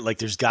exactly it. Like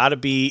there's got to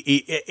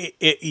be,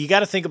 you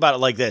got to think about it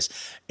like this.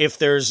 If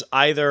there's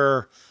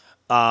either,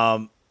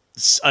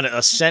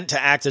 a scent to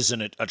act as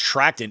an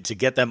attractant to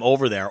get them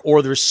over there,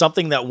 or there's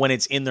something that when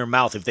it's in their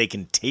mouth, if they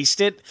can taste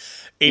it,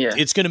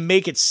 it's going to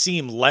make it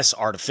seem less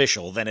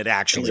artificial than it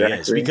actually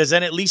is, because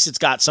then at least it's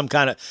got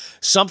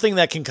something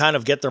that can kind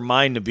of get their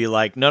mind to be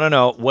like,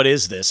 no, what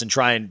is this? And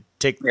try and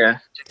take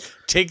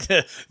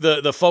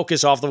the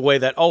focus off the way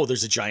that, oh,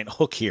 there's a giant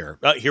hook here.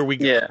 Here we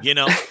go,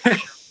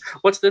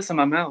 What's this in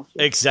my mouth?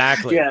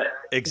 Exactly. Yeah.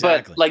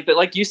 Exactly. But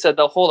like you said,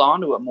 they'll hold on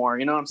to it more.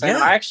 You know what I'm saying?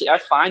 Yeah. I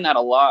find that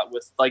a lot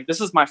with like,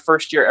 this is my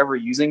first year ever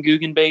using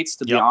Guggen Baits,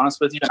 to be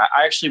honest with you.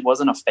 I actually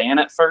wasn't a fan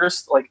at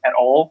first, like at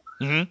all.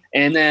 Mm-hmm.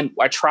 And then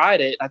I tried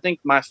it. I think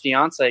my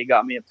fiance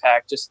got me a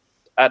pack just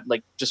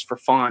for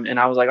fun. And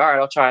I was like, all right,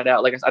 I'll try it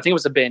out. Like, I think it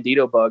was a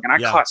bandito bug, and I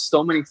caught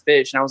so many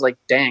fish, and I was like,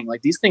 dang,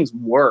 like these things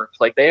work.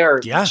 Like they are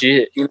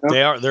legit,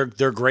 They are.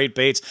 They're great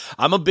baits.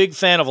 I'm a big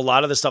fan of a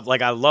lot of the stuff.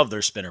 Like I love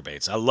their spinner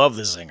baits. I love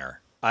the Zinger.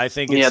 I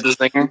think the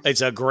Zinger.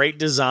 It's a great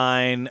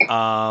design.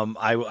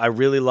 I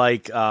really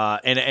like,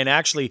 and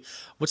actually,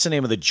 what's the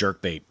name of the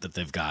jerk bait that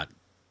they've got?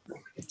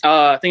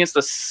 I think is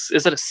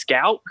it a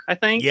Scout? I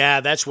think. Yeah,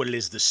 that's what it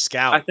is. The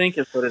Scout. I think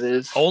it's what it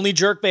is. Only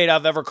jerkbait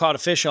I've ever caught a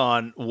fish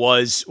on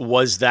was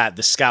that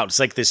the Scout. It's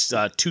like this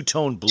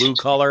two-tone blue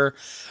color.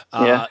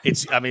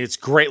 It's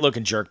great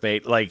looking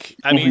jerkbait. Like,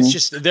 I mean, it's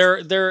just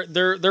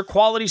they're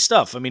quality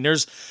stuff. I mean,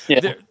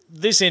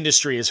 this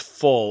industry is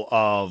full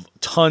of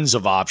tons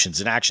of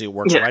options, and actually it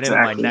works into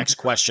my next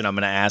question I'm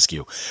going to ask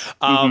you.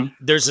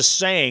 There's a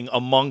saying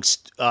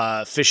amongst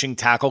fishing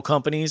tackle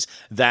companies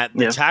that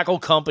the tackle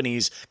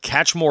companies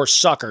catch more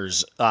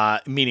suckers,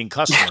 meaning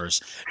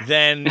customers,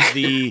 than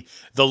the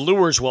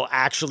lures will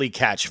actually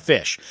catch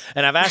fish.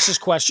 And I've asked this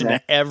question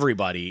to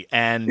everybody,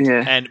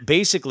 and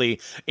basically,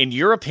 in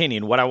your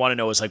opinion, what I want to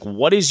know is like,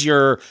 what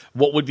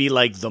would be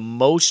like the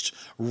most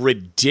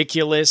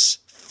ridiculous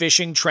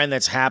fishing trend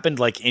that's happened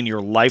like in your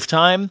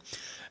lifetime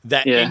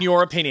that in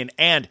your opinion,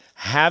 and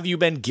have you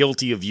been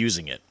guilty of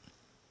using it?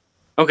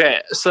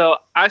 Okay, so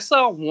I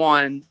saw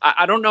one.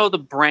 I don't know the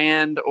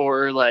brand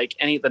or like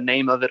the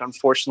name of it,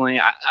 unfortunately.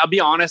 I'll be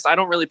honest, I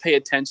don't really pay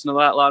attention to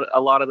that,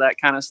 a lot of that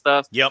kind of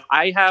stuff. Yep.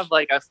 I have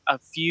like a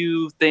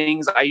few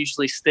things I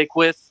usually stick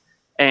with,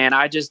 and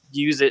I just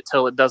use it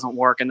till it doesn't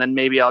work, and then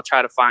maybe I'll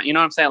try to find, you know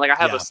what I'm saying? Like I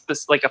have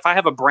if I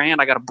have a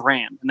brand, I got a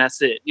brand, and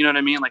that's it. You know what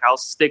I mean? Like I'll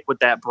stick with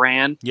that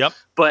brand. Yep.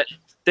 But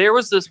there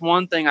was this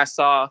one thing I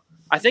saw.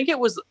 I think it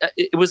was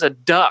a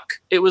duck.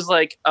 It was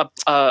like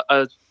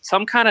a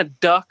some kind of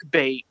duck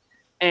bait,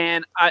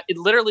 and it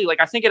literally,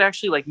 like, I think it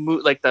actually like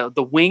moved, like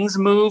the wings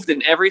moved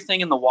and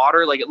everything in the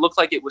water. Like it looked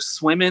like it was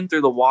swimming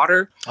through the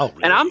water. Oh,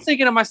 really? And I'm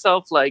thinking to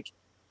myself, like,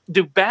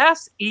 do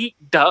bass eat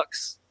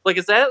ducks? Like,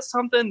 is that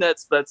something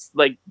that's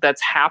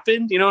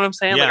happened? You know what I'm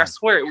saying? Yeah. Like, I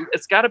swear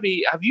it's got to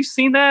be. Have you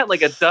seen that?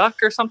 Like a duck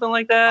or something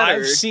like that?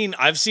 I've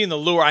seen the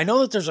lure. I know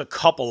that there's a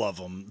couple of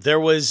them. There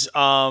was,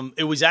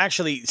 it was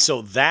actually,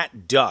 so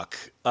that duck,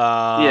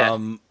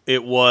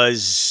 it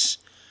was,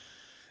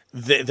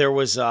 there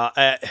was,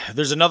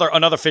 there's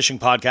another fishing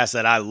podcast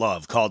that I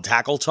love called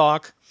Tackle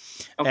Talk.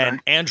 Okay.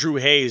 And Andrew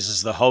Hayes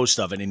is the host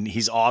of it, and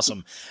he's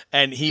awesome.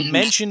 And he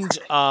mentioned,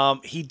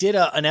 he did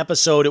an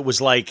episode. It was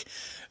like,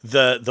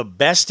 the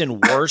best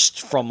and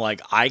worst from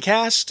like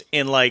iCast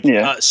in like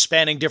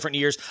spanning different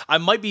years. I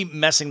might be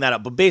messing that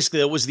up, but basically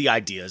that was the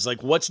idea. It's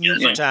like what's new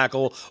for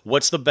tackle,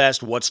 what's the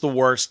best, what's the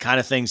worst kind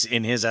of things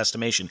in his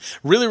estimation.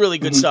 Really, really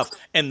good stuff.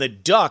 And the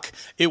duck,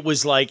 it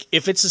was like,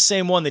 if it's the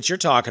same one that you're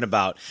talking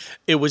about,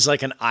 it was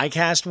like an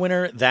iCast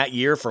winner that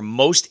year for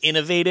most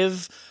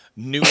innovative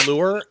new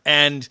lure.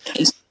 And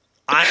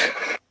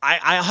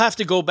I'll have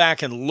to go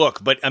back and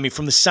look, but I mean,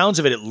 from the sounds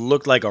of it, it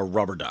looked like a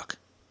rubber duck.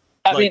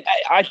 I mean,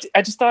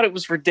 I just thought it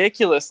was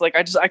ridiculous. Like,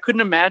 I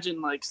couldn't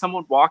imagine like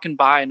someone walking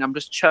by and I'm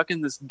just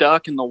chucking this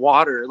duck in the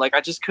water. Like,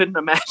 I just couldn't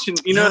imagine.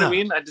 You know what I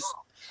mean?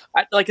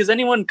 Like, has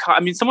anyone caught? I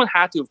mean, someone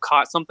had to have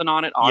caught something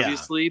on it,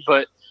 obviously,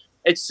 but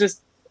it's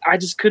just. I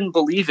just couldn't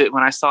believe it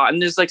when I saw it.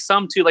 And there's like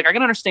some too, like I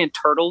can understand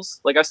turtles.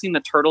 Like I've seen the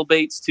turtle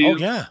baits too,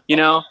 you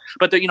know,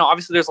 but you know,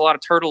 obviously there's a lot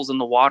of turtles in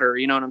the water,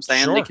 you know what I'm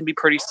saying? Sure. They can be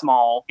pretty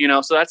small, you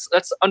know, so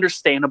that's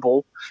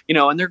understandable, you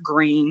know, and they're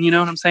green, you know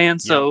what I'm saying?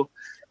 So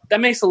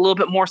that makes a little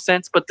bit more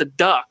sense. But the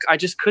duck, I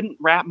just couldn't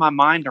wrap my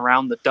mind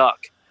around the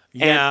duck.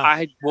 Yeah. And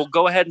I will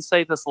go ahead and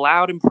say this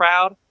loud and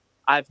proud.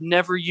 I've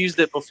never used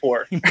it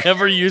before.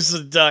 Never used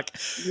the duck.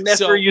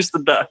 Never used the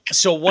duck.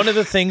 So one of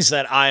the things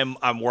that I'm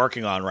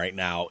working on right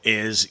now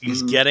is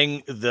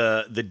getting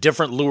the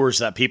different lures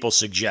that people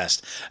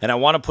suggest, and I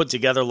want to put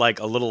together like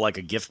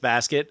a gift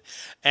basket.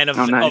 And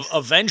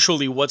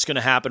eventually, what's going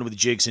to happen with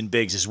Jigs and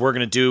Bigs is we're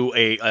going to do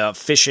a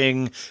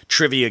fishing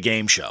trivia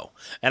game show,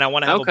 and I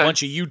want to have a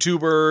bunch of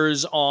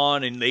YouTubers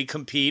on, and they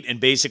compete, and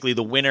basically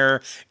the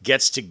winner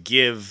gets to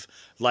give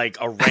like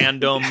a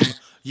random.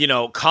 You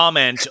know,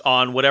 comment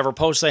on whatever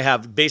post they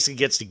have, basically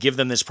gets to give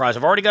them this prize.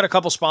 I've already got a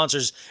couple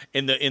sponsors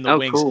in the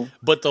wings,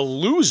 but the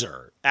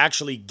loser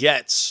actually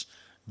gets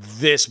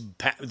this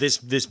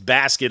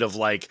basket of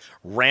like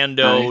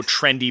rando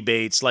trendy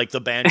baits, like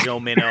the banjo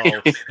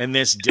minnow and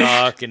this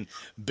duck and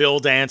Bill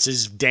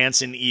Dance's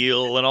dancing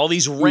eel and all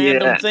these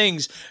random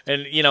things,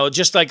 and you know,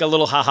 just like a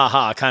little ha ha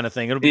ha kind of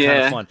thing. It'll be kind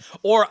of fun.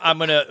 Or I'm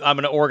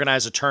gonna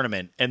organize a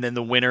tournament, and then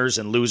the winners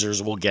and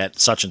losers will get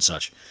such and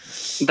such.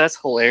 That's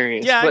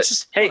hilarious. Yeah, but,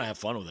 just want to have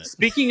fun with it.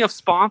 Speaking of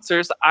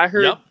sponsors, I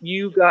heard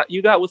you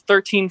got with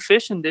 13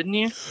 Fishing, didn't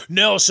you?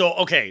 No, so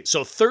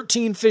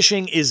 13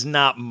 Fishing is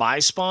not my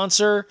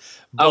sponsor,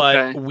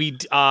 but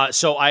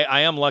so I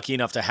am lucky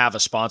enough to have a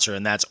sponsor,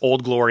 and that's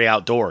Old Glory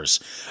Outdoors.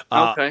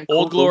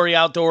 Old Glory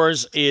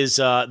Outdoors is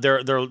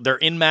they're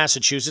in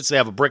Massachusetts. They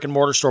have a brick and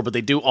mortar store, but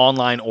they do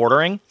online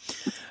ordering.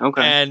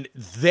 Okay, and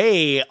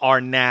they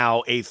are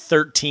now a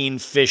 13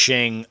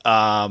 Fishing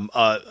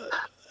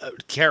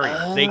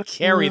carrier. They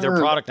carry their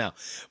product now.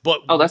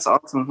 But that's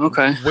awesome.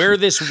 Okay. Where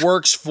this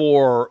works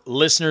for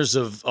listeners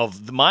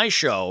of my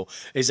show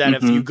is that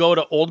if you go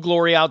to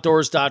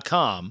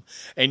oldgloryoutdoors.com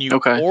and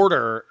you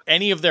order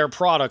any of their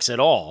products at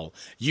all,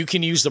 you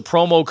can use the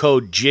promo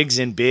code Jigs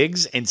and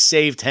Bigs and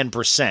save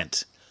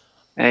 10%.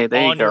 Hey,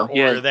 there you go.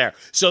 Your order there.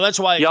 So that's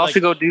why y'all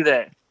should go do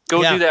that.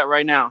 Do that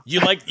right now.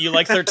 You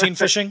like 13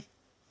 Fishing?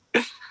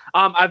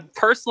 I've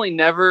personally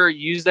never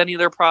used any of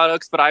their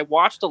products, but I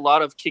watched a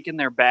lot of Kicking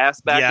Their Bass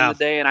back in the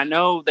day, and I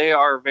know they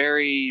are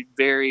very,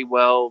 very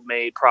well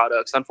made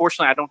products.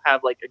 Unfortunately, I don't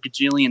have like a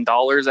gajillion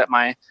dollars at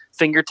my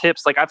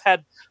fingertips. Like I've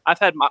had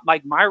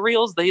my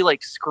reels, they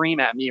like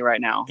scream at me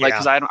right now, like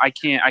because I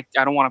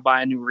don't want to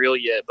buy a new reel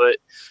yet, but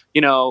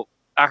you know.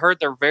 I heard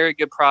they're very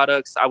good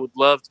products. I would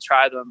love to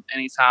try them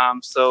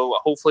anytime. So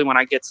hopefully when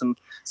I get some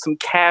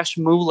cash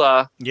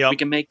moolah, we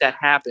can make that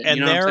happen. And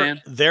you know what I'm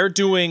saying? They're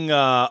doing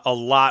a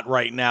lot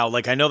right now.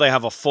 Like I know they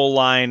have a full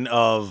line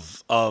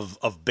of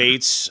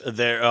baits.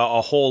 They're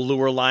a whole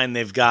lure line.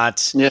 They've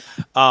got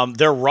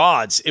their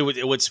rods.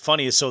 What's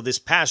funny is, so this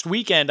past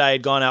weekend I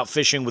had gone out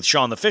fishing with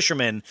Sean the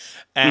Fisherman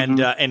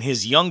and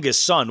his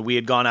youngest son. We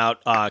had gone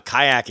out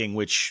kayaking,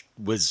 which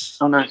was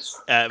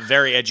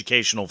very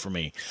educational for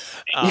me.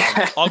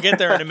 I'll get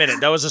there in a minute.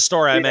 That was a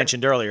story I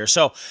mentioned earlier.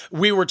 So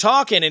we were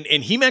talking,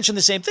 and he mentioned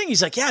the same thing.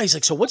 He's like,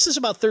 so what's this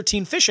about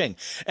 13 Fishing?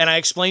 And I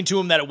explained to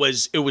him that it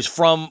was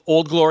from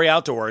Old Glory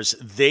Outdoors.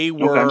 They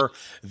were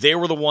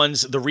the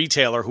ones, the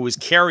retailer who is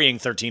carrying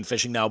 13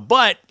 Fishing now,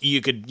 but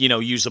you could,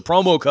 use the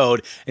promo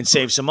code and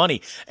save some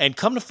money. And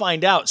come to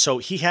find out, so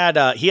he had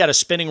a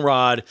spinning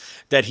rod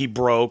that he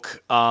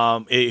broke.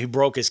 He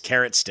broke his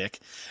carrot stick.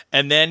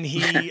 And then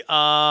his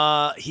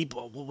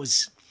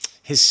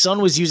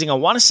son was using, I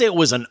want to say it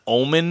was an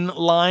Omen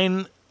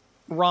line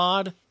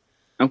rod.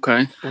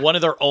 Okay. One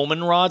of their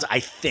Omen rods, I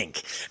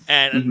think.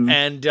 And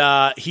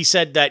he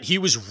said that he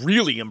was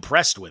really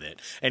impressed with it.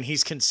 And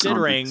he's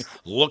considering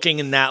looking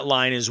in that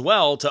line as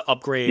well to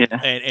upgrade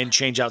and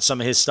change out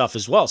some of his stuff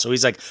as well. So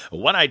he's like,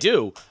 when I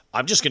do,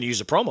 I'm just going to use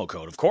a promo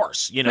code, of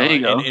course,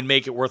 and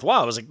make it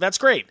worthwhile. I was like, that's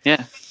great.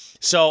 Yeah.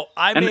 So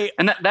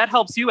that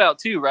helps you out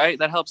too, right?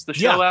 That helps the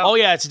show out. Oh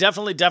yeah, it's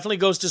definitely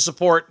goes to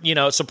support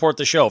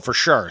the show for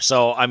sure.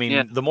 So I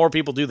mean, the more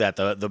people do that,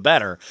 the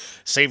better.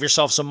 Save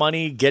yourself some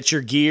money, get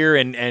your gear,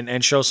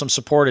 and show some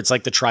support. It's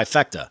like the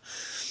trifecta.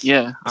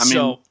 Yeah, I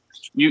mean,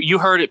 you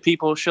heard it,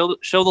 people. Show the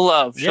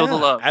love. Show the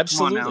love.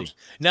 Absolutely.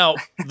 Now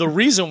the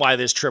reason why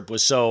this trip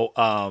was so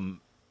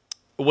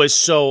was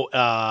so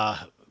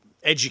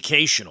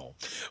educational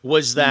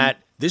was that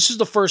this is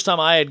the first time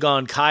I had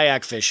gone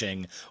kayak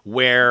fishing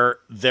where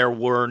there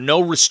were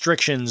no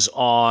restrictions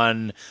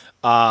on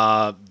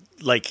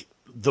like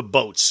the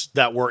boats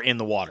that were in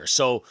the water.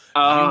 So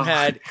you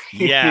had,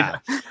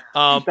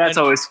 that's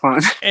always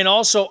fun. And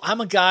also,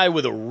 I'm a guy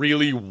with a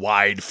really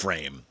wide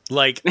frame.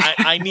 Like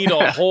I need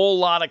a whole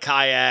lot of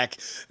kayak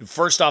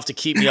first off to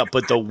keep me up,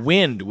 but the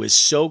wind was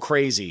so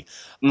crazy.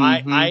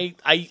 I'm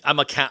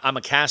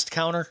a cast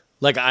counter.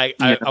 Like I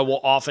will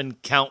often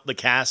count the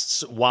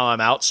casts while I'm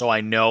out, so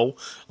I know.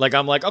 Like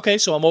I'm like, okay,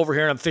 so I'm over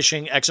here and I'm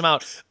fishing X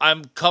amount.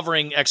 I'm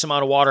covering X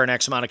amount of water and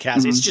X amount of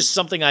casts. It's just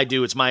something I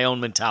do. It's my own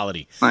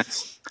mentality.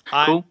 Nice.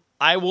 Cool.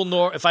 I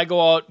will if I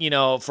go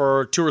out,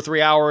 for 2 or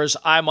 3 hours,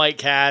 I might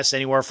cast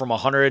anywhere from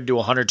 100 to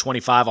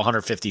 125,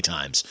 150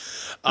 times.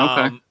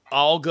 Okay.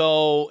 I'll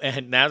go,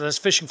 and now that's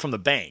fishing from the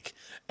bank,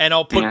 and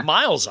I'll put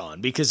miles on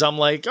because I'm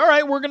like, all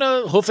right, we're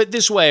gonna hoof it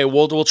this way.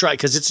 We'll try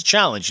because it's a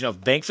challenge.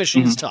 Bank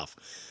fishing is tough.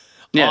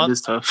 Yeah, it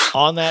is tough.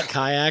 On that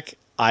kayak,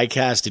 I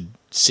casted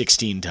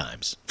 16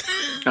 times.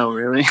 Oh,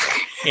 really?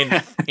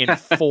 in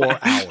 4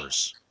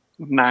 hours.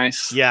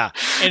 Nice. Yeah,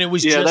 and it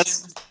was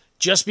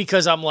just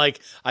because I'm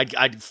like,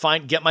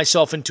 I'd get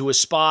myself into a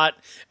spot,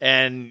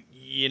 and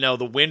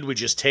the wind would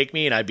just take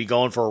me, and I'd be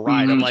going for a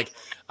ride. I'm like,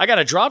 I got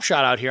a drop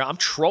shot out here. I'm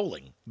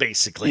trolling,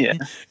 basically. Yeah.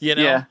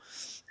 Yeah.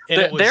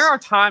 There are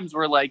times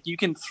where you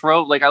can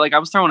throw I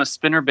was throwing a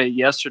spinnerbait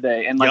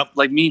yesterday, and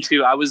like me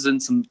too. I was in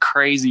some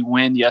crazy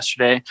wind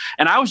yesterday,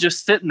 and I was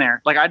just sitting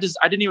there. I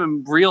didn't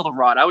even reel the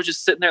rod. I was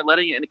just sitting there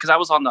letting it, because I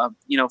was on the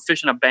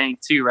fishing a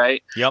bank too,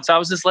 right? Yep. So I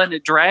was just letting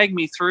it drag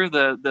me through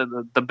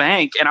the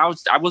bank, and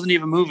I wasn't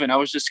even moving. I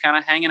was just kind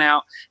of hanging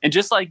out, and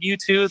just like you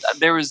too,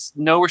 there was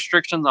no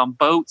restrictions on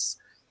boats,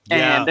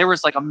 and there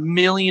was a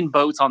million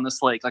boats on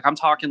this lake. I'm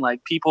talking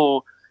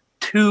people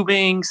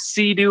tubing,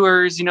 sea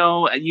doers,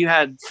 you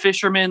had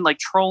fishermen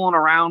trolling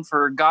around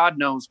for God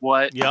knows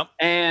what. Yep.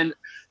 And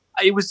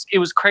it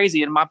was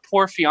crazy. And my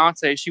poor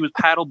fiance, she was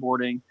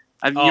paddleboarding.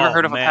 Have you ever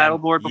heard of a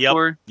paddleboard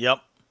before? Yep.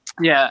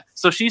 Yeah.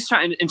 So she's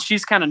trying, and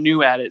she's kind of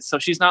new at it. So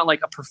she's not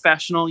a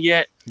professional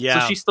yet.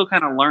 Yeah. So she's still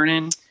kind of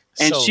learning.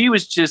 And she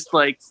was just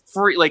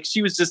free.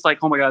 She was just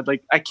oh my God,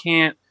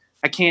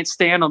 I can't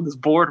stand on this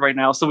board right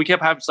now. So we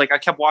kept having I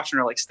kept watching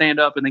her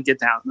stand up and then get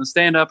down and then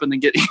stand up and then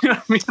get, what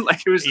I mean?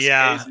 It was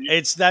just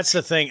crazy. That's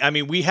the thing. I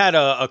mean, we had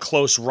a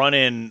close run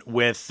in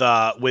with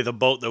a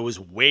boat that was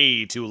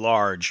way too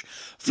large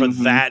for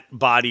that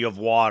body of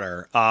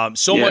water.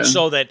 So much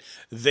so that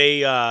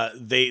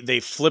they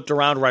flipped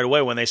around right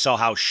away when they saw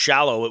how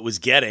shallow it was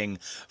getting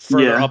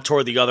further up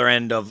toward the other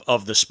end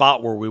of the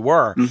spot where we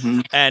were.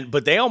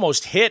 But they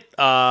almost hit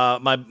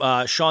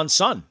my Sean's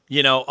son,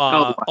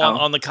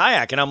 on the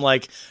kayak. And I'm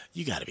like,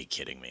 you got to be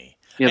kidding me.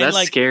 Yeah, and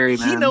that's scary,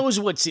 man. He knows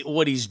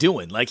what he's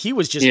doing. He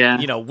was just,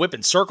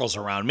 whipping circles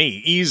around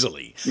me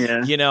easily.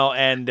 Yeah.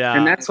 And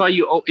that's why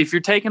if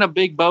you're taking a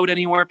big boat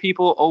anywhere,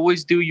 people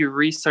always do your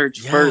research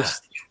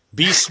first.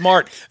 Be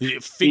smart.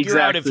 Figure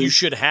out if you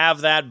should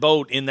have that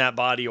boat in that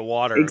body of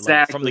water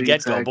from the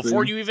get-go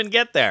before you even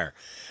get there.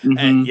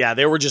 And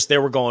they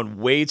were going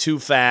way too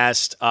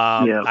fast.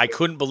 I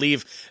couldn't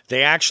believe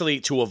they actually,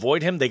 to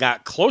avoid him, they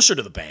got closer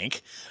to the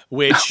bank,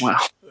 which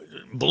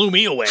blew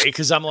me away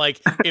because I'm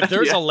like, if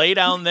there's a lay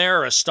down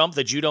there or a stump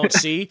that you don't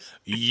see,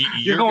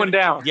 you're going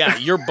down. Yeah,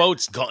 your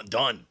boat's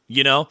done.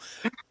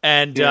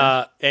 And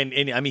I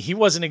mean, he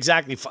wasn't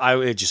exactly.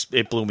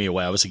 It blew me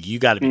away. I was like, you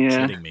got to be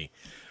kidding me.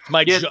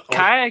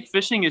 Kayak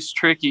fishing is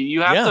tricky.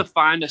 You have to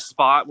find a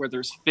spot where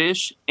there's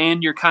fish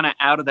and you're kind of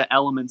out of the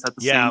elements at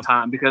the same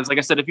time. Because like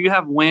I said, if you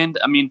have wind,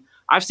 I mean,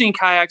 I've seen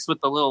kayaks with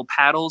the little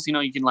paddles,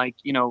 you can like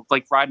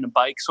riding a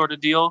bike sort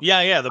of deal.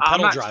 Yeah. The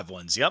pedal drive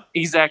ones. Yep.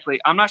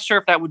 Exactly. I'm not sure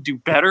if that would do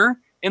better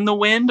in the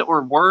wind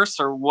or worse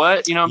or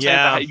what, I'm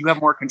saying? You have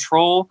more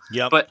control.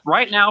 Yep. But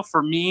right now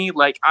for me,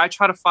 I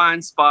try to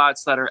find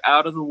spots that are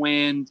out of the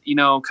wind,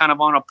 kind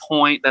of on a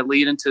point that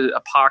lead into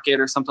a pocket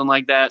or something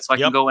like that. So I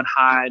can go and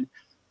hide.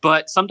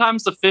 But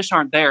sometimes the fish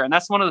aren't there. And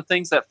that's one of the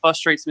things that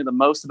frustrates me the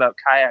most about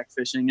kayak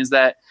fishing is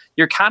that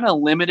you're kind of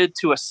limited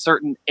to a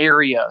certain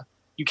area.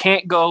 You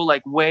can't go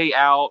way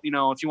out,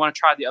 if you want to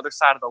try the other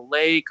side of the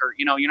lake or,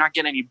 you're not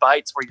getting any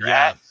bites where you're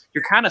at.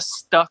 You're kind of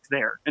stuck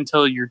there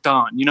until you're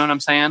done. You know what I'm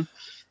saying?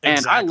 And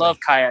exactly. I love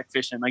kayak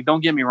fishing.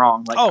 Don't get me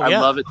wrong. I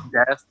love it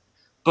to death.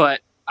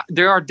 But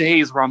there are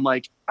days where I'm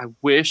like, I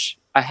wish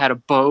I had a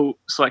boat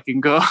so I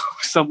can go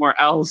somewhere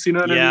else. You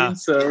know what I mean?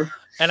 So...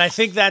 And I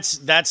think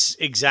that's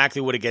exactly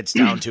what it gets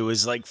down to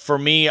is for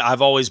me,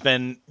 I've always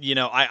been,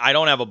 I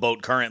don't have a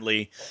boat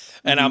currently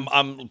and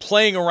I'm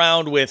playing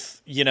around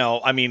with,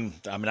 I mean,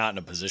 I'm not in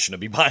a position to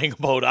be buying a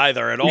boat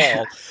either at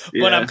all,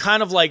 but I'm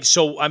kind of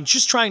so I'm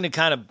just trying to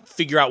kind of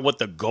figure out what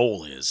the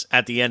goal is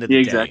at the end of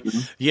the day,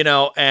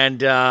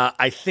 and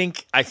I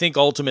think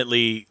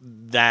ultimately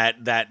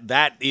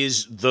that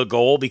is the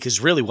goal because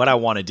really what I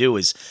want to do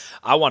is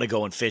I want to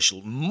go and fish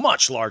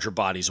much larger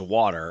bodies of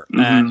water.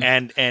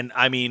 And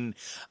I mean,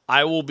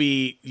 I will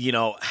be,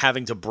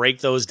 having to break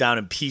those down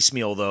and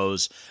piecemeal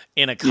those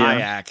in a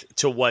kayak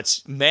to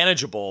what's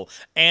manageable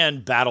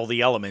and battle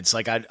the elements.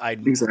 Like I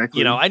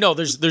Exactly. I know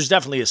there's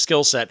definitely a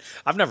skill set.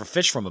 I've never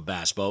fished from a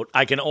bass boat.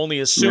 I can only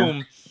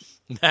assume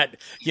that,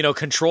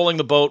 controlling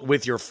the boat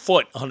with your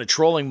foot on a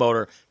trolling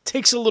motor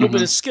takes a little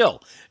bit of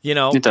skill,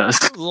 It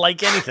does.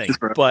 like anything,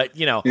 but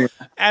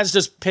as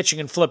does pitching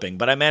and flipping,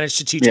 but I managed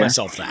to teach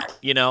myself that,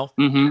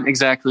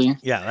 Exactly.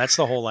 Yeah. That's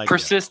the whole idea.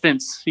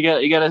 Persistence.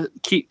 You gotta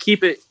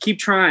keep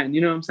trying.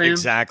 You know what I'm saying?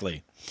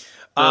 Exactly.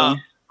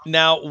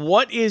 Now,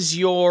 what is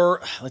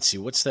your, let's see,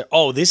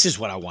 this is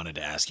what I wanted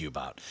to ask you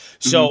about.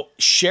 So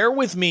share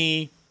with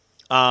me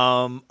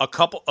a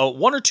couple,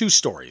 one or two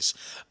stories.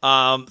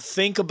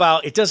 Think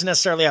about, it doesn't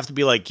necessarily have to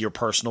be like your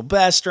personal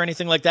best or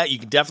anything like that. You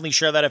can definitely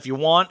share that if you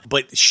want,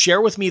 but share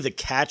with me the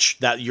catch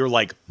that you're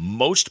like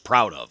most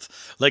proud of.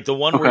 Like the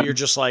one where you're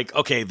just like,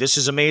 okay, this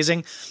is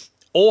amazing.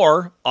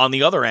 Or on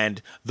the other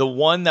end, the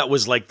one that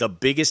was like the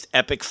biggest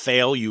epic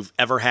fail you've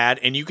ever had,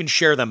 and you can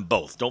share them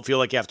both. Don't feel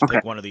like you have to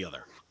pick one or the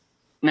other.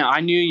 Now,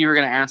 I knew you were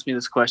going to ask me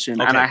this question,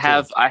 and I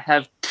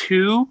have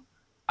two.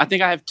 I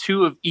think I have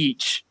two of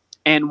each.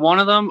 And one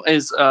of them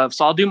is, so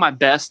I'll do my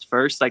best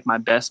first, like my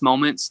best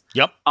moments.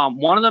 Yep.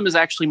 One of them is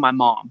actually my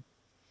mom.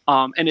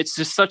 And it's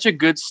just such a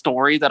good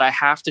story that I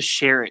have to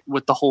share it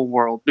with the whole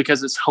world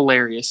because it's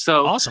hilarious.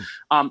 So awesome.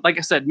 Like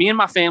I said, me and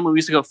my family, we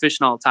used to go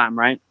fishing all the time,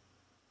 right?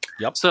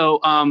 Yep. So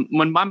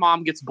when my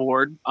mom gets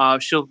bored,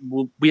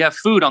 we have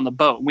food on the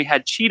boat. We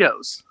had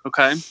Cheetos,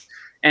 okay?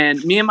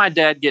 And me and my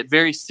dad get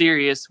very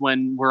serious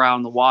when we're out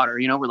on the water.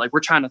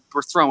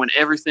 We're throwing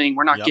everything.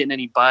 We're not getting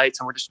any bites,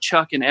 and we're just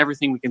chucking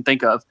everything we can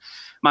think of.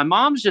 My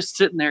mom's just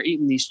sitting there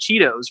eating these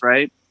Cheetos,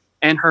 right?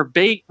 And her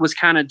bait was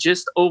kind of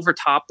just over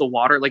top the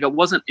water. Like it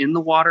wasn't in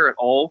the water at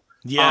all.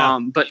 Yeah.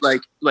 But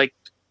like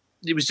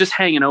it was just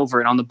hanging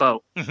over it on the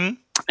boat. Mm-hmm.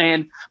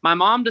 And my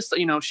mom just,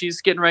 she's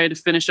getting ready to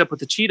finish up with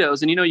the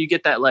Cheetos. And, you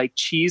get that like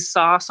cheese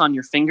sauce on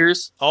your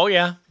fingers. Oh,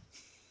 yeah.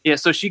 Yeah,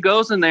 so she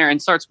goes in there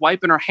and starts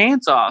wiping her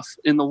hands off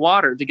in the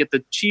water to get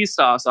the cheese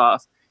sauce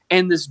off.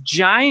 And this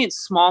giant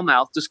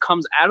smallmouth just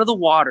comes out of the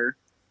water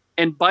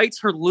and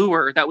bites her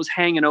lure that was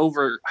hanging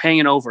over.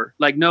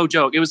 Like, no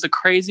joke. It was the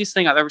craziest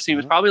thing I've ever seen. It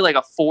was probably like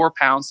a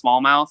 4-pound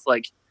smallmouth.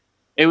 Like,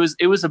 it was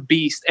a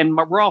beast. And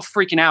we're all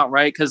freaking out,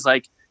 right? Because,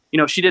 like,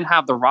 she didn't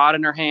have the rod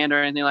in her hand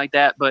or anything like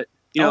that. But,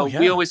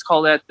 we always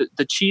call that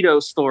the Cheeto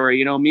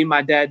story. Me and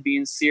my dad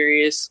being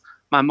serious.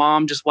 My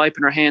mom just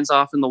wiping her hands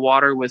off in the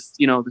water with,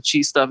 the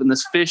cheese stuff. And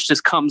this fish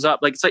just comes up.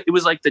 Like, it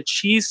was like the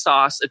cheese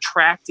sauce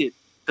attracted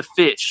the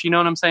fish. You know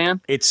what I'm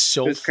saying? It's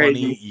so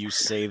funny you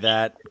say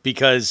that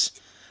because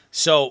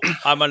so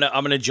I'm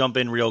gonna jump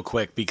in real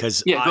quick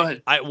because go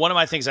ahead. One of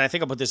my things, and I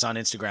think I put this on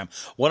Instagram,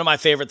 one of my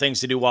favorite things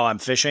to do while I'm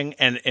fishing,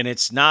 and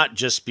it's not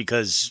just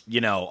because,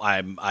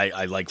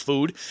 I like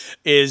food,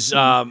 is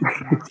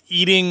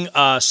eating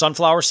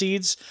sunflower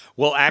seeds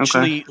will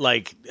actually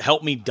like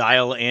help me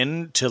dial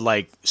in to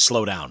like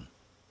slow down.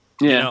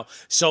 Yeah.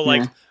 So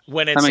like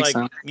when it's like,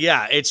 sense.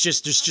 It's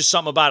just, there's just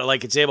something about it.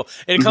 Like it's able,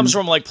 and it comes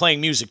from like playing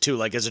music too.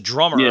 Like as a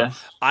drummer,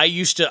 I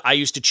used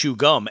to chew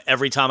gum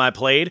every time I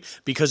played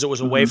because it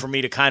was a way for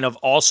me to kind of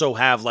also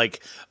have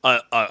like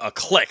a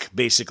click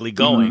basically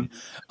going.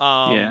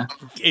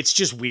 It's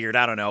just weird.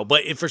 I don't know.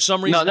 But if for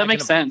some reason, no, that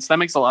makes sense. That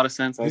makes a lot of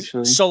sense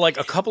actually. So like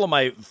a couple of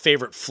my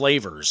favorite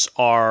flavors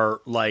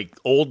are like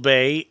Old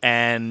Bay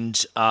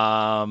and,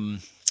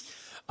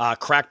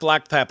 cracked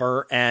black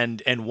pepper,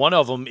 and one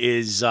of them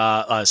is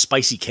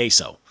spicy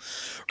queso,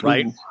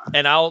 right? Ooh.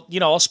 And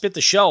I'll spit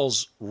the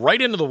shells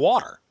right into the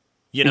water,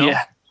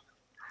 Yeah.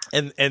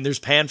 And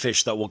there's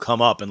panfish that will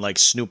come up and like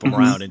snoop them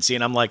around and see,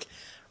 and I'm like,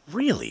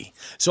 really?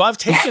 So I've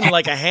taken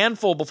like a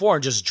handful before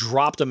and just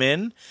dropped them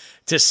in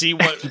to see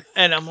what,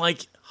 and I'm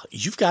like,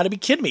 you've got to be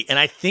kidding me. And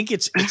I think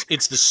it's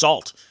the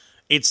salt.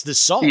 It's the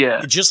salt.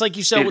 Yeah. Just like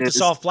you said with the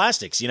soft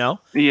plastics,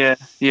 Yeah,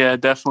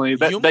 definitely.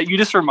 That you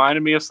just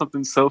reminded me of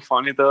something so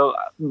funny, though.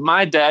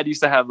 My dad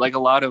used to have like a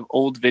lot of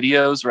old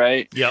videos,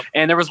 right? Yep.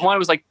 And there was one that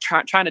was like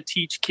trying to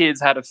teach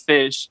kids how to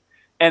fish.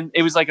 And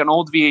it was like an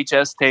old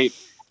VHS tape.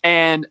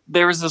 And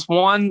there was this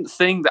one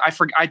thing that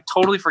I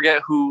totally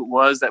forget who it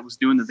was that was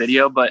doing the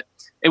video, but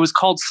it was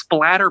called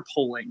splatter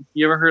poling.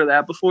 You ever heard of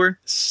that before?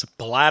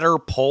 Splatter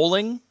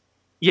poling?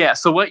 Yeah,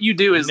 so what you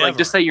do is Never. like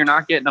just say you're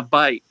not getting a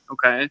bite,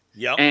 okay?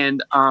 Yep.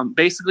 And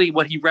basically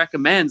what he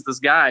recommends, this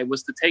guy,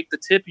 was to take the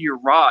tip of your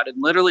rod and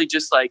literally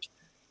just like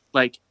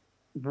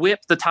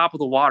whip the top of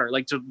the water,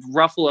 like to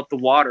ruffle up the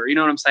water, you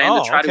know what I'm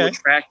saying? To try to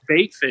attract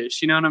bait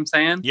fish, you know what I'm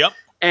saying? Yep.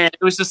 And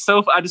it was just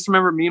I just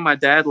remember me and my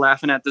dad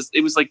laughing at this.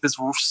 It was like this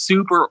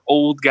super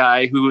old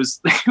guy who was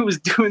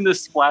doing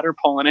this splatter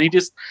pulling, and he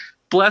just,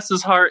 bless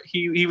his heart,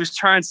 he was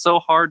trying so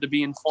hard to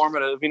be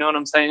informative, you know what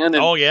I'm saying? And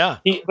yeah.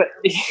 but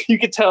you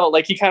could tell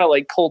like he kind of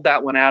like pulled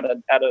that one out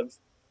of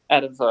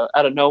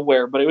out of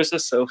nowhere, but it was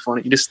just so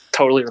funny. You just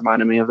totally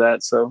reminded me of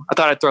that, so I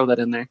thought I'd throw that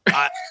in there.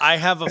 I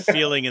have a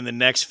feeling in the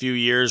next few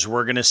years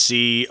we're gonna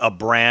see a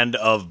brand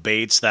of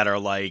baits that are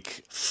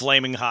like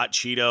flaming hot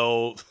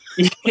Cheeto.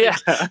 Yeah,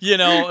 You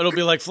know, it'll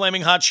be like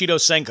flaming hot Cheeto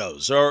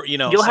Senkos, or you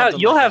know,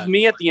 you'll have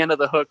me at the end of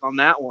the hook on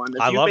that one.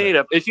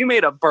 If you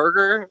made a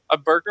burger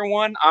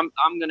one,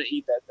 I'm gonna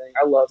eat that thing.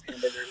 I love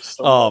hamburgers.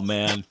 So much.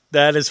 Man,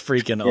 that is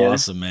freaking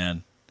awesome,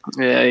 man.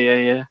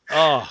 Yeah.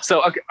 Oh,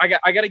 So okay,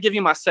 I got to give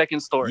you my second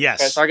story.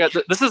 Yes. Okay?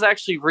 So this is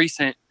actually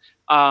recent.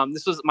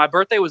 This was my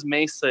birthday was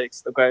May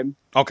 6th.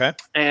 okay.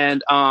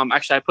 And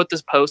actually, I put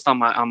this post on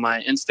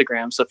my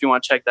Instagram. So if you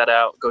want to check that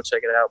out, go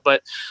check it out.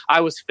 But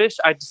I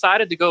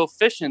decided to go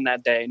fishing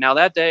that day. Now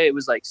that day it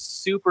was like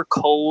super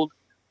cold.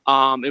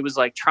 It was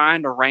like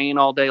trying to rain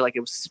all day, like it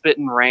was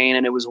spitting rain,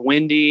 and it was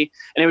windy,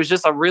 and it was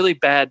just a really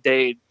bad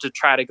day to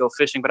try to go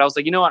fishing. But I was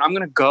like, you know what, I'm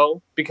gonna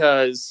go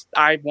because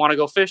I want to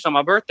go fish on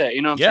my birthday.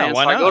 You know what I'm saying?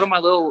 Why So not? I go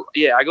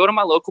to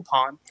my local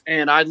pond,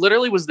 and I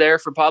literally was there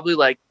for probably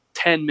like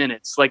 10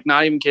 minutes, like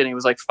not even kidding. It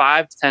was like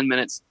 5 to 10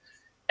 minutes.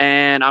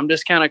 And I'm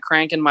just kind of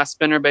cranking my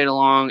spinnerbait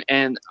along,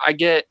 and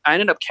I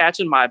ended up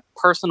catching my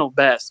personal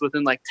best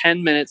within like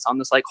 10 minutes on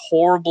this like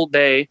horrible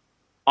day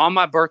on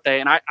my birthday.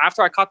 And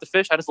after I caught the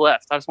fish, I just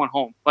left. I just went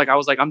home. Like I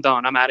was like, I'm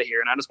done. I'm out of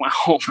here. And I just went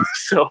home.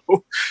 So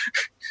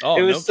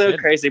it was so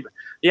crazy. But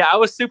yeah, I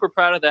was super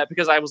proud of that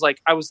because I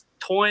was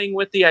toying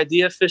with the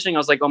idea of fishing. I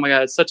was like, oh my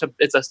God,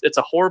 it's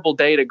a horrible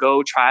day to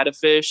go try to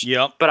fish.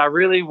 Yep. But I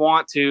really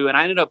want to. And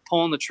I ended up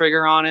pulling the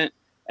trigger on it,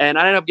 and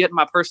I ended up getting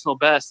my personal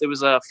best. It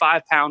was a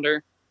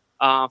 5-pounder,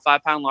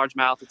 5-pound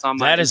largemouth. It's on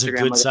my Instagram. That is a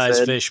good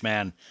size fish,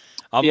 man.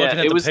 I'm looking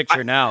at the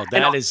picture now.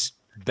 That is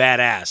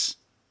badass.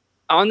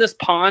 On this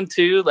pond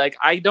too, like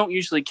I don't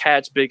usually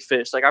catch big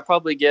fish. Like I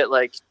probably get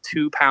like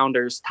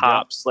 2-pounders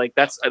tops. Like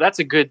that's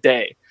a good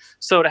day.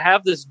 So to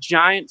have this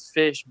giant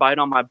fish bite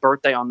on my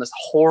birthday on this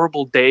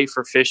horrible day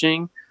for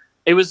fishing,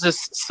 it was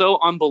just so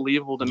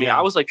unbelievable to me. Yeah.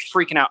 I was like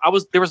freaking out.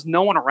 There was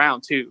no one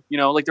around too, you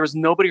know, like there was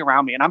nobody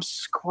around me, and I'm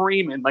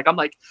screaming. Like I'm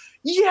like,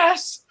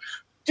 yes,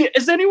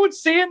 is anyone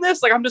seeing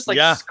this? Like I'm just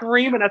like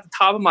screaming at the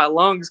top of my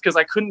lungs because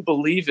I couldn't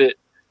believe it.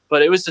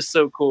 But it was just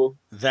so cool.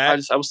 I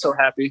was so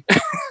happy.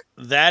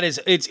 That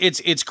is,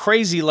 it's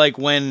crazy. Like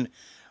when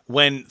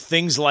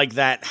things like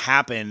that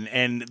happen,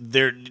 and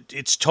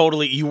it's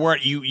totally you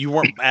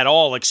weren't at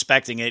all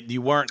expecting it.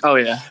 You weren't. Oh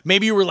yeah.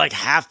 Maybe you were like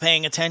half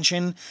paying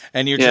attention,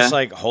 and you're just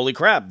like, holy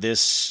crap,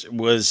 this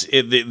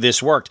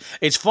worked.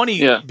 It's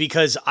funny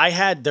because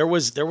there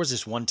was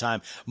this one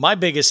time. My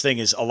biggest thing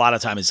is a lot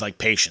of time is like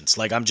patience.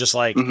 Like I'm just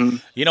like,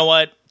 you know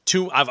what.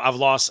 I've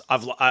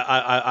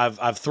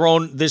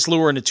thrown this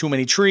lure into too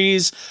many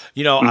trees.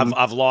 You know,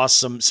 I've lost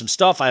some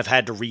stuff. I've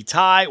had to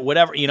retie,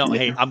 whatever. You know,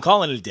 hey, I'm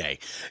calling it a day.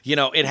 You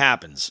know, it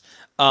happens.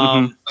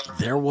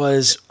 There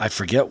was, I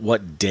forget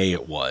what day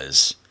it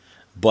was,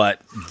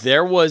 but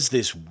there was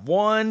this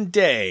one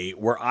day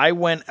where I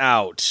went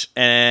out,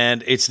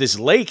 and it's this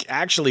lake.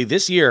 Actually,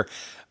 this year,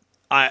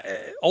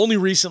 only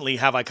recently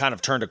have I kind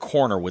of turned a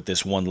corner with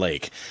this one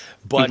lake,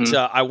 but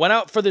I went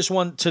out for this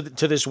one to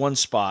this one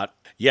spot.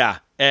 Yeah.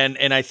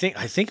 And I think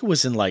it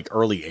was in like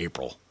early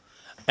April,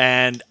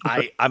 and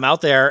I'm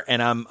out there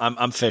and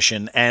I'm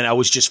fishing, and I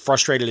was just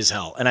frustrated as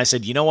hell. And I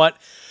said, you know what?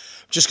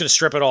 I'm just going to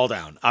strip it all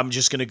down. I'm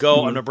just going to go.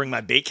 I'm going to bring my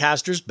bait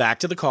casters back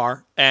to the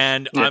car,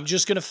 and I'm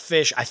just going to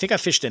fish. I think I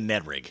fished a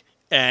Ned rig,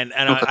 and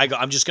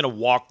I'm just going to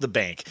walk the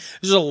bank.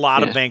 There's a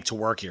lot of bank to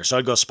work here. So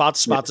I'd go spot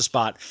to spot to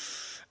spot.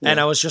 And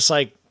I was just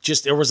like,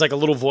 there was like a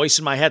little voice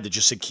in my head that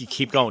just said,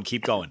 keep going,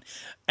 keep going.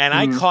 And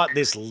I caught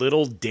this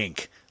little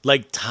dink.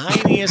 Like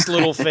tiniest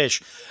little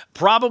fish,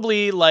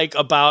 probably like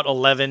about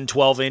 11,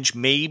 12 inch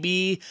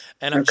maybe.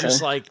 And I'm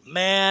just like,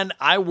 man,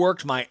 I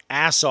worked my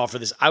ass off for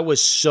this. I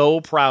was so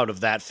proud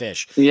of that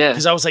fish. Yeah.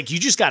 Because I was like, you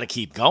just got to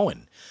keep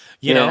going,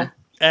 you know?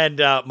 And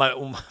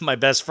my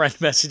best friend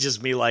messages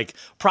me like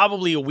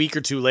probably a week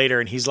or two later,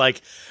 and he's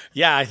like,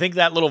 yeah, I think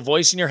that little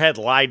voice in your head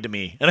lied to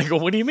me. And I go,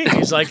 what do you mean?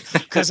 He's like,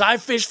 because I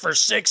fished for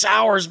 6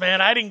 hours,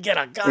 man. I didn't get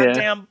a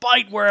goddamn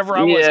bite wherever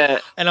I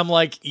was. And I'm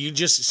like, you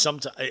just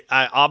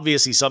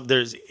obviously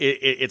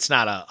it's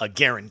not a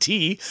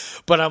guarantee,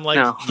 but I'm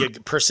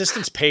like,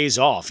 persistence pays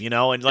off, you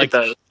know? And like,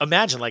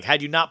 imagine like,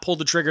 had you not pulled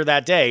the trigger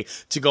that day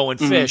to go and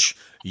fish,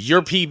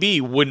 your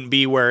PB wouldn't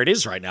be where it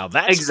is right now.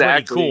 That's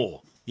pretty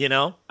cool. You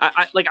know,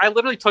 I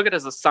literally took it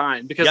as a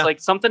sign because like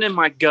something in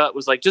my gut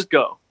was like, just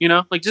go, you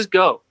know, like just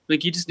go.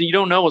 Like you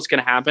don't know what's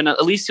going to happen.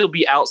 At least you'll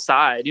be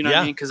outside, you know what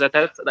I mean? Because at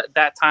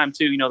that time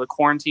too, you know, the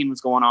quarantine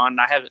was going on, and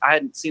I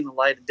hadn't seen the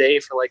light of day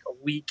for like a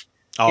week.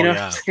 You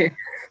know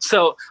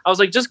So I was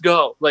like, just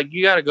go, like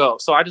you got to go.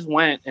 So I just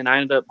went, and I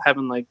ended up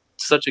having like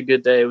such a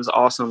good day. It was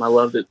awesome. I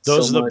loved it.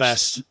 Those so are the much.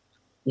 best.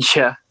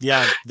 Yeah.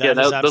 Yeah.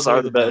 Those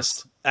are the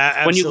best.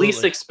 when you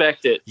least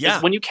expect it.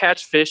 Yeah. When you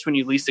catch fish when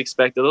you least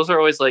expect it, those are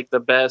always like the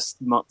best.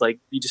 Like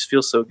you just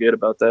feel so good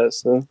about that.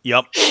 So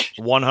yep,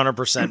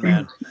 100%,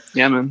 man.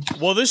 Yeah, man.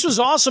 Well, this was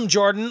awesome,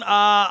 Jordan.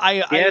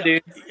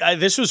 Dude.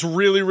 This was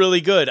really,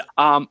 really good.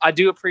 I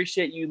do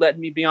appreciate you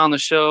letting me be on the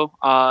show.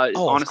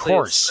 Honestly, of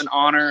course. It's an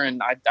honor,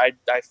 and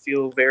I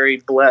feel very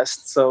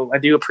blessed. So I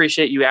do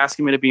appreciate you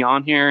asking me to be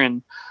on here,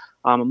 and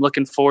I'm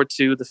looking forward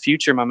to the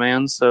future, my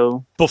man.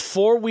 So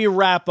before we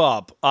wrap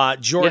up,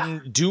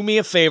 Jordan, do me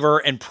a favor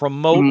and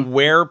promote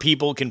where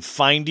people can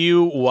find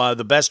you,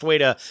 the best way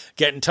to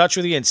get in touch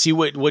with you and see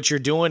what you're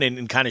doing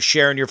and kind of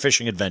sharing your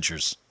fishing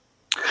adventures.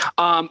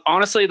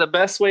 Honestly, the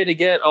best way to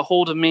get a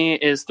hold of me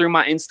is through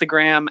my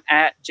Instagram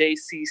at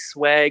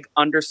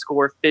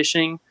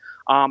jcswag_fishing.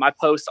 I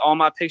post all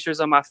my pictures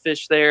of my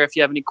fish there. If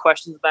you have any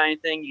questions about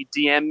anything, you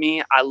DM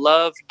me. I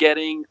love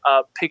getting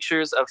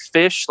pictures of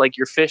fish, like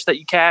your fish that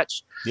you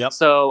catch. Yep.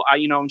 So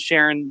I'm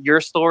sharing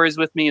your stories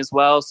with me as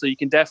well. So you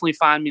can definitely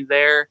find me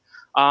there,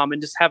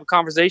 and just have a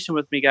conversation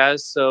with me,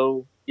 guys.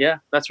 So yeah,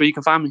 that's where you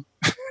can find me.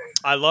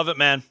 I love it,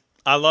 man.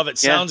 I love it.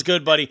 Sounds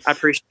good, buddy. I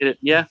appreciate it.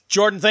 Yeah.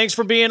 Jordan, thanks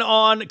for being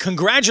on.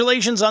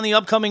 Congratulations on the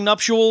upcoming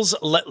nuptials.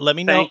 Let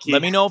me know.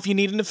 Let me know if you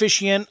need an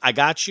officiant. I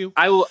got you.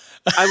 I will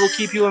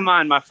keep you in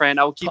mind, my friend.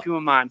 I will keep you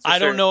in mind. I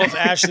don't know if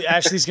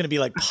Ashley's going to be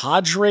like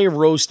Padre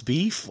roast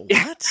beef.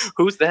 What?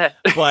 Who's that?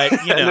 But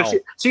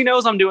she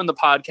knows I'm doing the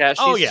podcast.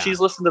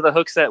 She's listened to the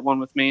Hookset one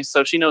with me,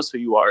 so she knows who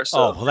you are. So.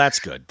 Oh, well, that's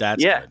good.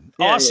 That's good.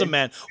 Awesome,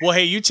 man. Well,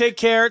 hey, you take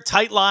care.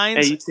 Tight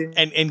lines. Hey, you too.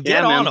 And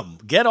get on them.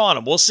 Get on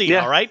them. We'll see.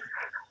 Yeah. All right.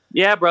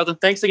 Yeah, brother.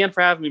 Thanks again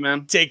for having me,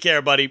 man. Take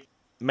care, buddy.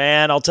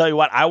 Man, I'll tell you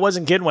what, I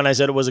wasn't kidding when I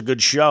said it was a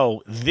good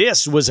show.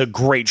 This was a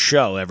great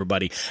show,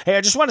 everybody. Hey,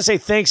 I just want to say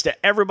thanks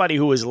to everybody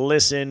who has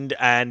listened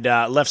and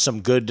left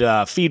some good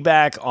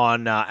feedback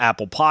on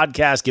Apple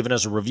Podcasts, giving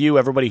us a review,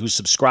 everybody who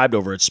subscribed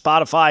over at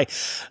Spotify.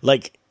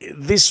 Like,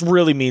 this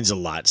really means a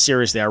lot.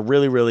 Seriously, I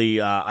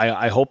really,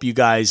 I hope you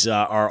guys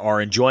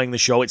are enjoying the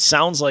show. It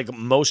sounds like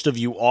most of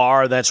you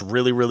are. That's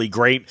really, really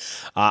great.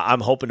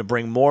 I'm hoping to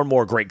bring more and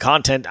more great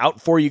content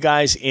out for you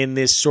guys in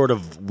this sort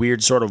of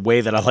weird sort of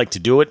way that I like to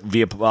do it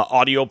via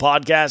audio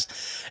podcast.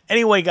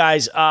 Anyway,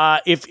 guys,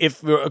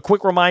 if a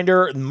quick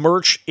reminder,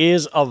 merch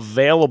is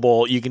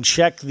available. You can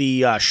check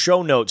the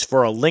show notes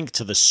for a link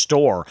to the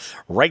store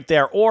right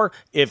there. Or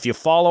if you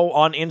follow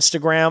on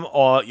Instagram,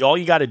 all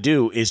you got to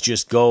do is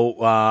just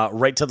go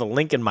right to the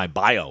link in my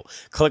bio.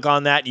 Click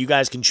on that. You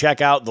guys can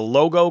check out the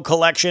logo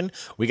collection.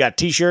 We got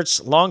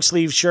t-shirts, long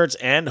sleeve shirts,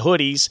 and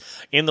hoodies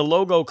in the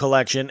logo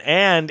collection.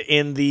 And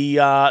in the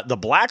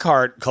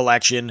Blackheart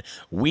collection,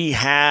 we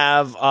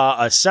have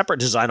a separate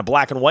design, a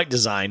black and white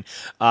design,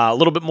 a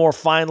little bit more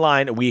fine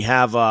line. We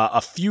have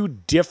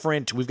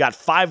we've got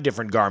 5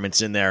 different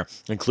garments in there,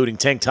 including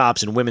tank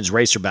tops and women's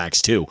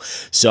racerbacks too.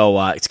 So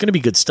it's going to be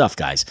good stuff,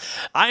 guys.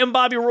 I am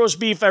Bobby Roast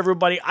Beef,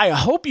 everybody. I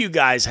hope you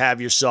guys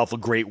have yourself a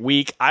great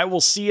week. I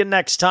will see you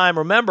next time.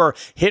 Remember,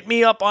 hit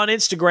me up on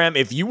Instagram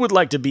if you would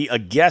like to be a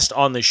guest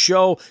on the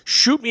show.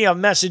 Shoot me a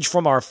message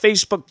from our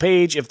Facebook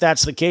page if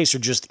that's the case, or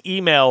just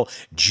email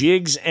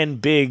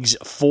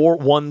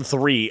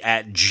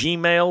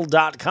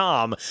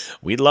jigsandbigs413@gmail.com.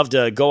 We'd love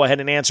to go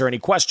ahead and answer any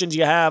questions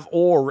you have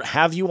or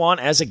have you on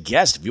as a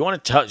guest. If you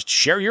want to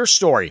share your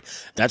story,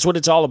 that's what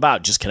it's all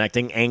about, just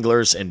connecting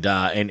anglers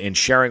and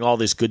sharing all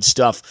this good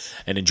stuff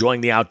and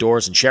enjoying the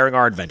outdoors and sharing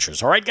our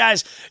adventures. All right,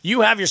 guys,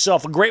 you have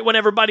yourself a great one,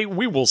 everybody.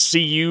 We will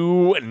see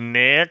you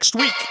next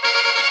week.